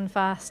come thick and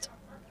fast.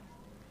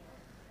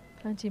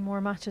 Plenty more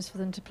matches for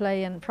them to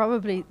play, and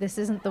probably this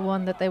isn't the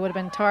one that they would have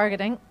been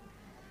targeting.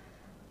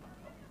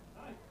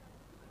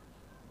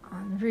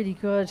 And really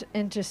good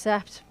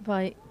intercept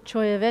by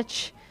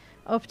Chojevic.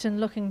 Upton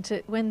looking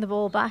to win the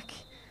ball back,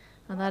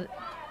 and that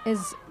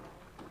is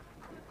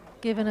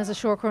given as a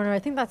short corner. I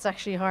think that's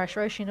actually harsh.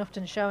 Roisin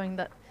Upton showing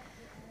that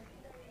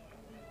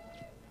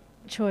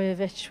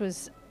Chojevic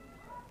was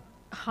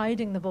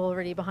hiding the ball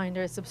really behind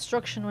her. It's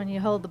obstruction when you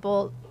hold the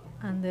ball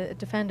and the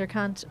defender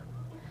can't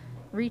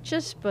reach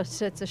it,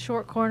 but it's a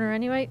short corner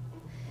anyway.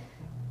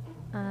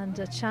 And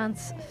a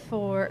chance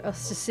for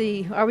us to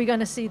see, are we going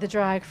to see the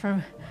drag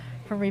from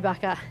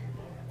Rebecca?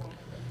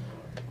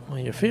 Well,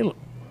 you feel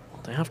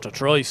they have to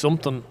try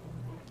something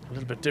a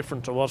little bit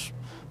different to what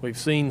we've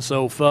seen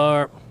so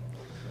far.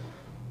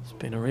 There's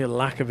been a real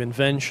lack of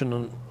invention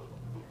and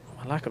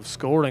a lack of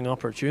scoring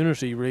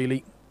opportunity,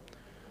 really,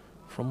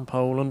 from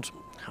Poland.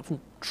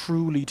 Haven't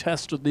truly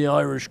tested the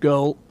Irish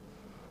goal.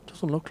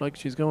 Doesn't look like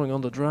she's going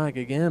on the drag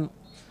again.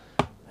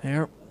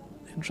 Here,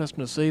 interesting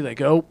to see. They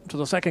go to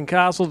the second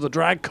castle. The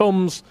drag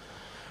comes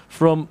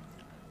from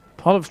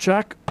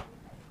Polivchak,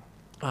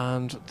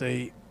 and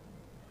the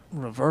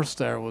reverse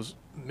there was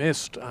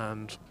missed,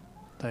 and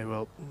they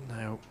will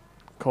now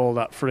call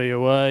that free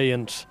away.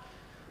 And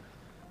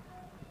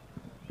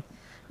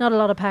not a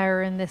lot of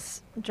power in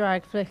this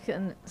drag flick,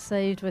 and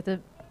saved with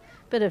a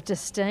bit of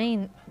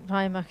disdain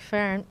by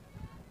McFerrin.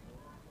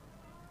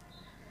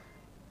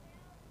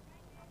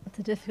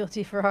 The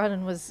difficulty for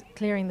Ireland was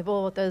clearing the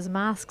ball with those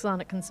masks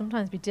on. It can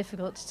sometimes be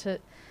difficult to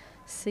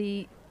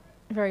see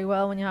very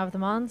well when you have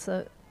them on,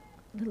 so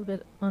a little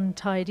bit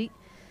untidy.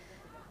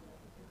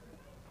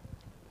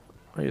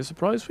 Are you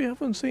surprised we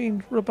haven't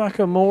seen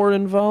Rebecca more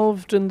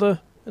involved in the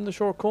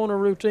short corner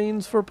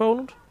routines for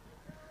Poland?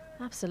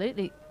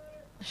 Absolutely.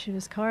 She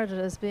was carded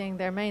as being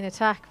their main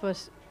attack,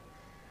 but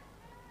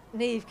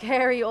Niamh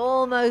Carey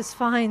almost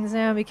finds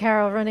Naomi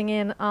Carroll running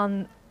in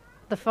on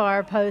the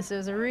far post. It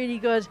was a really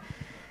good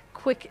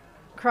quick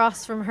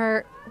cross from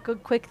her.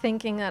 Good quick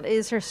thinking, that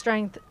is her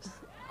strength.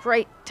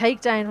 Great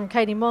takedown from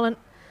Katie Mullen,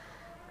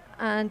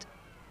 and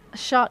a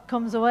shot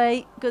comes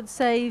away. Good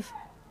save.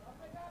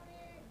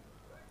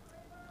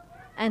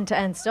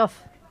 End-to-end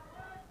stuff.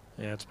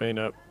 Yeah, it's been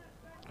a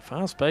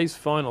fast-paced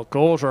final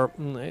quarter,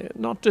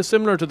 not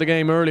dissimilar to the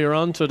game earlier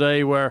on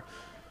today, where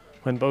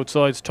when both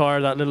sides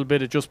tire that little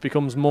bit, it just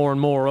becomes more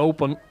and more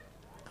open.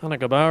 Hannah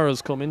Gabara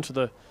has come into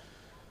the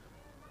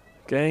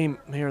game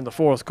here in the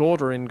fourth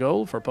quarter in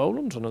goal for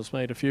Poland and has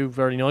made a few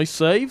very nice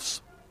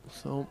saves,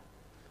 so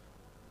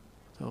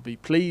they'll be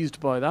pleased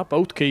by that.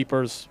 Both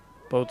keepers,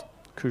 both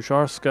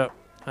Kucharska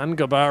and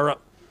Gabara,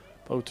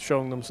 both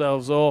showing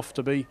themselves off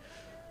to be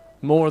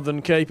more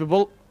than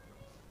capable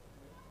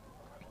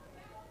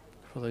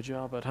for the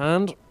job at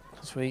hand.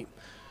 As we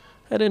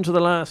head into the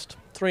last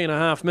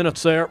 3.5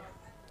 minutes there,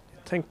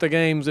 I think the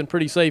game's in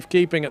pretty safe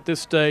keeping at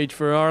this stage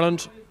for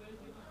Ireland.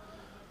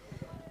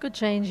 Good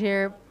change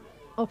here.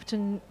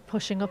 Upton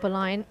pushing up a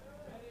line,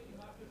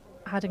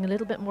 adding a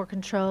little bit more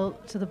control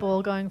to the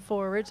ball going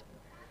forward.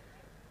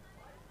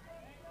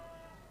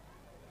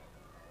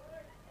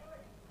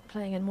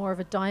 Playing in more of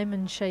a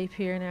diamond shape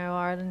here now,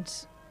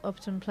 Ireland.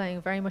 Upton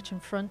playing very much in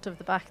front of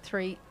the back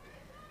three.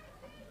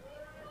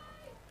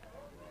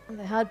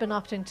 They had been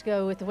opting to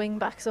go with the wing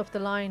backs up the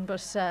line,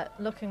 but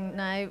looking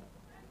now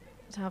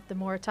to have the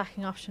more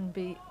attacking option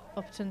be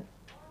Upton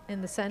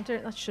in the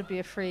centre. That should be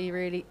a free,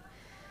 really,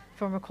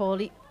 for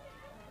Macaulay.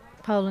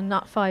 Poland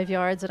not 5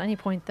 yards at any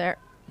point there.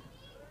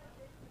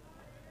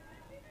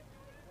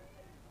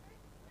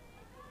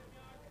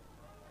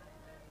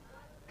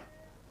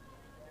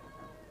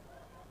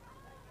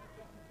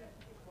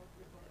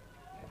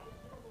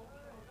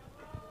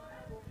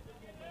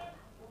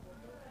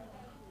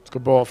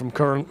 Good ball from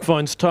Curran,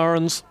 finds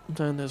Torrens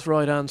down this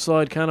right hand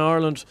side. Can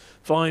Ireland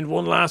find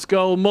one last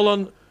goal?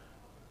 Mullen,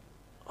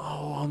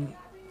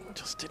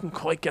 just didn't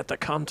quite get the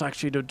contact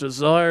she'd have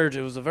desired.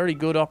 It was a very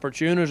good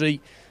opportunity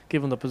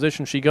given the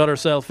position she got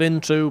herself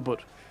into,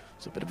 but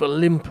it's a bit of a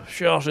limp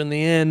shot in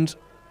the end.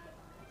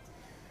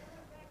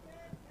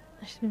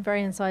 She's been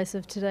very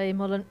incisive today,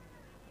 Mullen.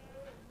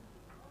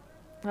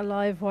 A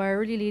live wire,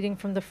 really leading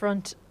from the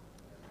front.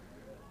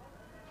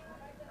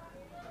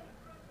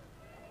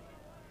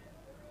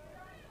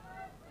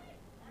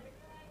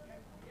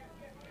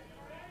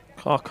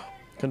 Clock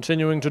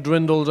continuing to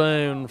dwindle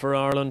down for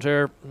Ireland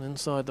here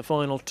inside the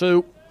final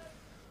two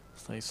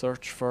as they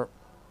search for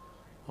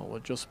what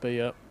would just be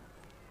a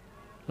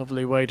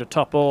lovely way to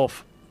top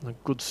off a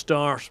good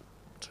start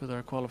to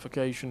their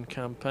qualification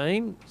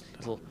campaign.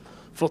 Little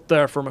foot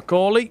there for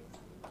Macaulay.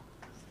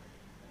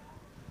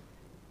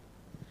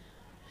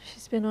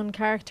 She's been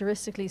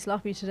uncharacteristically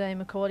sloppy today,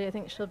 Macaulay. I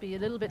think she'll be a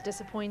little bit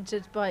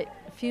disappointed by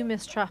a few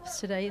missed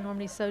traps today,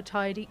 normally so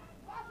tidy.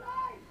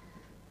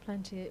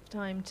 Plenty of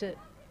time to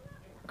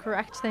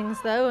correct things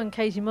though, and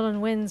Katie Mullen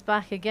wins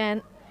back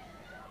again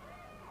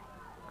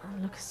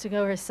and looks to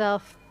go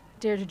herself.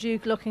 Deirdre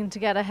Duke looking to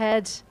get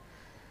ahead,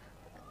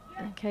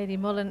 and Katie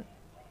Mullen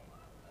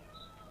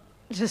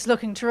just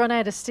looking to run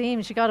out of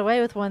steam. She got away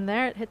with one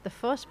there, it hit the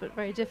foot, but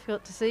very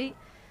difficult to see.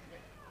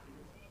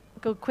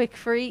 Good quick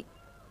free.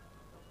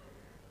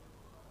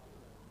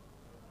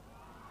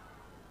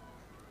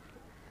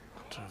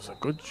 It was a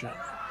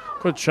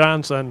good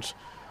chance, and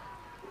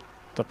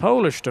the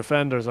Polish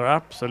defenders are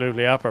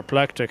absolutely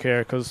apoplectic here,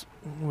 because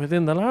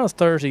within the last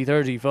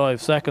 30-35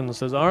 seconds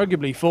there's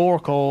arguably 4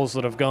 calls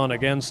that have gone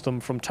against them,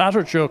 from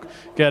Tatarchuk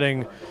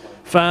getting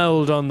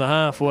fouled on the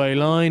halfway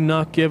line,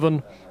 not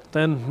given,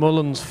 then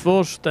Mullen's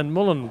foot, then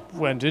Mullen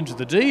went into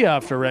the D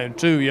after around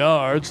 2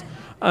 yards,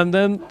 and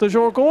then the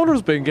short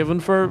corner's been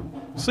given for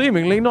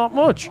seemingly not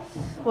much.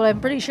 Well,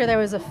 I'm pretty sure there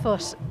was a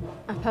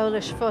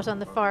Polish foot on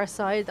the far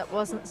side that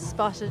wasn't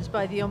spotted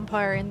by the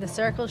umpire in the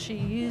circle. She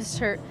used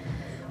her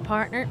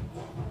partner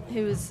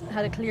who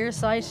had a clear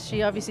sight.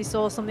 She obviously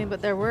saw something,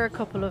 but there were a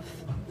couple of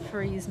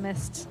frees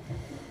missed.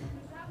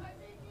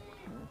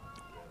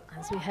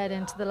 As we head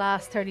into the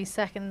last 30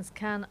 seconds,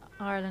 can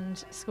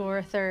Ireland score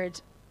a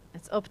third?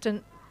 It's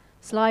Upton,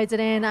 slides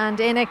it in, and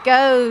in it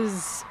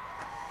goes.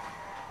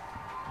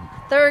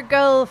 Third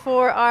goal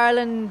for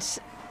Ireland,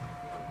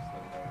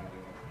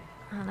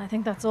 and I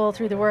think that's all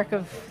through the work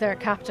of their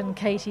captain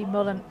Katie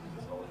Mullen.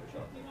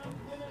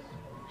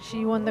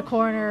 She won the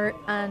corner,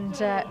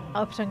 and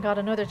Upton got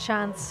another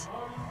chance.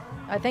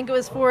 I think it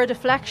was for a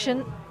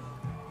deflection,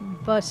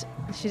 but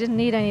she didn't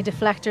need any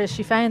deflectors.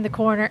 She found the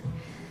corner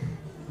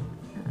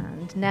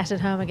and netted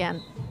home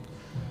again.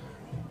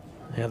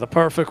 Yeah, the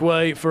perfect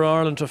way for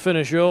Ireland to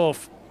finish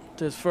off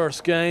this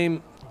first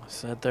game. I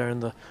said there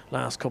in the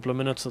last couple of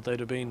minutes that they'd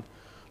have been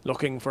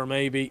looking for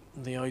maybe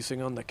the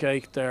icing on the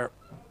cake there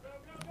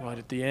right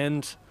at the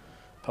end.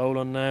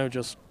 Poland now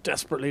just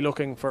desperately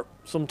looking for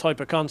some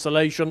type of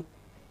consolation.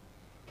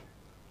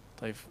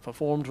 They've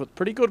performed with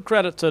pretty good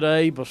credit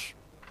today, but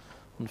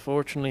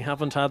unfortunately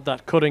haven't had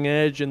that cutting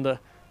edge in the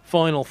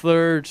final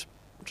third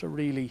to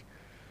really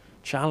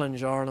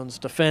challenge Ireland's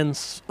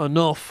defence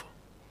enough.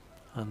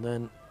 And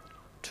then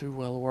 2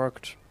 well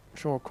worked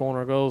short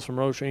corner goals from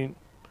Roisin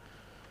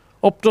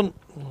Upton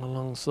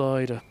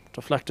alongside a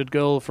deflected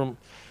goal from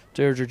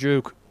Deirdre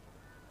Duke,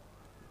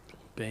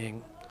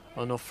 being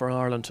enough for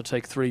Ireland to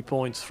take 3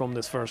 points from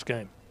this first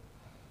game.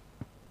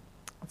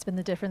 It's been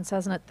the difference,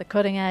 hasn't it? The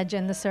cutting edge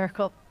in the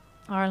circle.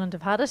 Ireland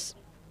have had it,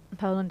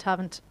 Poland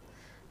haven't.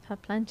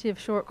 Had plenty of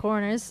short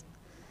corners,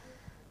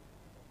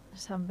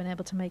 just haven't been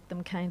able to make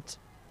them count.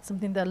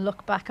 Something they'll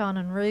look back on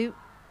and rue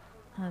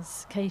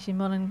as Katie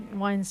Mullen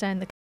winds down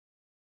the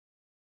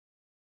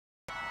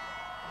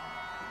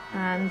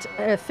and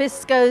a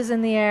fist goes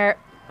in the air.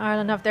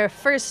 Ireland have their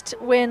first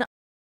win,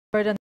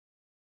 and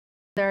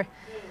they're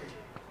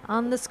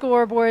on the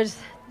scoreboard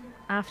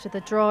after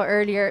the draw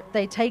earlier.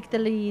 They take the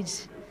lead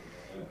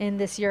in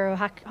this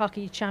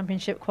Eurohockey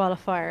Championship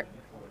qualifier.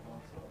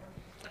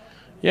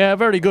 Yeah,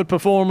 very good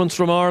performance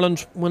from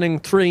Ireland,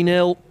 winning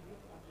 3-0.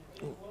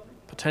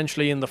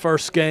 Potentially in the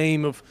first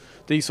game of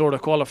these sort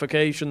of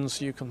qualifications,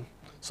 you can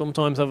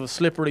sometimes have a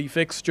slippery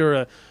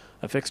fixture,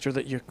 a fixture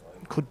that you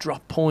could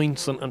drop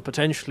points and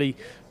potentially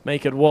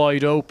make it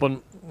wide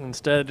open.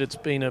 Instead, it's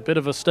been a bit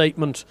of a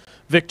statement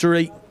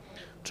victory.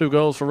 2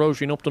 goals for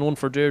Roisin Upton, 1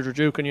 for Deirdre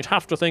Duke, and you'd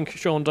have to think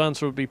Sean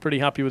Dancer would be pretty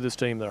happy with his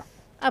team there.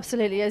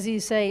 Absolutely, as you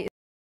say,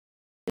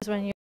 is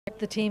when you're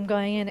the team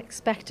going in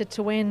expected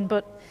to win,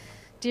 but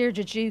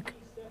Deirdre Duke,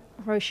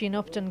 Roisin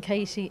Upton,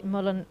 Katie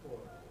Mullen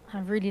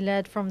have really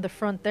led from the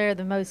front there,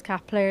 the most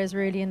capped players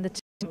really in the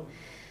team.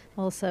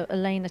 Also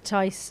Elena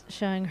Tice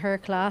showing her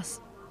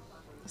class.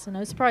 So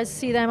no surprise to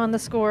see them on the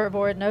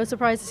scoreboard, no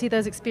surprise to see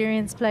those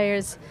experienced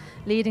players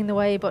leading the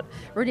way, but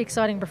really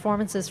exciting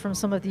performances from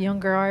some of the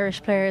younger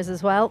Irish players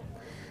as well.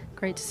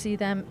 Great to see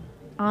them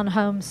on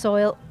home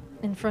soil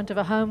in front of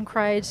a home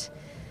crowd,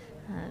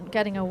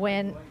 getting a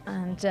win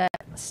and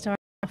starting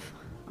off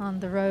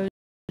on the road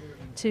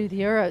to the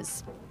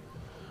Euros.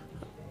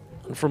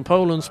 And from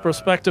Poland's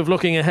perspective,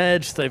 looking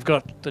ahead, they've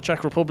got the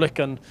Czech Republic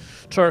and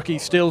Turkey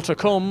still to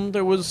come.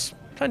 There was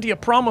plenty of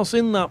promise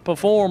in that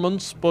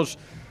performance, but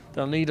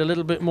they'll need a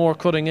little bit more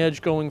cutting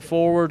edge going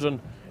forward, and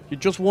you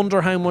just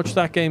wonder how much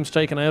that game's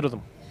taken out of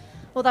them.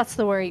 Well, that's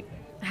the worry.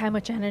 How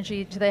much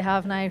energy do they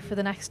have now for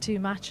the next 2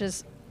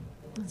 matches?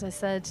 As I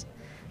said,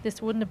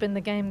 this wouldn't have been the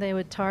game they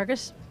would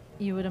target.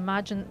 You would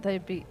imagine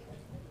they'd be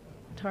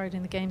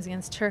targeting the games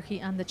against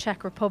Turkey and the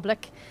Czech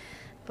Republic.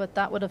 but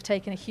that would have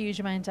taken a huge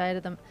amount out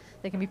of them.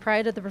 They can be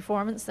proud of the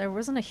performance. There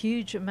wasn't a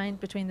huge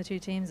amount between the two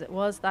teams. It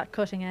was that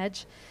cutting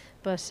edge,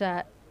 but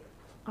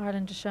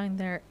Ireland just showing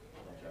their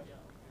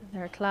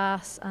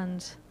class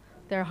and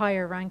their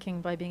higher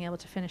ranking by being able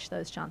to finish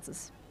those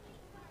chances.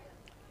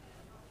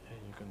 And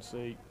you can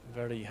see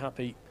very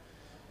happy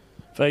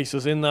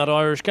faces in that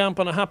Irish camp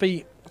and a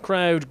happy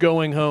crowd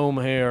going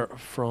home here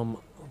from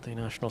the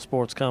National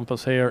Sports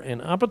Campus here in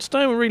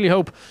Abbottstown. We really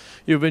hope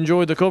you've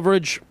enjoyed the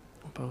coverage,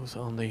 both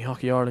on the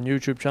Hockey Ireland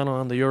YouTube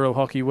channel and the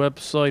Eurohockey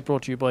website,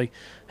 brought to you by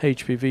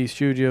HPV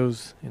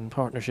Studios in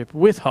partnership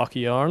with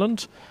Hockey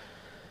Ireland.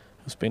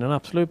 It's been an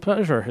absolute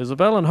pleasure,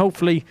 Isabel, and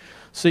hopefully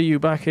see you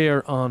back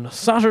here on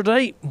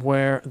Saturday,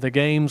 where the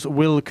games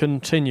will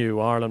continue.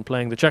 Ireland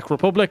playing the Czech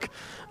Republic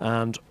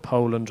and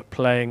Poland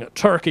playing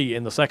Turkey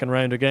in the second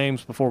round of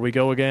games before we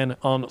go again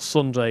on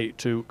Sunday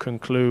to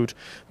conclude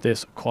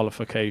this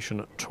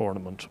qualification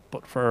tournament.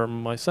 But for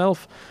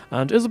myself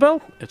and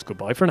Isabel, it's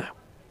goodbye for now.